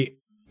 I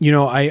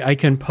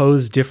can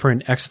pose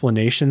different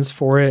explanations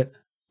for it,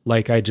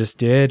 like I just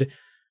did,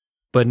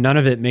 but none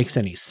of it makes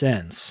any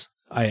sense.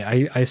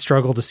 I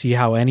struggle to see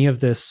how any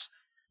of this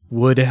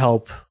would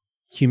help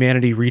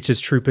humanity reach its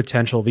true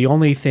potential. The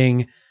only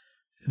thing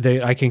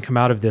that I can come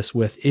out of this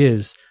with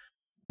is,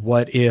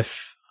 what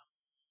if,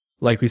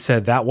 like we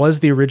said, that was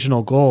the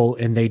original goal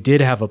and they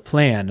did have a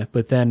plan,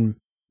 but then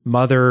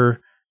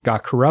Mother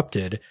got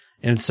corrupted.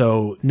 And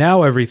so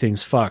now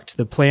everything's fucked.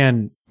 The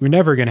plan, we're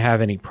never going to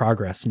have any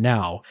progress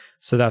now.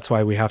 So that's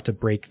why we have to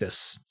break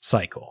this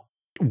cycle.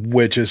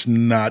 Which is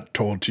not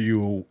told to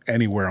you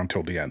anywhere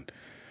until the end.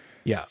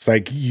 Yeah. It's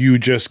like you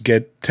just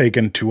get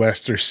taken to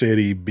Esther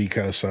City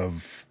because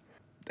of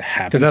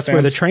happenstance. Because that's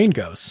where the train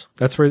goes.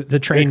 That's where the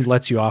train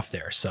lets you off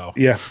there. So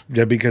yeah,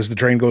 because the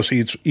train goes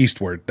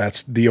eastward.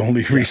 That's the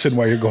only reason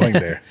why you're going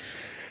there.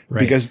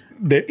 Right. Because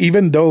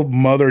even though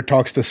Mother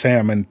talks to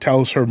Sam and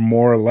tells her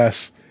more or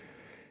less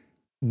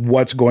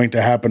what's going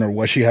to happen or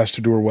what she has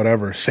to do or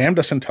whatever, Sam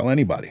doesn't tell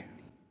anybody.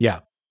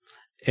 Yeah.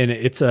 And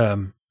it's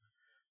one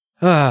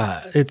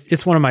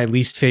of my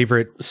least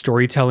favorite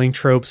storytelling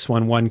tropes,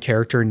 when one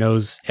character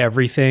knows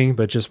everything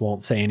but just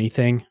won't say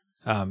anything.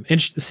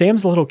 And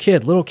Sam's a little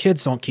kid. Little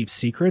kids don't keep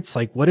secrets.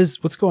 Like,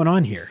 what's going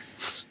on here?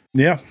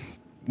 Yeah.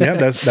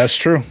 That's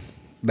true.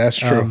 That's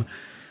true.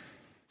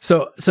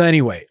 So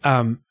anyway,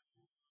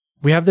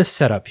 we have this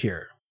setup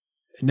here.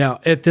 Now,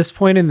 at this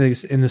point in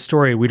the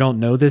story, we don't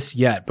know this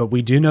yet, but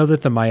we do know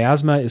that the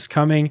miasma is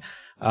coming.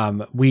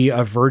 We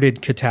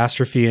averted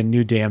catastrophe in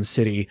New Dam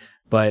City,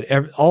 but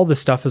all the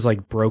stuff is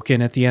like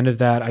broken at the end of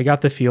that. I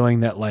got the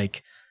feeling that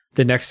like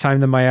the next time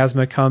the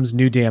miasma comes,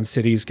 New Dam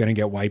City is going to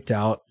get wiped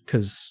out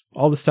because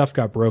all the stuff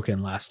got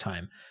broken last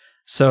time.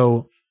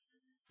 So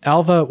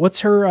Alva, what's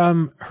her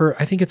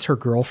I think it's her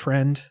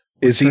girlfriend.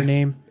 What's her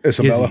name?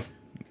 Isabella.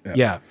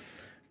 Yeah.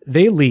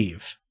 They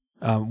leave.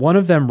 One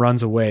of them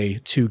runs away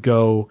to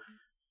go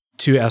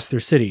to Esther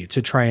City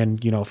to try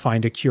and,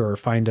 find a cure,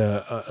 find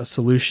a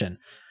solution.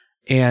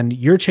 And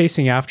you're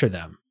chasing after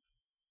them.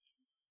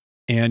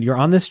 And you're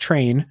on this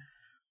train.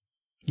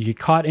 You get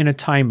caught in a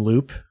time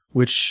loop,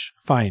 which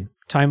fine.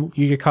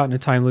 You get caught in a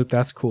time loop.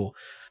 That's cool.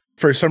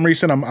 For some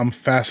reason, I'm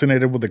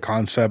fascinated with the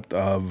concept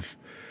of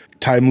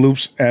time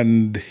loops,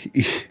 and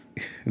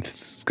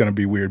it's going to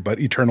be weird, but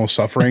eternal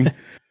suffering.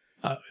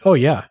 Oh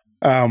yeah.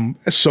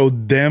 So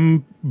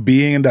them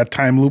being in that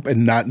time loop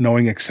and not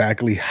knowing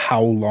exactly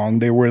how long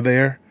they were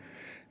there,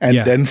 and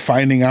then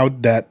finding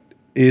out that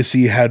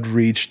Izzy had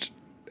reached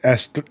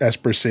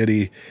Esper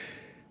City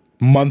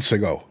months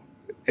ago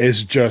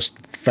is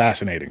just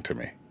fascinating to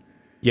me.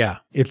 Yeah,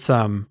 it's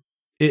one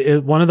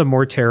of the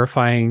more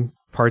terrifying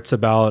parts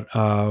about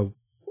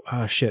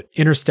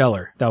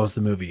Interstellar. That was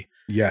the movie.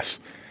 Yes,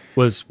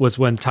 was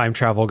when time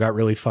travel got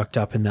really fucked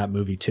up in that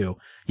movie too.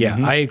 Yeah,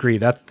 I agree.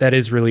 That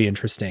is really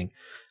interesting.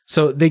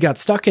 So they got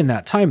stuck in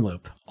that time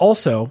loop.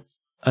 Also,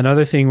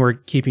 another thing we're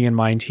keeping in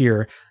mind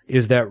here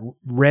is that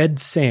Red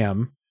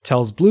Sam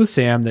tells Blue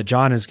Sam that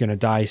John is going to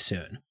die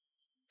soon.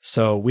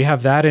 So we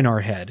have that in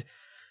our head.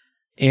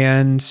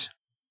 And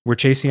we're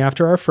chasing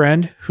after our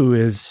friend who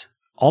is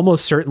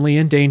almost certainly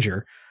in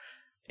danger.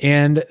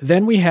 And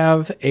then we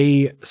have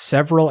a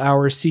several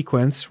hour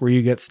sequence where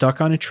you get stuck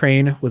on a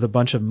train with a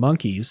bunch of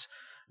monkeys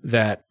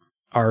that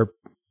are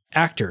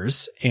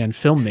actors and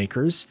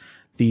filmmakers.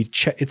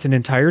 It's an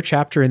entire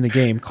chapter in the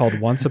game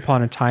called Once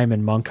Upon a Time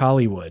in Monk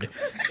Hollywood.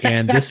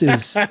 And this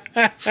is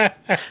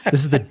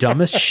the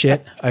dumbest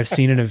shit I've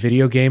seen in a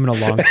video game in a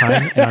long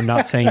time. And I'm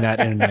not saying that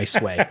in a nice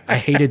way. I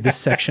hated this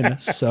section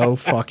so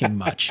fucking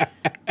much.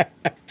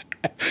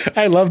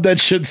 I love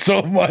that shit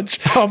so much.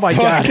 Oh my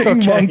God.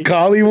 Okay. Monk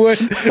Hollywood.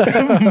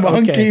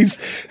 Monkeys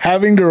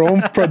having their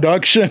own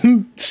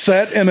production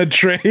set in a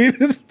train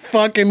is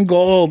fucking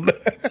gold.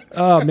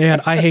 Oh man,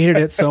 I hated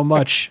it so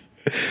much.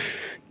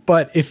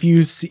 But if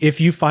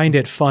you find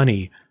it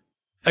funny,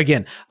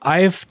 again,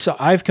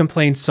 I've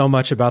complained so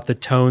much about the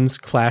tones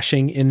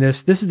clashing in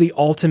this. This is the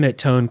ultimate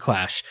tone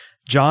clash.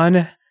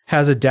 John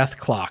has a death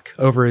clock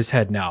over his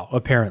head now,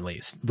 apparently.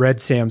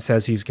 Red Sam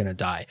says he's going to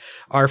die.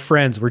 Our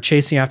friends, we're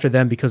chasing after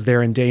them because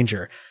they're in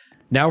danger.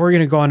 Now we're going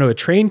to go onto a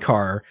train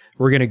car.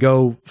 We're going to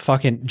go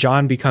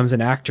John becomes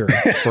an actor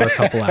for a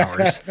couple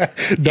hours.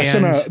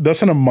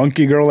 Doesn't a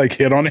monkey girl like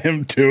hit on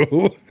him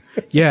too?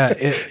 Yeah,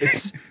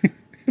 it's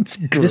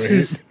great.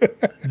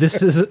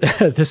 This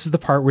is the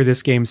part where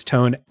this game's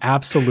tone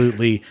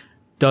absolutely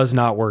does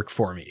not work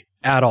for me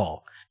at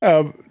all.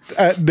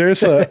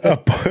 There's a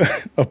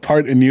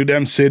part in New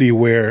Dam City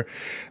where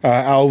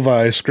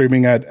Alva is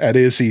screaming at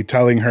Izzy,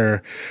 telling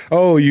her,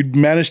 "Oh, you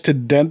managed to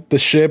dent the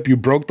ship. You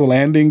broke the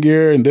landing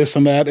gear and this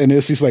and that." And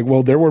Izzy's like,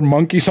 "Well, there were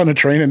monkeys on the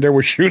train and they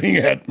were shooting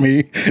at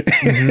me."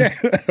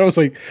 Mm-hmm. I was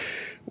like,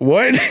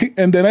 "What?"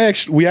 And then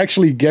we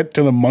actually get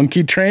to the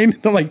monkey train.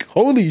 I'm like,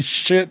 "Holy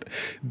shit,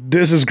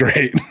 this is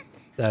great."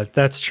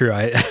 That's true.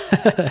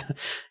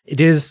 It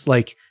is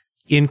like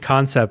in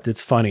concept,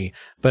 it's funny,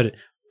 but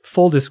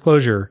full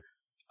disclosure,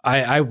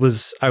 I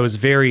was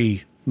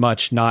very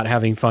much not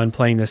having fun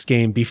playing this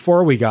game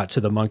before we got to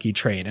the monkey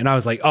train, and I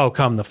was like, "Oh,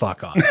 come the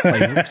fuck on!"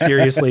 Like,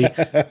 seriously,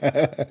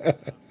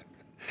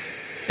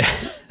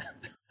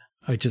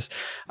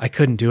 I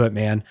couldn't do it,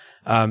 man.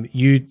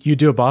 You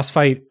do a boss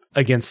fight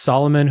against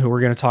Solomon, who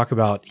we're going to talk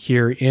about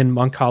here in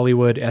Monk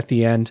Hollywood at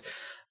the end.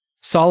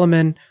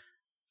 Solomon,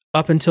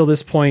 up until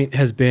this point,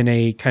 has been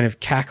a kind of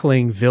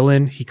cackling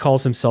villain. He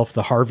calls himself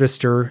the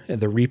Harvester,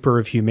 the Reaper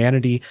of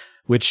Humanity,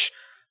 which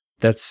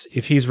that's,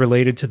 if he's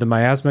related to the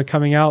miasma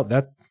coming out,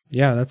 that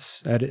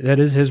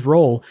is his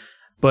role.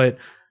 But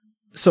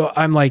so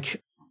I'm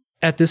like,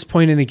 at this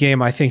point in the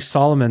game, I think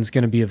Solomon's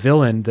going to be a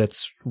villain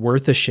that's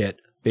worth a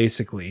shit,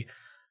 basically.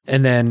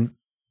 And then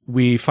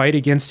we fight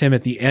against him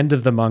at the end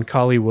of the Monk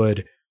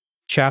Hollywood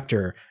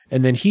chapter.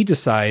 And then he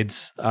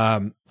decides,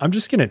 I'm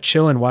just going to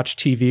chill and watch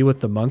TV with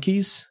the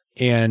monkeys.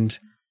 And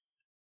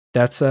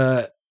that's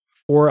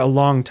for a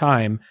long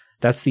time,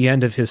 that's the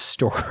end of his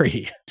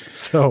story.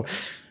 So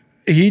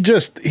he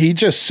just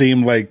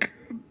seemed like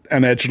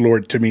an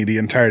edgelord to me the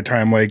entire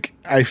time. Like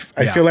I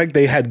feel like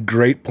they had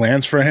great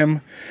plans for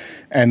him,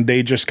 and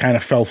they just kind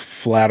of fell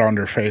flat on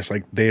their face.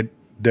 Like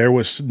there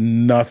was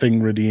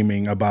nothing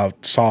redeeming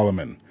about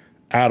Solomon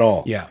at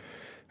all. Yeah,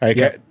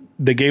 like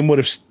the game would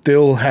have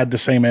still had the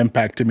same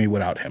impact to me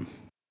without him.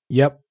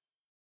 Yep,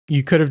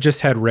 you could have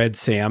just had Red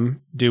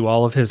Sam do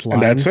all of his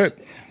lines. And that's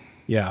it.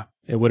 Yeah,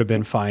 it would have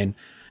been fine.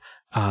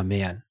 Ah,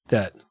 man,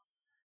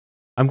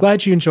 I'm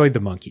glad you enjoyed the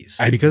monkeys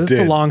because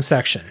it's a long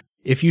section.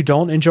 If you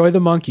don't enjoy the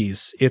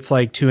monkeys, it's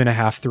like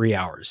 2.5, 3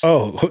 hours.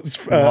 Oh,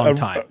 a long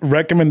time.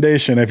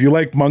 Recommendation: if you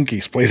like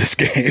monkeys, play this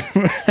game.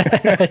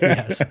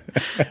 Yes,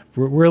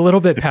 we're a little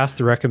bit past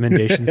the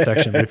recommendation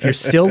section, but if you're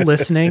still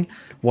listening,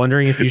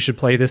 wondering if you should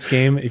play this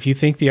game, if you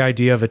think the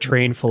idea of a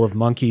train full of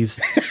monkeys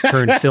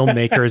turned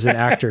filmmakers and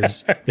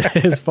actors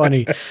is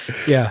funny,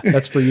 yeah,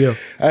 that's for you.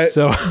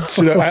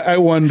 I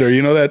wonder,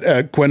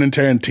 that Quentin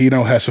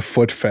Tarantino has a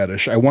foot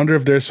fetish. I wonder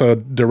if there's a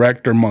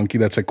director monkey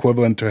that's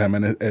equivalent to him,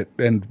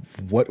 and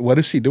what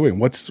is he doing?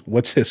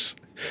 What's his?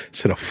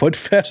 Is it a foot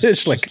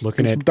fetish? Just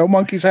looking at, don't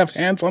monkeys have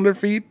hands on their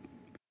feet?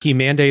 He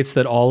mandates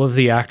that all of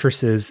the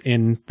actresses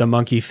in the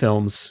monkey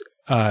films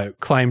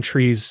climb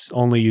trees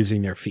only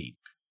using their feet.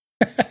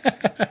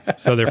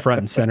 So they're front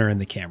and center in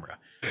the camera.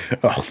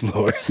 Oh,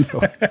 Lord.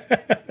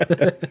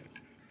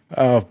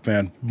 Oh,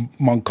 man.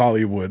 Monk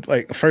Hollywood.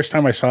 Like, first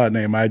time I saw that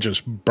name, I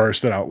just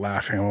bursted out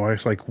laughing. I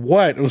was like,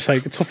 what? It was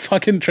like, it's a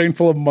fucking train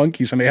full of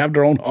monkeys and they have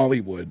their own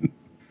Hollywood.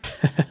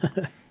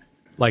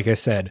 Like I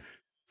said,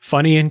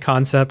 funny in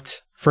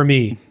concept for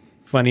me,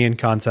 funny in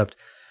concept,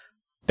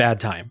 bad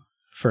time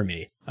for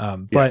me.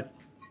 But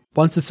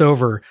once it's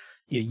over,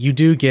 you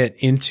do get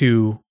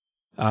into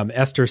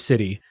Esther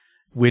City,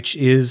 which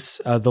is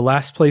the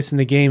last place in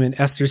the game, and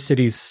Esther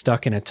City's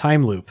stuck in a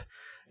time loop.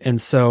 And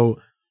so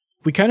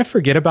we kind of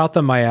forget about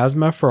the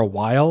miasma for a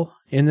while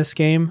in this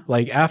game.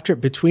 Like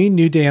between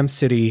New Dam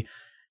City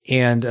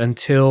and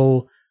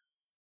until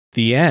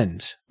the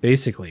end,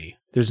 basically,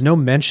 there's no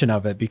mention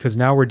of it because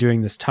now we're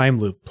doing this time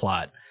loop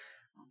plot.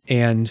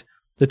 And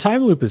the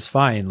time loop is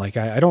fine. Like,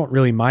 I don't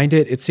really mind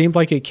it. It seemed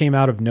like it came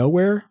out of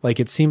nowhere. Like,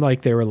 it seemed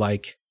like they were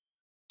like,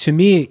 to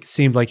me, it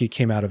seemed like it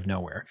came out of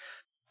nowhere.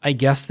 I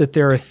guess that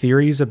there are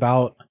theories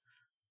about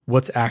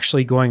what's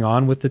actually going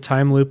on with the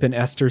time loop in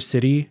Esther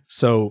City.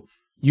 So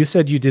you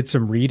said you did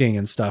some reading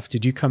and stuff.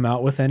 Did you come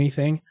out with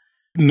anything?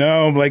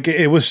 No, like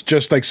it was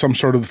just like some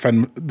sort of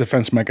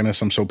defense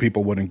mechanism so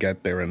people wouldn't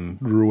get there and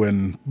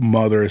ruin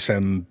Mother's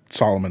and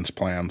Solomon's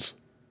plans.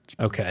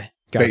 Okay,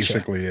 gotcha.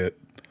 Basically it.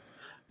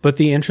 But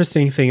the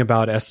interesting thing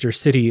about Esther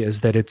City is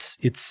that it's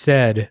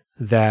said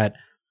that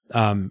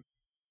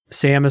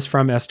Sam is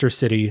from Esther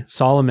City,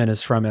 Solomon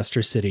is from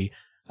Esther City.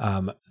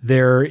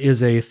 There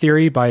is a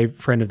theory by a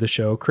friend of the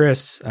show,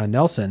 Chris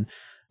Nelson,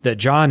 that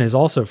John is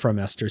also from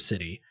Esther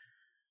City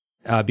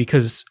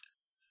because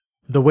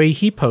the way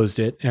he posed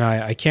it, and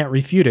I can't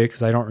refute it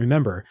because I don't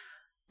remember,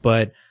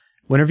 but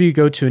whenever you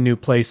go to a new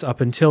place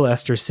up until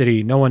Esther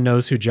City, no one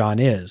knows who John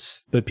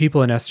is, but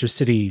people in Esther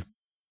City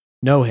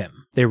know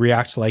him. They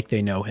react like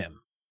they know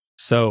him.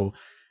 So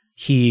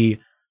he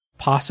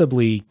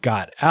possibly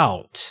got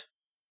out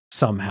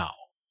somehow.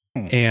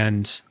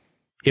 And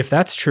if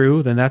that's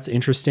true, then that's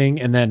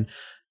interesting. And then,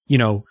 you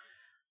know,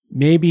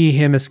 maybe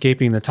him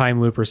escaping the time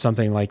loop or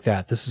something like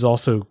that. This is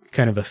also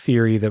kind of a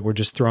theory that we're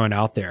just throwing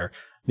out there.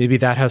 Maybe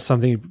that has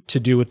something to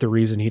do with the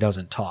reason he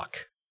doesn't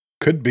talk.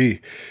 Could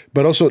be.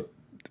 But also,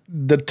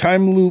 the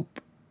time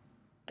loop,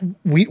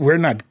 we're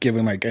not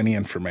given like any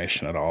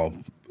information at all.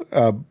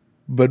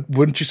 But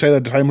wouldn't you say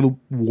that the time loop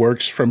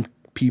works from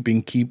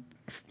keeping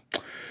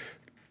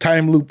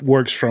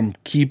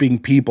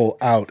people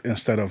out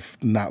instead of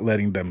not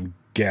letting them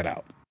get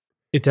out?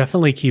 It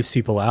definitely keeps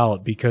people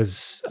out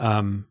because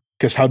how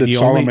did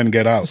Solomon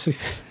get out?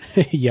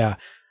 Yeah.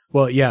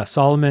 Well, yeah,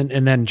 Solomon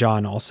and then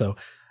John also.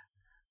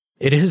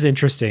 It is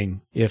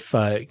interesting if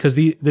because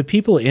the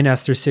people in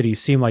Esther City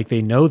seem like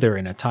they know they're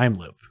in a time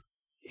loop,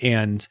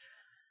 and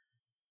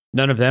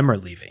none of them are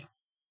leaving.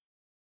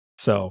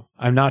 So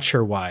I'm not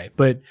sure why,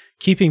 but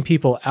keeping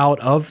people out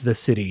of the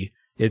city,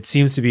 it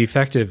seems to be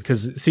effective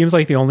because it seems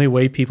like the only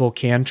way people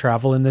can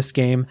travel in this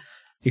game,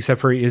 except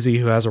for Izzy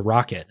who has a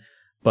rocket,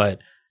 but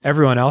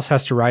everyone else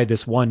has to ride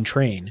this one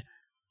train,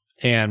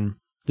 and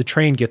the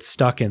train gets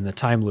stuck in the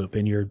time loop,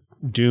 and you're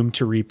doomed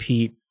to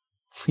repeat,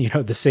 you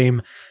know, the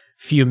same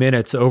few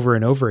minutes over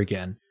and over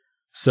again.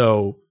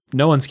 So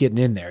no one's getting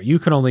in there. You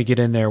can only get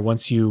in there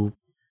once you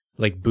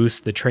like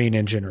boost the train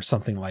engine or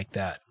something like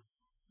that.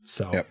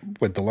 So yep,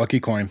 with the lucky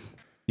coin.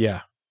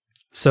 Yeah.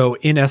 So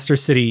in Esther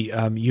City,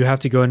 you have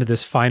to go into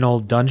this final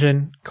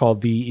dungeon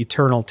called the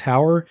Eternal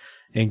Tower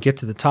and get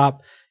to the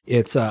top.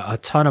 It's a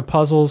ton of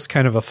puzzles,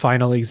 kind of a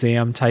final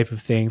exam type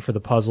of thing for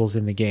the puzzles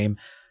in the game.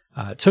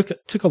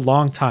 Took a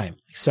long time,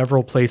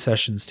 several play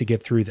sessions to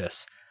get through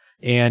this.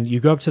 And you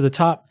go up to the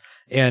top,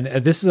 and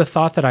this is a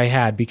thought that I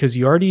had because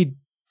you already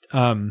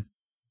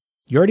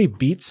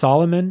beat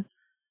Solomon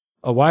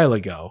a while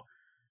ago,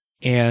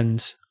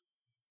 and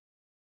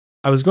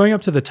I was going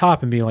up to the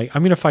top and being like,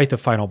 I'm going to fight the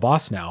final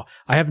boss now.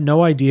 I have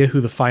no idea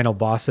who the final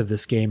boss of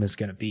this game is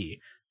going to be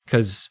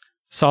because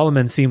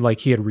Solomon seemed like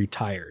he had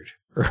retired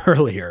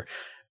earlier.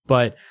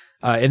 But,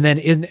 and then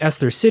in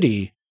Esther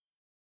City,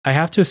 I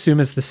have to assume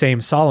it's the same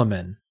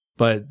Solomon,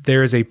 but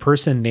there is a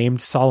person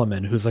named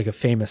Solomon who's like a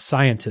famous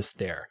scientist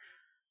there.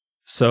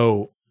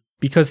 So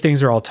because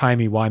things are all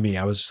timey-wimey,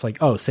 I was just like,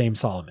 oh, same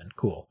Solomon.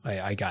 Cool.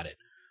 I got it.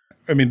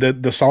 I mean,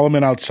 the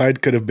Solomon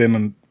outside could have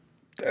been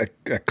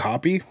a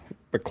copy,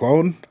 a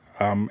clone.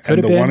 And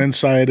the one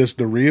inside is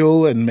the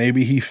real, and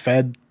maybe he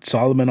fed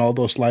Solomon all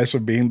those lies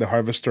of being the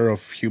harvester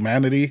of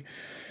humanity.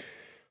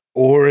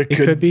 Or it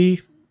could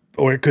be.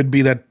 Or it could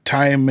be that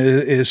time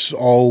is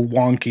all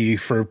wonky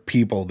for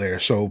people there.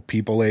 So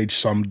people age,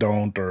 some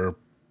don't. Or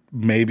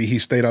maybe he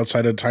stayed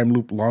outside of the time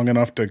loop long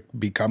enough to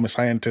become a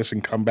scientist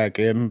and come back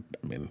in.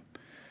 I mean,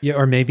 yeah,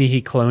 or maybe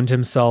he cloned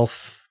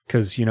himself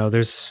because, you know,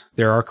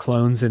 there are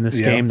clones in this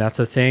game. That's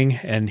a thing.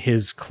 And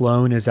his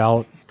clone is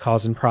out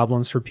causing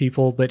problems for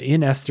people. But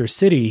in Esther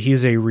City,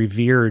 he's a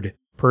revered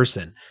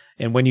person.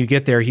 And when you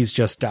get there, he's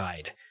just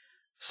died.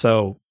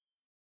 So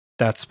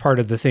that's part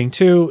of the thing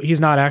too.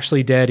 He's not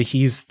actually dead.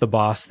 He's the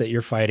boss that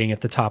you're fighting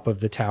at the top of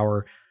the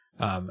tower.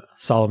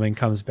 Solomon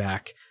comes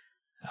back.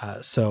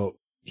 So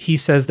he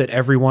says that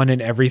everyone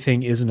and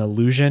everything is an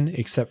illusion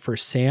except for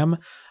Sam.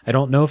 I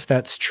don't know if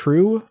that's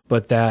true,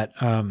 but that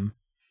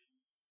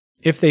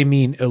if they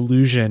mean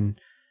illusion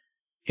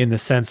in the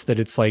sense that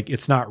it's like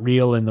it's not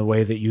real in the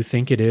way that you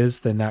think it is,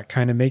 then that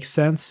kind of makes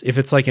sense. If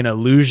it's like an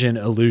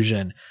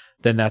illusion,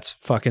 then that's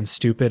fucking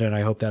stupid, and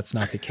I hope that's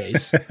not the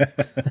case.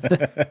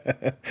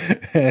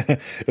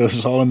 It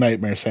was all a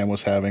nightmare Sam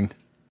was having.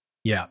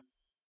 Yeah.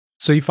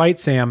 So you fight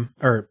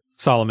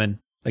Solomon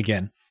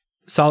again.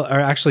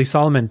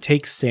 Solomon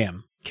takes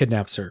Sam,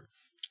 kidnaps her,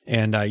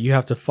 and you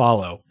have to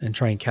follow and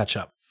try and catch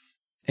up.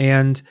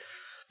 And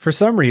for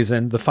some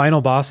reason, the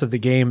final boss of the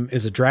game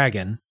is a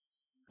dragon,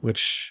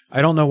 which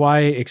I don't know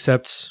why,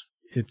 except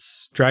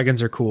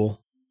dragons are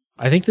cool.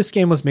 I think this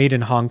game was made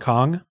in Hong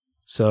Kong,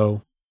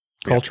 so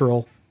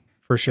cultural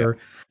for sure.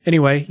 Yeah.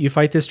 Anyway, you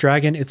fight this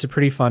dragon. It's a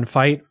pretty fun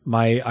fight.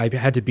 I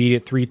had to beat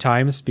it 3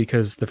 times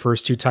because the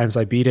first 2 times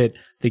I beat it,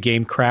 the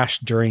game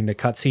crashed during the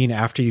cutscene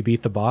after you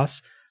beat the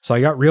boss. So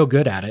I got real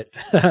good at it.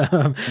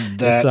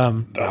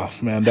 Oh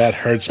man, that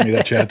hurts me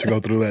that you had to go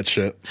through that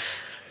shit.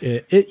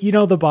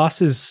 The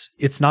boss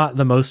it's not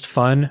the most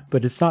fun,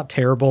 but it's not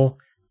terrible.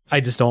 I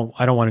don't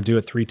want to do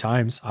it 3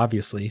 times,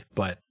 obviously,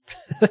 but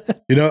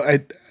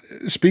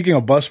speaking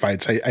of boss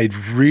fights, I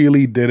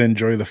really did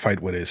enjoy the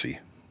fight with Izzy.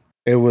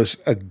 It was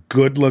a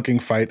good looking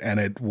fight and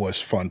it was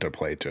fun to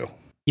play too.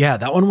 Yeah,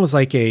 that one was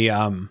like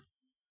a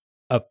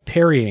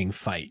parrying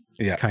fight,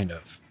 kind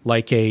of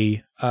like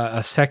a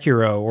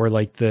Sekiro or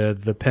like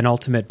the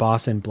penultimate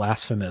boss in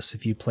Blasphemous.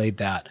 If you played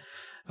that,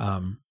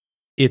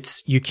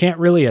 you can't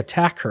really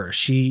attack her.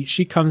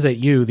 She comes at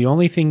you. The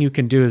only thing you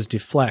can do is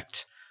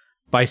deflect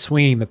by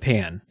swinging the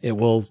pan. It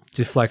will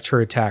deflect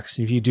her attacks.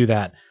 If you do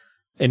that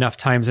enough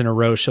times in a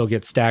row, she'll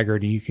get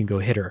staggered and you can go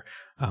hit her.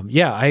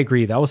 I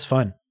agree. That was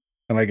fun.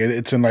 And like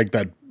it's in like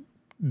that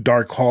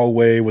dark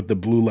hallway with the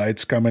blue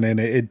lights coming in.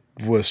 It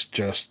was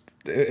just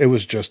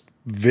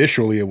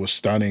visually, it was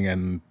stunning,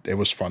 and it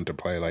was fun to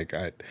play. Like,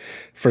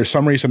 for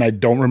some reason, I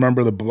don't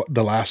remember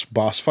the last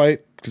boss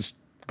fight, because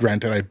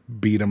granted, I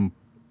beat him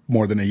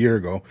more than a year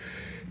ago,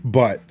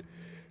 but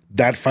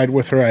that fight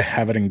with her, I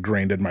have it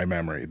ingrained in my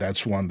memory.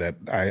 That's one that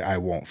I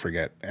won't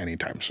forget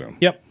anytime soon.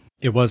 Yep.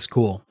 It was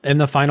cool. And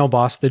the final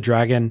boss, the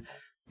dragon,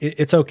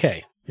 it's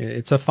okay.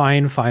 It's a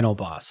fine final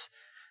boss.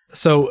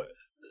 So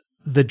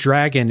the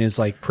dragon is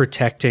like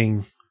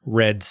protecting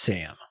Red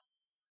Sam.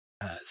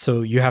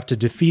 So you have to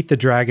defeat the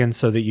dragon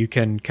so that you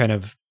can kind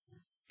of,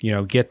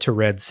 get to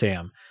Red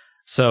Sam.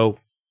 So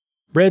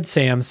Red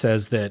Sam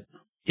says that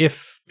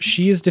if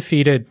she is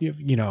defeated,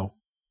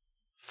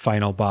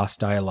 final boss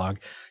dialogue,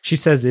 she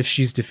says if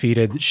she's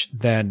defeated,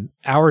 then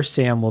our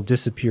Sam will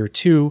disappear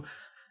too.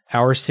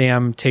 Our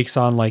Sam takes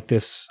on like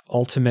this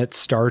ultimate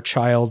star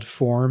child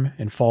form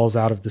and falls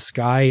out of the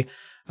sky.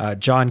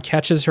 John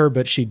catches her,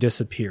 but she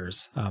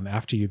disappears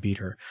after you beat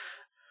her.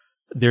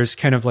 There's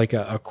kind of like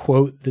a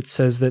quote that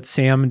says that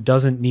Sam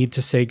doesn't need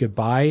to say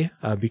goodbye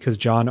because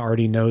John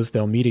already knows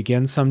they'll meet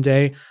again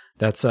someday.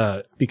 That's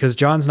because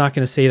John's not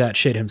going to say that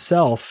shit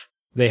himself.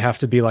 They have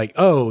to be like,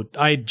 oh,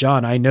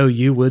 John, I know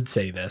you would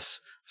say this.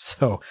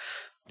 So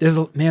there's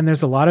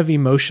a lot of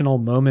emotional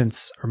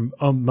moments, or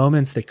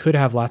moments that could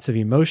have lots of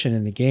emotion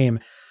in the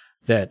game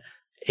that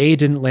A,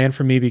 didn't land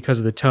for me because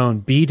of the tone.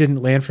 B,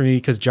 didn't land for me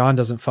because John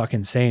doesn't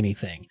fucking say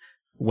anything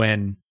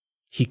when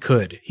he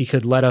could. He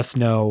could let us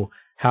know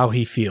how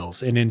he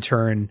feels, and in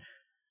turn,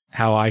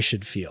 how I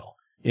should feel.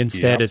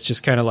 Instead, It's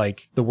just kind of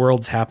like the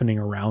world's happening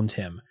around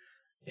him.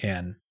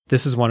 And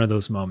this is one of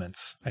those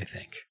moments, I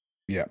think.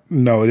 Yeah,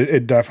 no,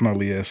 it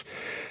definitely is.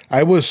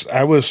 I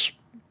was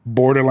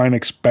borderline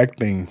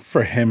expecting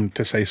for him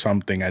to say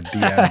something at the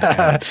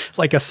end.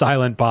 Like a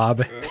Silent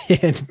Bob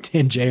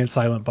in Jay and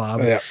Silent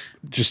Bob. Yeah,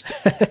 just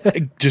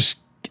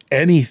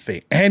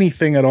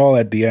anything at all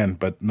at the end,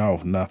 but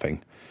no,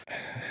 nothing.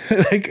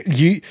 Like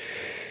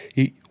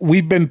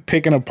we've been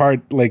picking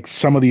apart like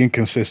some of the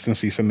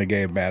inconsistencies in the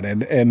game,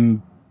 man,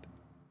 and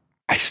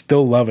I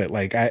still love it.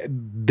 Like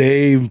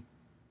they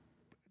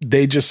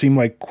just seem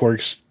like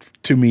quirks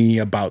to me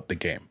about the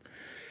game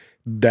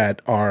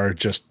that are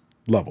just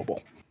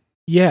lovable.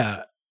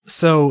 Yeah.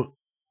 So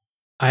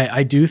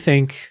I do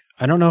think,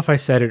 I don't know if I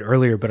said it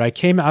earlier, but I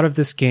came out of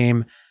this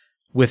game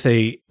with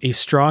a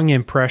strong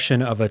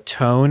impression of a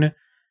tone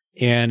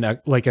and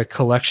a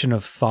collection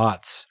of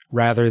thoughts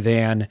rather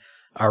than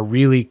a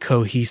really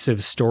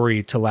cohesive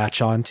story to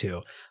latch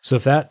onto. So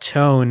if that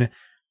tone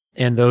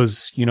and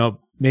those,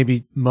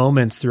 maybe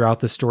moments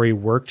throughout the story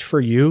worked for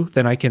you,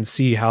 then I can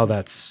see how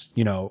that's,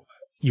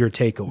 your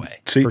takeaway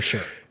for sure.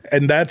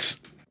 And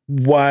that's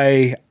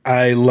why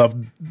I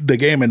loved the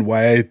game and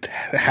why I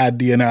had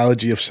the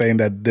analogy of saying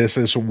that this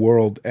is a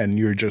world and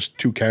you're just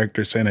two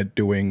characters in it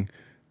doing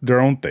their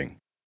own thing.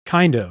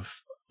 Kind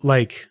of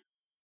like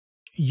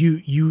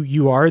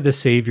you are the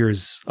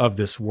saviors of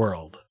this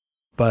world,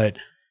 but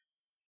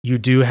you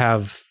do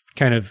have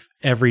kind of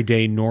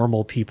everyday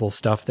normal people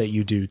stuff that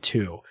you do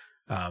too.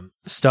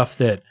 Stuff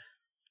that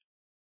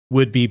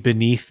would be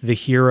beneath the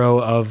hero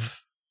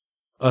of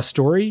a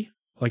story,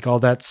 like all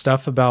that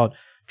stuff about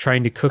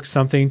trying to cook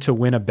something to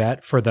win a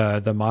bet for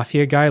the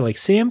mafia guy. Like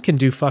Sam can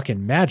do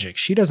fucking magic.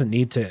 She doesn't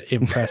need to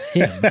impress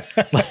him.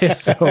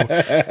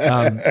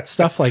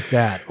 Stuff like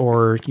that,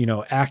 or,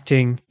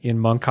 acting in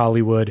Monk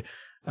Hollywood,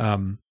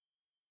 wrangling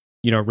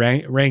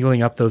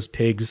up those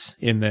pigs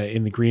in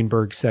the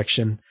Greenberg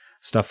section,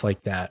 stuff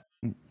like that.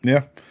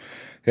 Yeah.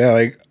 Yeah.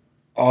 Like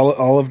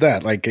all of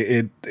that. Like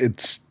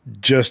it's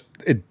just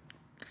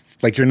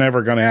like you're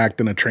never going to act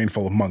in a train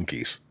full of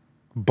monkeys.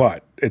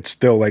 But it's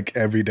still like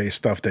everyday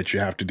stuff that you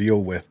have to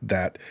deal with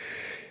that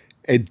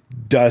it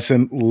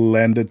doesn't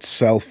lend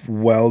itself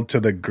well to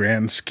the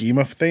grand scheme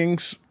of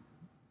things.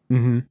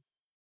 Mm-hmm.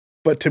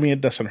 But to me, it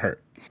doesn't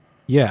hurt.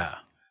 Yeah,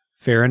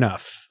 fair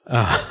enough.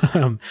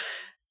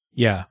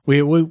 Yeah,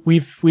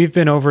 we've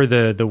been over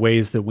the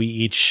ways that we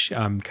each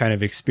kind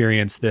of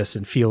experience this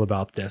and feel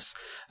about this.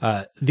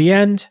 The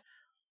end,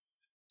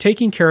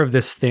 taking care of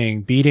this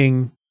thing,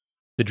 beating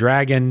the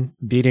dragon,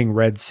 beating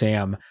Red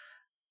Sam,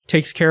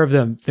 takes care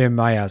of their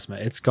miasma.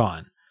 It's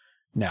gone.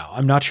 Now,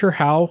 I'm not sure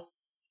how.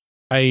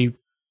 I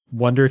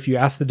wonder if you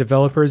ask the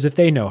developers if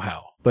they know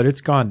how, but it's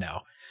gone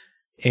now.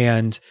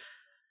 And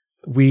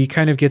we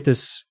kind of get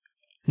this,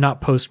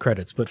 not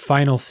post-credits, but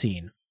final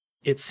scene.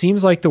 It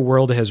seems like the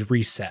world has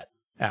reset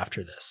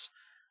after this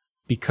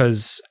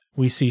because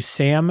we see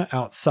Sam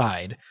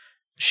outside.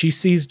 She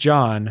sees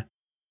John.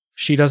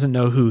 She doesn't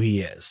know who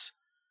he is.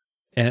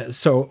 And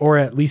so, or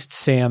at least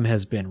Sam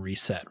has been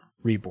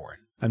reborn.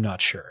 I'm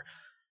not sure.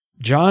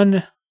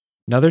 John,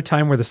 another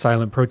time where the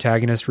silent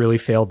protagonist really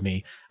failed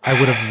me. I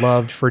would have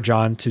loved for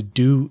John to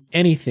do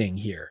anything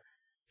here.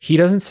 He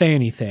doesn't say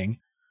anything.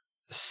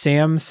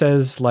 Sam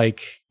says,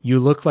 like, you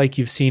look like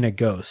you've seen a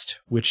ghost,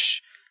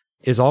 which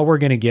is all we're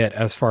going to get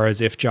as far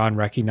as if John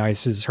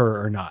recognizes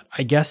her or not.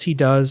 I guess he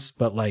does,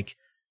 but like,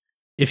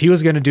 if he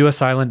was going to do a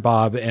Silent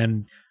Bob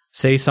and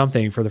say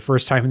something for the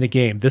first time in the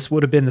game, this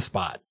would have been the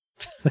spot.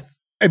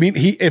 I mean,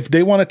 if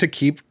they wanted to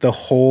keep the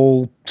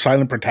whole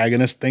silent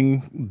protagonist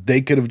thing,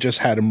 they could have just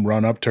had him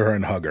run up to her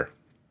and hug her.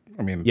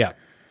 I mean, yeah.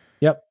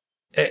 Yep.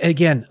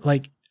 Again,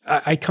 like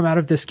I come out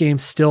of this game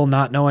still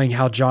not knowing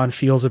how John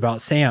feels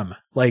about Sam.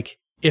 Like,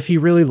 if he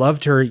really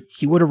loved her,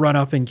 he would have run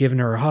up and given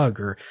her a hug,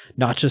 or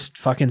not just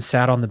fucking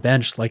sat on the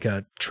bench like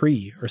a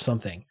tree or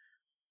something.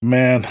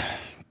 Man.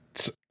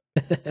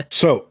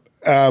 So,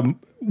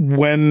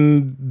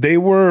 when they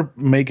were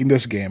making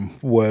this game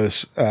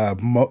was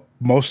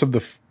most of the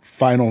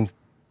final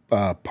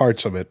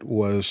parts of it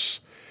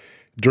was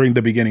during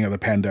the beginning of the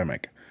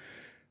pandemic.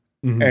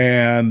 Mm-hmm.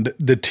 And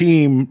the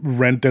team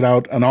rented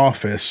out an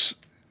office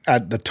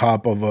at the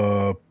top of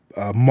a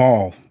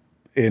mall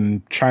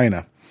in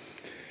China.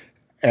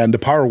 And the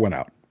power went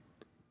out.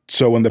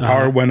 So when the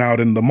power went out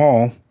in the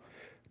mall,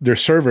 their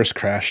servers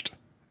crashed.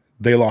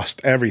 They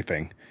lost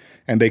everything.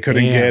 And they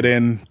couldn't get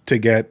in to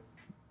get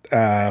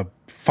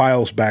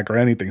files back or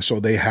anything. So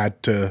they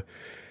had to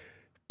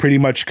pretty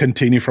much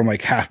continue from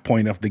like half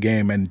point of the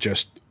game and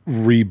just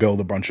rebuild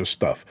a bunch of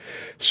stuff.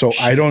 So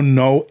I don't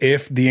know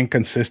if the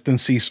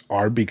inconsistencies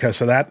are because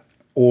of that,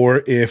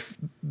 or if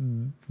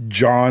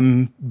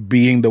John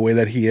being the way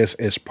that he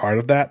is part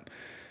of that.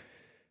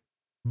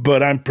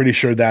 But I'm pretty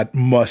sure that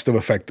must have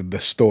affected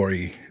the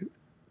story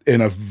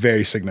in a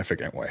very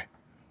significant way.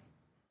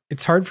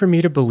 It's hard for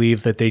me to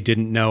believe that they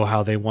didn't know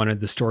how they wanted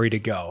the story to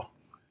go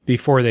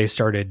before they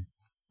started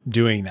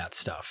doing that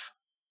stuff.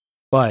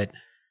 But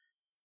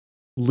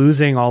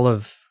losing all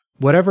of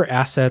whatever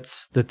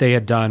assets that they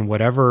had done,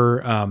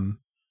 whatever,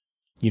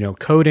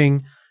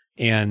 coding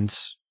and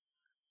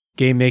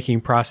game making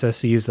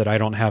processes that I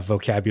don't have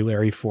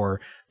vocabulary for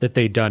that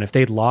they'd done, if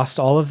they'd lost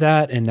all of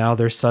that and now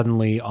they're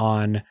suddenly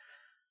on,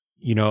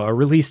 a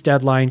release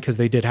deadline because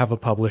they did have a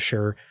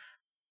publisher,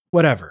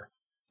 whatever.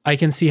 I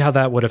can see how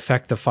that would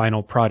affect the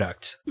final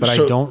product, but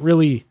I don't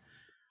really.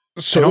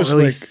 So it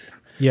was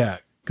yeah,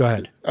 go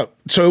ahead.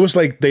 So it was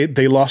like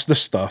they lost the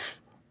stuff.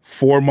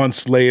 4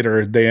 months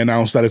later, they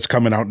announced that it's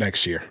coming out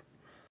next year.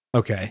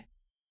 Okay.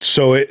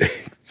 So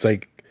it's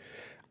like,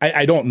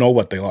 I don't know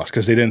what they lost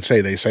because they didn't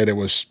say. They said it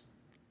was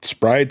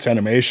sprites,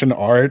 animation,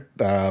 art,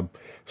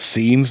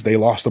 scenes. They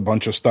lost a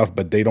bunch of stuff,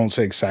 but they didn't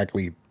say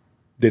exactly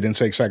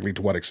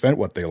to what extent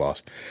what they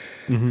lost.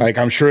 Mm-hmm. Like,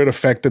 I'm sure it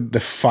affected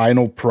the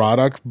final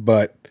product,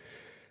 but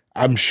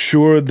I'm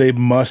sure they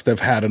must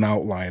have had an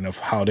outline of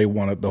how they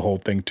wanted the whole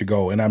thing to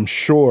go. And I'm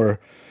sure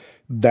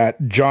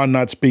that John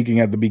not speaking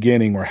at the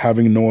beginning or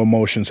having no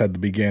emotions at the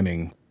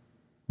beginning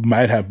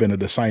might have been a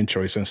design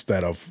choice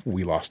instead of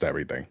we lost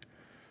everything.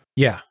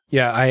 Yeah.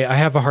 I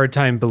have a hard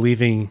time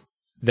believing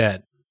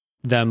that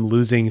them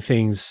losing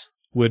things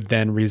would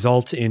then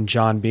result in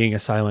John being a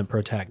silent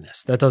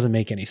protagonist. That doesn't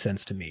make any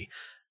sense to me.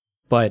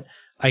 But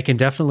I can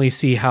definitely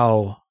see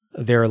how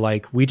they're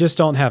like, we just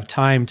don't have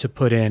time to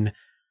put in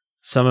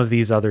some of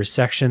these other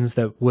sections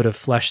that would have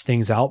fleshed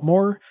things out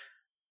more.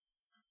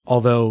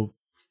 Although,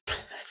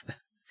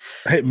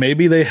 hey,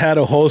 maybe they had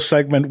a whole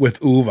segment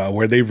with Uva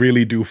where they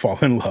really do fall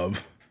in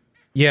love.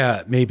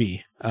 Yeah,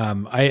 maybe.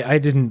 I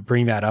didn't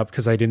bring that up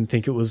because I didn't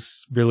think it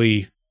was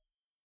really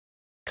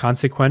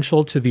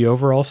consequential to the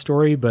overall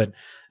story. But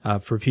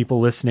for people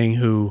listening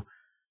who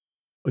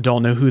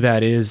don't know who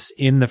that is,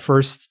 in the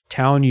first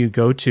town you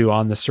go to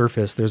on the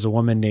surface, there's a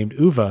woman named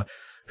Uva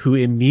who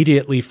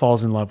immediately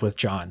falls in love with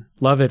John.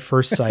 Love at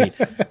first sight.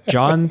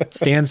 John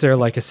stands there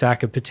like a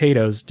sack of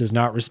potatoes, does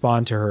not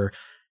respond to her.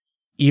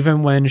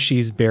 Even when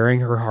she's bearing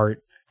her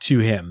heart to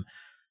him,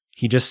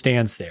 he just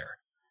stands there.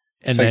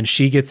 And then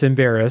she gets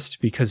embarrassed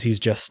because he's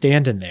just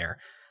standing there.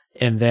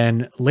 And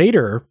then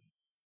later,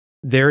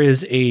 there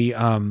is a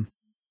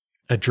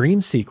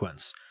dream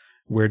sequence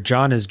where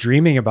John is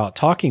dreaming about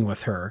talking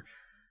with her.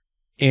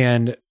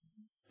 And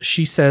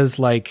she says,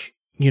 like,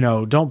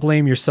 don't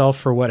blame yourself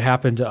for what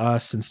happened to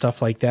us and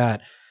stuff like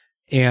that.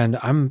 And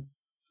I'm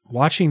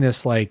watching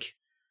this like,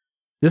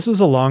 this was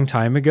a long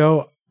time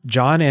ago.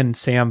 John and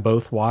Sam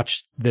both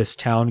watched this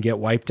town get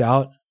wiped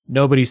out.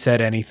 Nobody said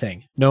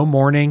anything. No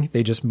mourning.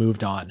 They just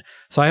moved on.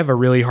 So I have a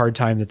really hard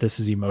time that this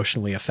is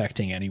emotionally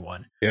affecting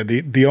anyone. Yeah,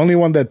 the only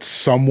one that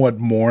somewhat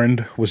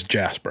mourned was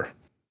Jasper.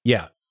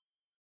 Yeah,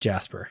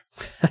 Jasper.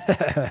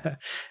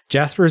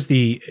 Jasper's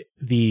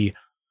the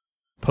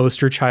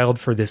poster child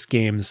for this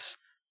game's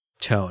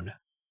tone.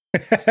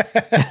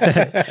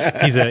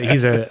 he's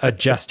a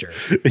jester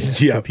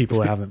for people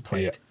who haven't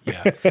played.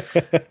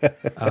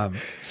 Yeah.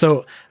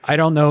 So I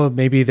don't know,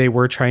 maybe they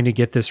were trying to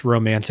get this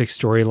romantic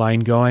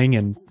storyline going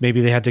and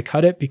maybe they had to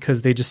cut it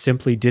because they just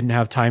simply didn't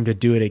have time to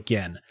do it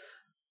again.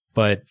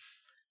 But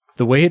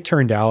the way it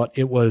turned out,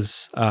 it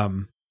was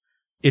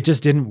it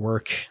just didn't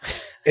work.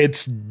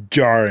 It's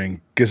jarring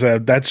because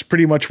that's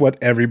pretty much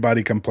what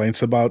everybody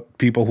complains about.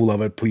 People who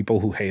love it, people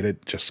who hate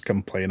it, just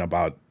complain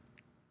about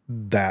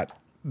that,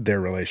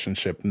 their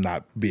relationship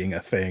not being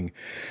a thing.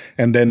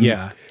 And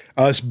then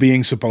us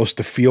being supposed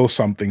to feel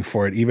something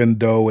for it, even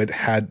though it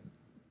had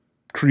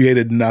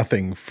created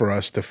nothing for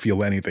us to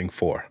feel anything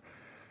for.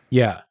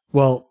 Yeah.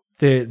 Well,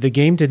 the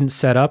game didn't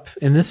set up,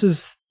 and this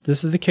is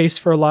the case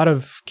for a lot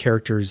of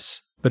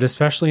characters, but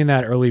especially in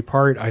that early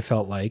part, I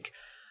felt like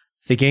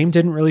the game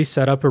didn't really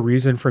set up a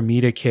reason for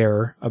me to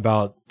care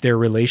about their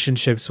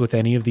relationships with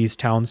any of these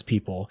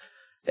townspeople.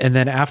 And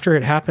then after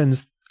it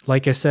happens,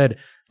 like I said,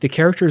 the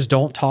characters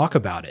don't talk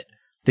about it.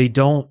 They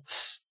don't,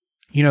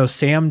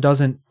 Sam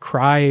doesn't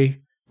cry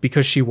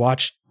because she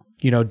watched,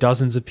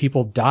 dozens of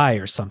people die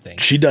or something.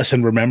 She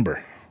doesn't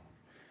remember.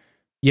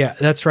 Yeah,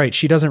 that's right.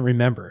 She doesn't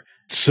remember.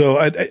 So,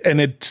 and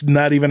it's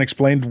not even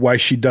explained why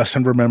she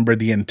doesn't remember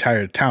the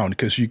entire town,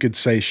 because you could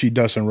say she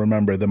doesn't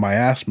remember the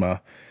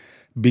miasma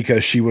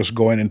because she was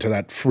going into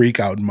that freak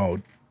out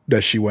mode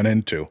that she went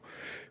into.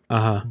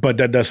 Uh-huh. But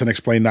that doesn't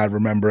explain not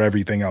remember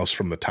everything else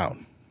from the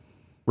town.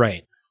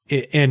 Right.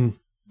 And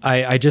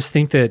I just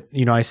think that,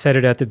 I said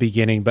it at the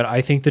beginning, but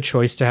I think the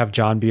choice to have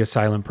John be a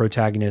silent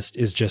protagonist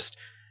is just,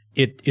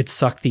 it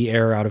sucked the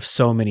air out of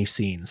so many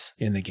scenes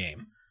in the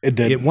game. It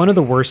did. One of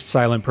the worst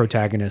silent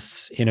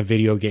protagonists in a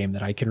video game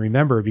that I can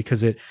remember,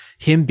 because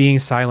him being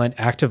silent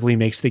actively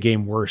makes the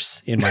game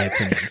worse, in my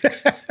opinion.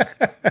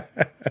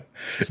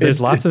 So there's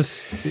lots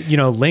of,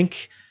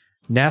 Link,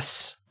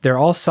 Ness, they're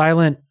all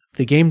silent.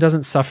 The game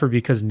doesn't suffer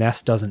because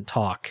Ness doesn't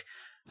talk.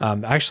 I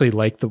actually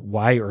like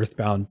why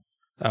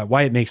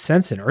it makes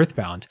sense in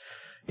Earthbound.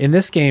 In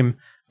this game,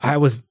 I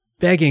was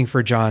begging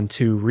for John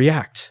to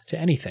react to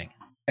anything.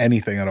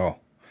 Anything at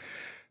all.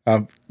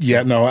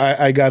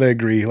 I gotta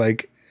agree.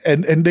 Like,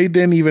 and they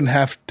didn't even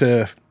have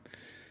to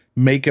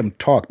make him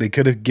talk. They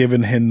could have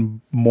given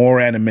him more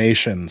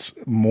animations,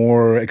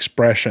 more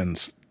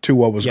expressions to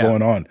what was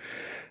going on.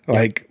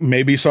 Like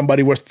maybe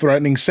somebody was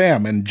threatening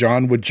Sam and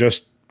John would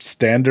just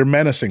stand there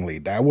menacingly.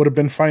 That would have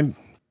been fine.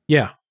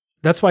 Yeah.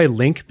 That's why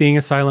Link being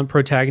a silent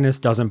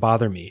protagonist doesn't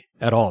bother me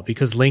at all,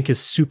 because Link is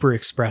super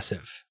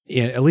expressive,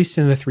 at least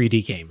in the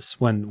 3D games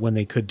when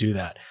they could do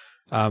that.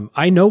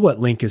 I know what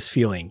Link is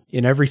feeling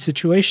in every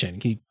situation.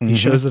 He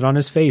shows it on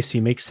his face. He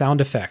makes sound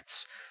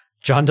effects.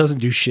 John doesn't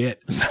do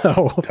shit.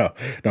 So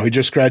no, he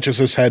just scratches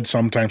his head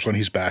sometimes when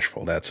he's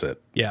bashful. That's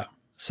it. Yeah.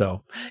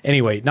 So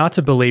anyway, not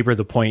to belabor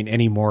the point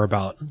anymore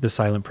about the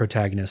silent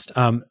protagonist.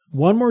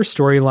 One more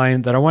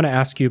storyline that I want to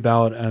ask you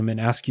about and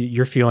ask you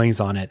your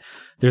feelings on it.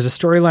 There's a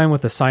storyline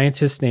with a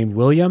scientist named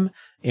William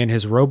and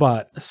his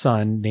robot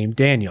son named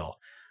Daniel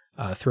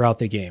throughout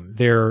the game.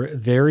 They're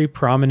very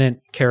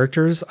prominent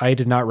characters. I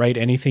did not write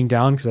anything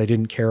down because I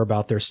didn't care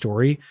about their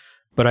story,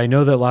 but I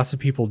know that lots of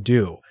people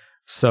do.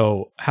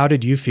 So how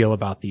did you feel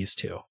about these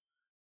two?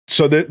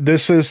 So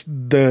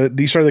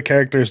these are the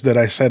characters that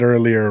I said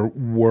earlier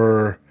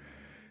were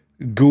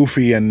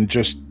goofy and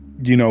just,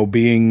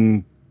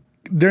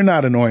 they're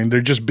not annoying.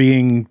 They're just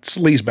being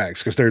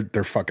sleazebags because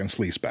they're fucking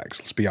sleazebags.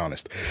 Let's be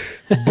honest.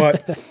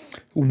 But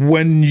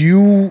when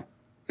you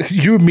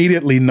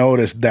immediately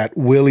notice that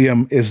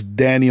William is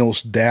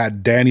Daniel's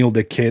dad, Daniel,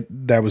 the kid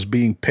that was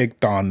being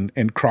picked on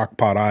in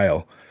Crockpot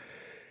Isle.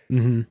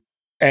 Mm-hmm.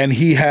 And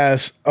he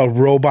has a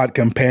robot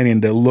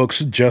companion that looks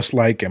just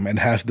like him and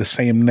has the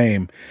same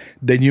name,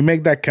 then you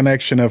make that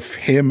connection of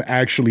him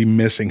actually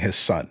missing his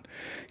son,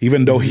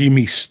 even though he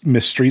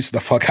mistreats the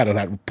fuck out of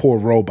that poor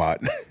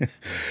robot.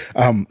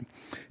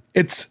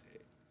 It's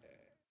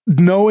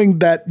knowing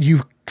that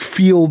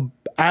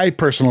I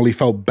personally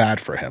felt bad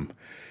for him,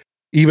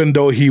 even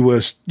though he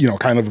was,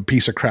 kind of a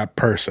piece of crap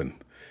person.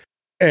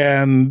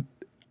 And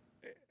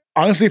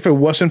honestly, if it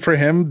wasn't for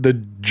him, the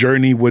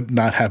journey would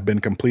not have been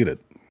completed.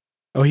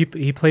 Oh,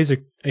 he plays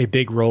a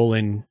big role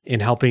in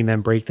helping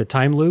them break the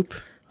time loop,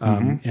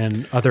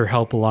 and other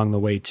help along the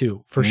way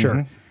too, for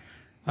sure.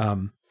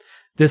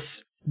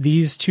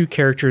 These two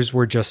characters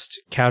were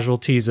just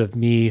casualties of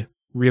me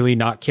really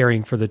not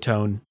caring for the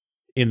tone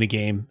in the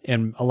game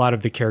and a lot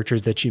of the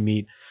characters that you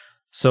meet.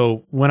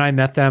 So when I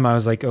met them, I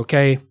was like,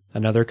 okay,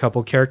 another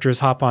couple characters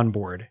hop on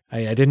board.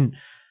 I didn't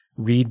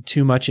read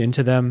too much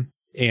into them,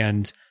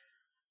 and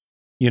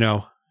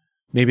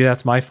maybe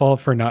that's my fault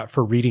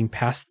for reading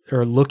past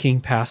or looking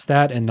past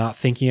that and not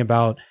thinking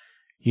about,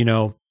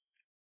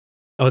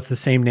 it's the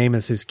same name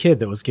as his kid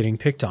that was getting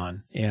picked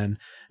on. And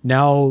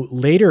now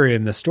later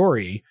in the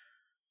story,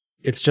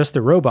 it's just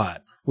the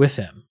robot with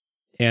him,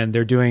 and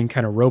they're doing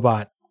kind of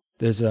robot.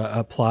 There's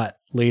a plot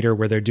later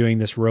where they're doing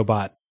this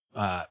robot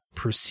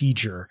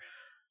procedure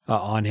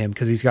on him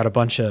because he's got a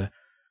bunch of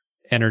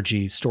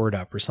energy stored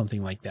up or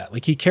something like that.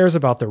 Like he cares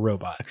about the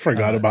robot. I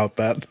forgot about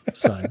that.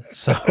 Son.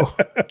 So,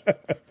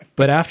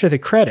 but after the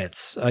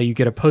credits, you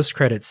get a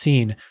post-credit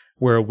scene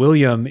where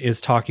William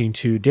is talking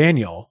to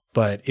Daniel,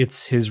 but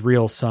it's his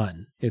real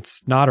son.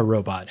 It's not a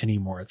robot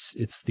anymore.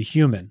 It's the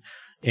human.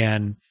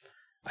 And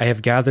I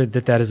have gathered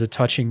that is a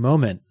touching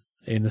moment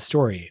in the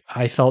story.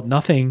 I felt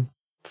nothing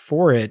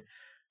for it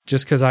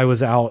just because I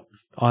was out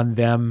on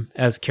them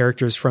as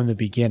characters from the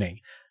beginning.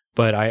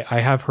 But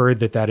I have heard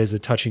that is a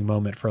touching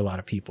moment for a lot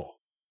of people.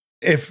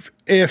 If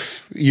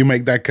you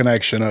make that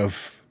connection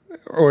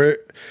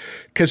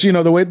because,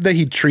 the way that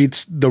he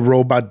treats the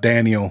robot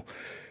Daniel,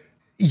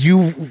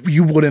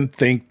 you wouldn't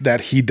think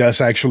that he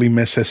does actually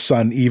miss his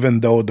son,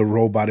 even though the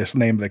robot is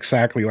named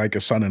exactly like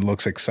his son and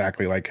looks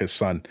exactly like his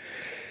son.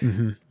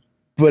 Mm-hmm.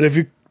 But if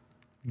you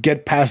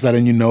get past that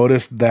and you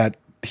notice that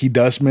he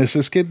does miss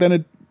his kid,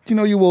 then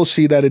you will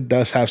see that it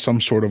does have some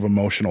sort of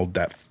emotional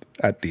depth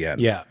at the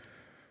end. Yeah.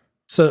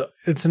 So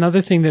it's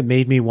another thing that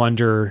made me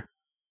wonder,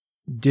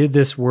 did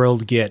this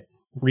world get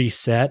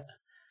reset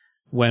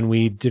when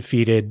we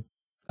defeated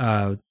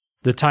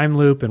the time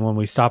loop and when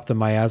we stopped the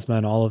miasma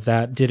and all of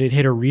that? Did it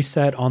hit a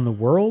reset on the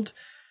world?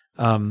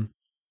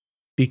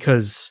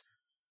 Because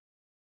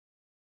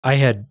I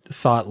had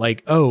thought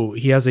like, oh,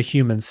 he has a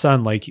human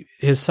son. Like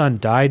his son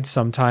died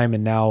sometime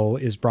and now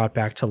is brought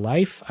back to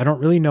life. I don't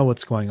really know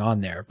what's going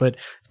on there, but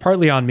it's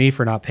partly on me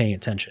for not paying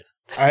attention.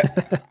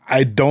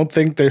 I don't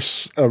think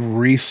there's a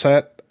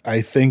reset.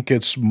 I think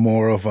it's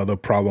more of the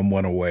problem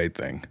went away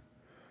thing.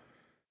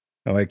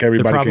 Like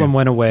everybody, the problem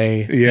went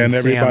away. Yeah, and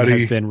everybody Sam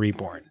has been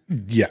reborn.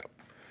 Yeah.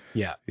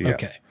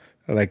 Okay.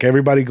 Like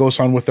everybody goes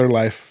on with their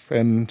life,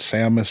 and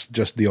Sam is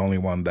just the only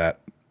one that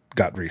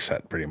got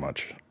reset, pretty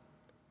much.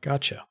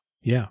 Gotcha.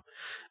 Yeah.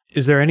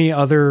 Is there any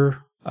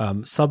other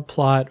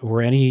subplot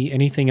or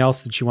anything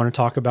else that you want to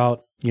talk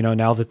about?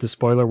 Now that the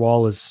spoiler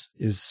wall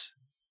is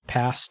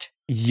past.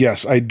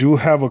 Yes, I do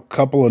have a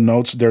couple of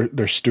notes.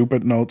 They're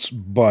stupid notes,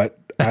 but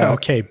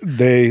okay,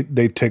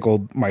 they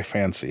tickled my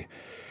fancy.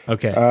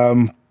 Okay.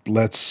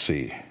 Let's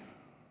see.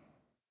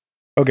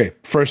 Okay,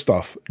 first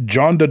off,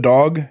 John the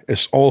dog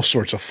is all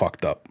sorts of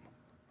fucked up.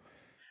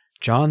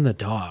 John the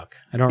dog.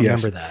 I don't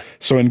remember that.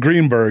 So in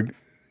Greenberg,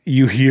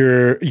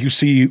 you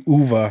see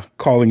Uva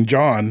calling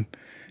John,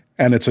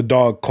 and it's a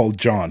dog called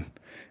John.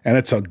 And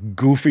it's a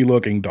goofy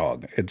looking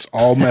dog. It's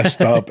all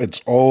messed up.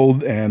 It's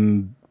old,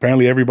 and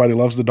apparently everybody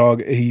loves the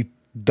dog. He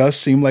does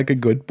seem like a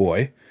good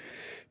boy,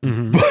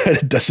 but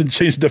it doesn't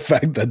change the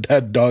fact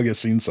that dog has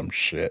seen some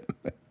shit.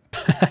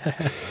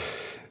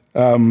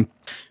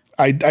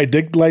 I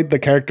did like the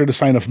character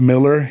design of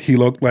Miller. He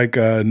looked like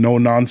a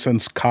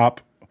no-nonsense cop,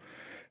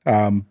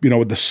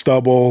 with the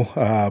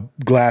stubble,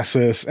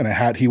 glasses, and a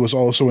hat. He was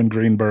also in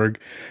Greenberg.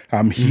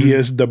 He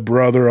is the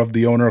brother of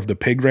the owner of the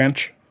pig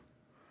ranch.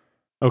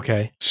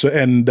 Okay. So,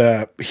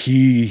 and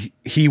he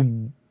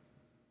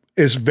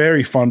is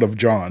very fond of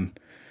John,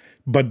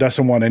 but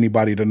doesn't want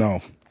anybody to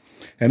know.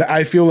 And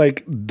I feel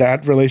like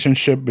that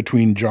relationship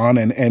between John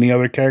and any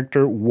other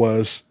character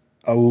was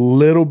a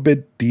little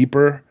bit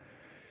deeper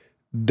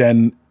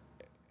than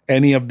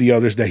any of the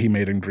others that he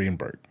made in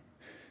Greenberg.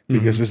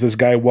 Because there's this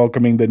guy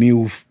welcoming the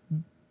new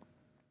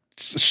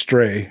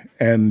stray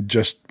and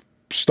just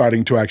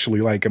starting to actually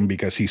like him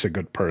because he's a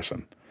good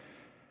person.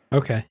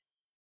 Okay.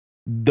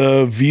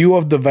 The view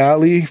of the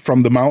valley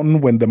from the mountain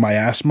when the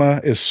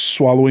miasma is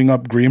swallowing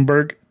up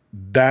Greenberg,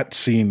 that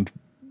scene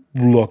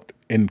looked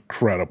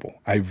incredible.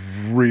 I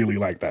really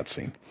like that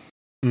scene.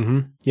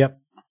 Yep.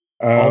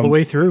 All the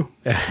way through.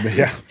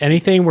 Yeah.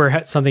 Anything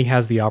where something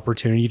has the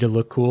opportunity to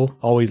look cool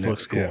always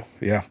looks cool.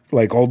 Yeah.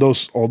 Like all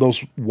those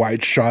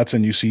wide shots,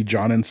 and you see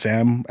John and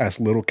Sam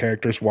as little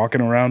characters walking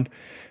around.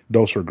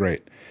 Those were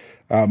great.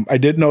 I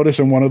did notice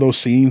in one of those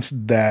scenes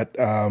that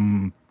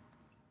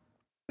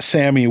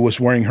Sammy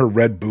was wearing her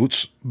red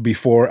boots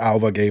before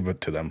Alva gave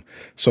it to them.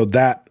 So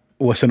that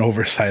was an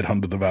oversight on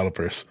the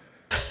developers.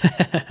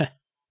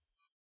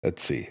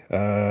 Let's see.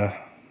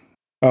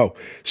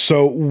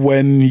 So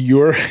when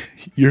you're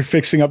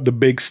fixing up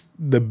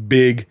the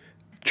big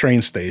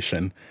train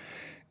station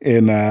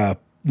in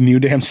New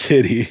Dam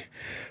City,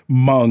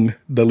 Mung,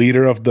 the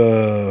leader of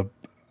the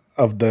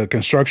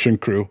construction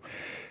crew,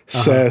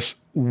 says,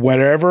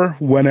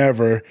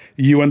 whenever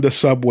you and the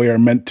subway are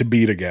meant to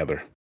be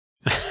together.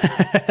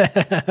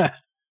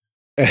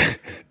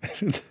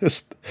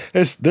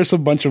 There's a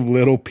bunch of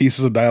little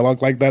pieces of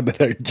dialogue like that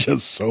are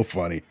just so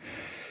funny.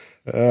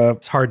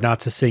 It's hard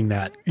not to sing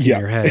that in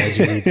your head as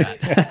you read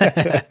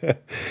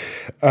that.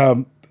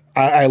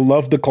 I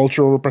love the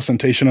cultural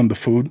representation on the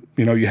food.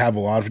 You have a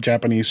lot of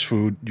Japanese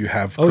food. You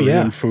have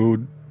Korean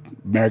food,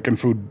 American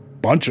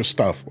food, bunch of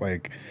stuff.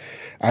 Like,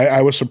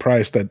 I was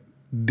surprised at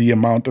the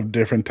amount of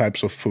different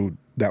types of food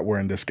that were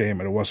in this game.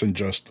 And it wasn't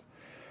just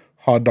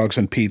hot dogs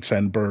and pizza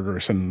and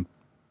burgers and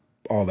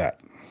all that.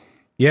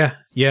 Yeah.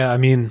 I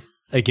mean,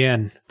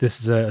 again,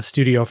 this is a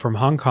studio from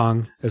Hong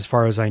Kong, as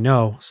far as I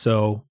know.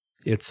 So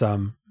it's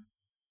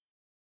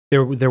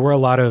there were a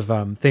lot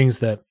of things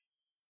that,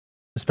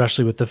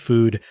 especially with the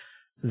food,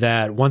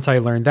 that once I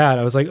learned that,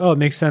 I was like, oh, it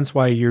makes sense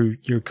why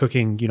you're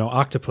cooking,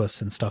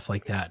 octopus and stuff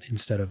like that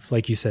instead of,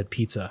 like you said,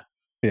 pizza.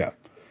 Yeah.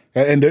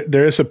 And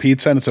there is a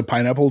pizza, and it's a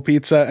pineapple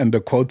pizza, and the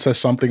quote says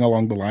something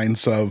along the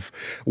lines of,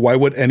 why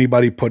would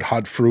anybody put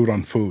hot fruit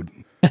on food?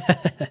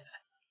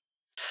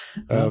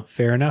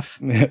 Fair enough.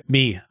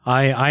 Me,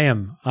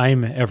 I'm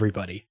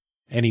everybody,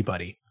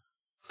 anybody.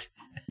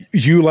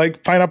 You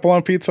like pineapple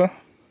on pizza?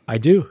 I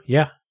do,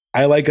 yeah.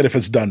 I like it if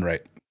it's done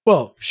right.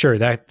 Well, sure,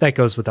 that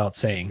goes without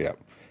saying. Yeah.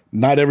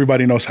 Not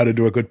everybody knows how to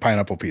do a good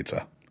pineapple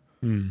pizza.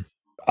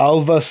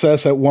 Alva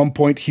says at one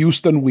point,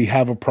 Houston, we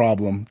have a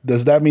problem.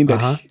 Does that mean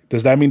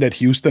that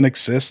Houston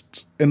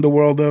exists in the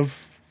world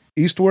of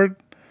Eastward?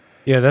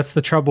 Yeah, that's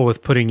the trouble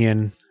with putting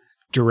in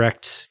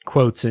direct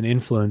quotes and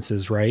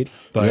influences, right?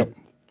 But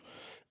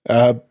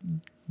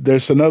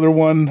there's another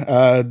one.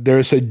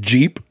 There's a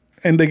Jeep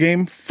in the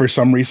game. For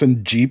some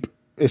reason, Jeep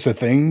is a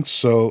thing.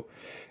 So,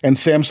 and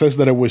Sam says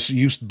that it was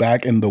used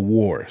back in the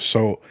war.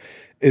 So,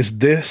 is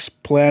this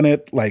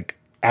planet like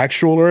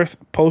actual Earth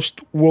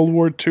post World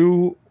War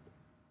II,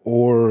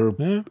 or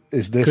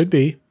is this could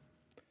be?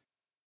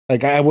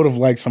 Like, I would have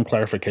liked some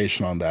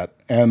clarification on that.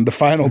 And the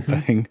final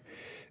thing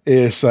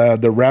is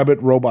the rabbit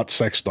robot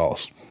sex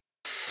dolls.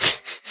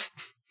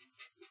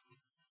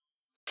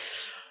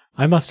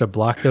 I must have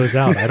blocked those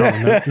out. I don't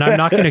remember. And I'm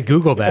not going to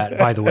Google that,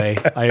 by the way.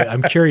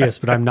 I'm curious,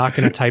 but I'm not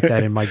going to type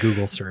that in my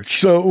Google search.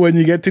 So when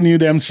you get to New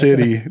Dam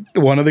City,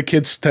 one of the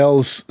kids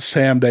tells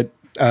Sam that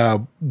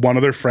one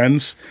of their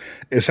friends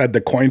is at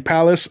the Coin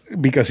Palace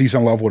because he's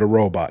in love with a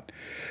robot.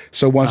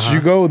 So once you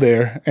go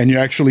there and you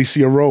actually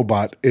see a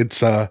robot,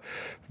 it's a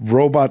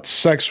robot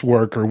sex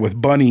worker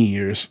with bunny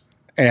ears.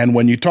 And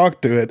when you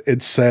talk to it,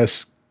 it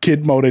says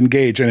kid mode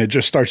engage, and it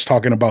just starts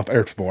talking about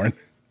Earthborn.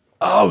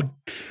 Oh,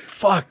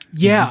 fuck.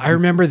 Yeah, I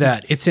remember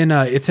that. It's in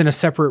a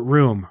separate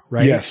room,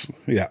 right? Yes.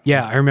 Yeah.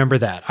 Yeah, I remember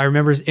that. I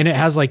remember, and it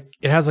has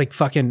like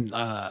fucking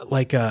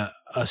like a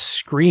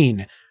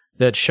screen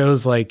that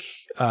shows like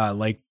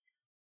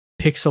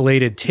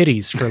pixelated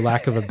titties, for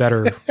lack of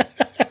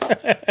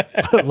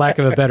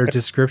a better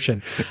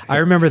description. I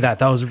remember that.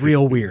 That was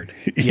real weird.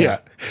 Yeah.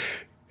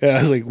 I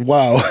was like,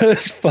 wow,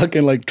 this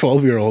fucking like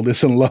 12-year-old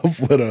is in love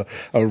with a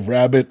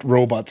rabbit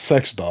robot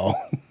sex doll.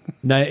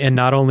 And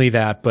not only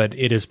that, but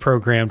it is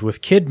programmed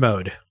with kid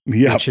mode,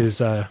 which is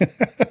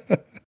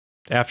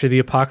after the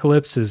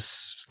apocalypse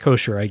is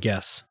kosher, I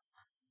guess.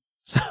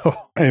 So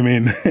I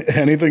mean,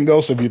 anything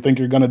goes if you think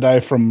you're going to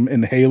die from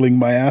inhaling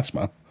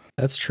miasma.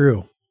 That's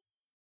true.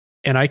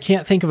 And I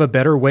can't think of a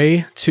better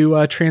way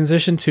to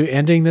transition to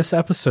ending this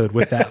episode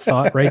with that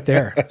thought right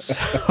there.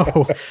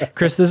 So,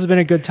 Chris, this has been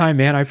a good time,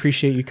 man. I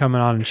appreciate you coming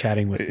on and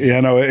chatting with me.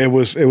 Yeah, no, it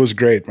was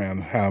great,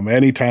 man.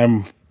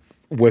 Anytime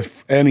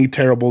with any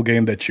terrible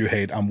game that you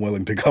hate, I'm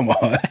willing to come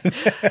on.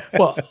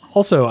 Well,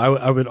 also,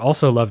 I would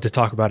also love to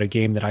talk about a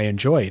game that I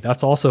enjoy.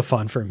 That's also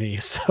fun for me.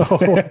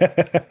 So,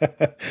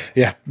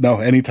 yeah, no,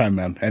 anytime,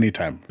 man,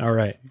 anytime. All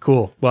right,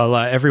 cool. Well,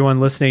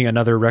 everyone listening,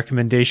 another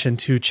recommendation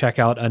to check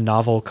out A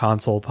Novel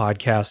Console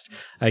podcast.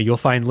 You'll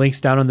find links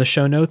down in the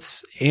show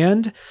notes,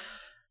 and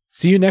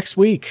see you next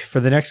week for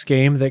the next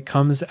game that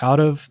comes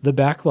out of the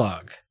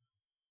backlog.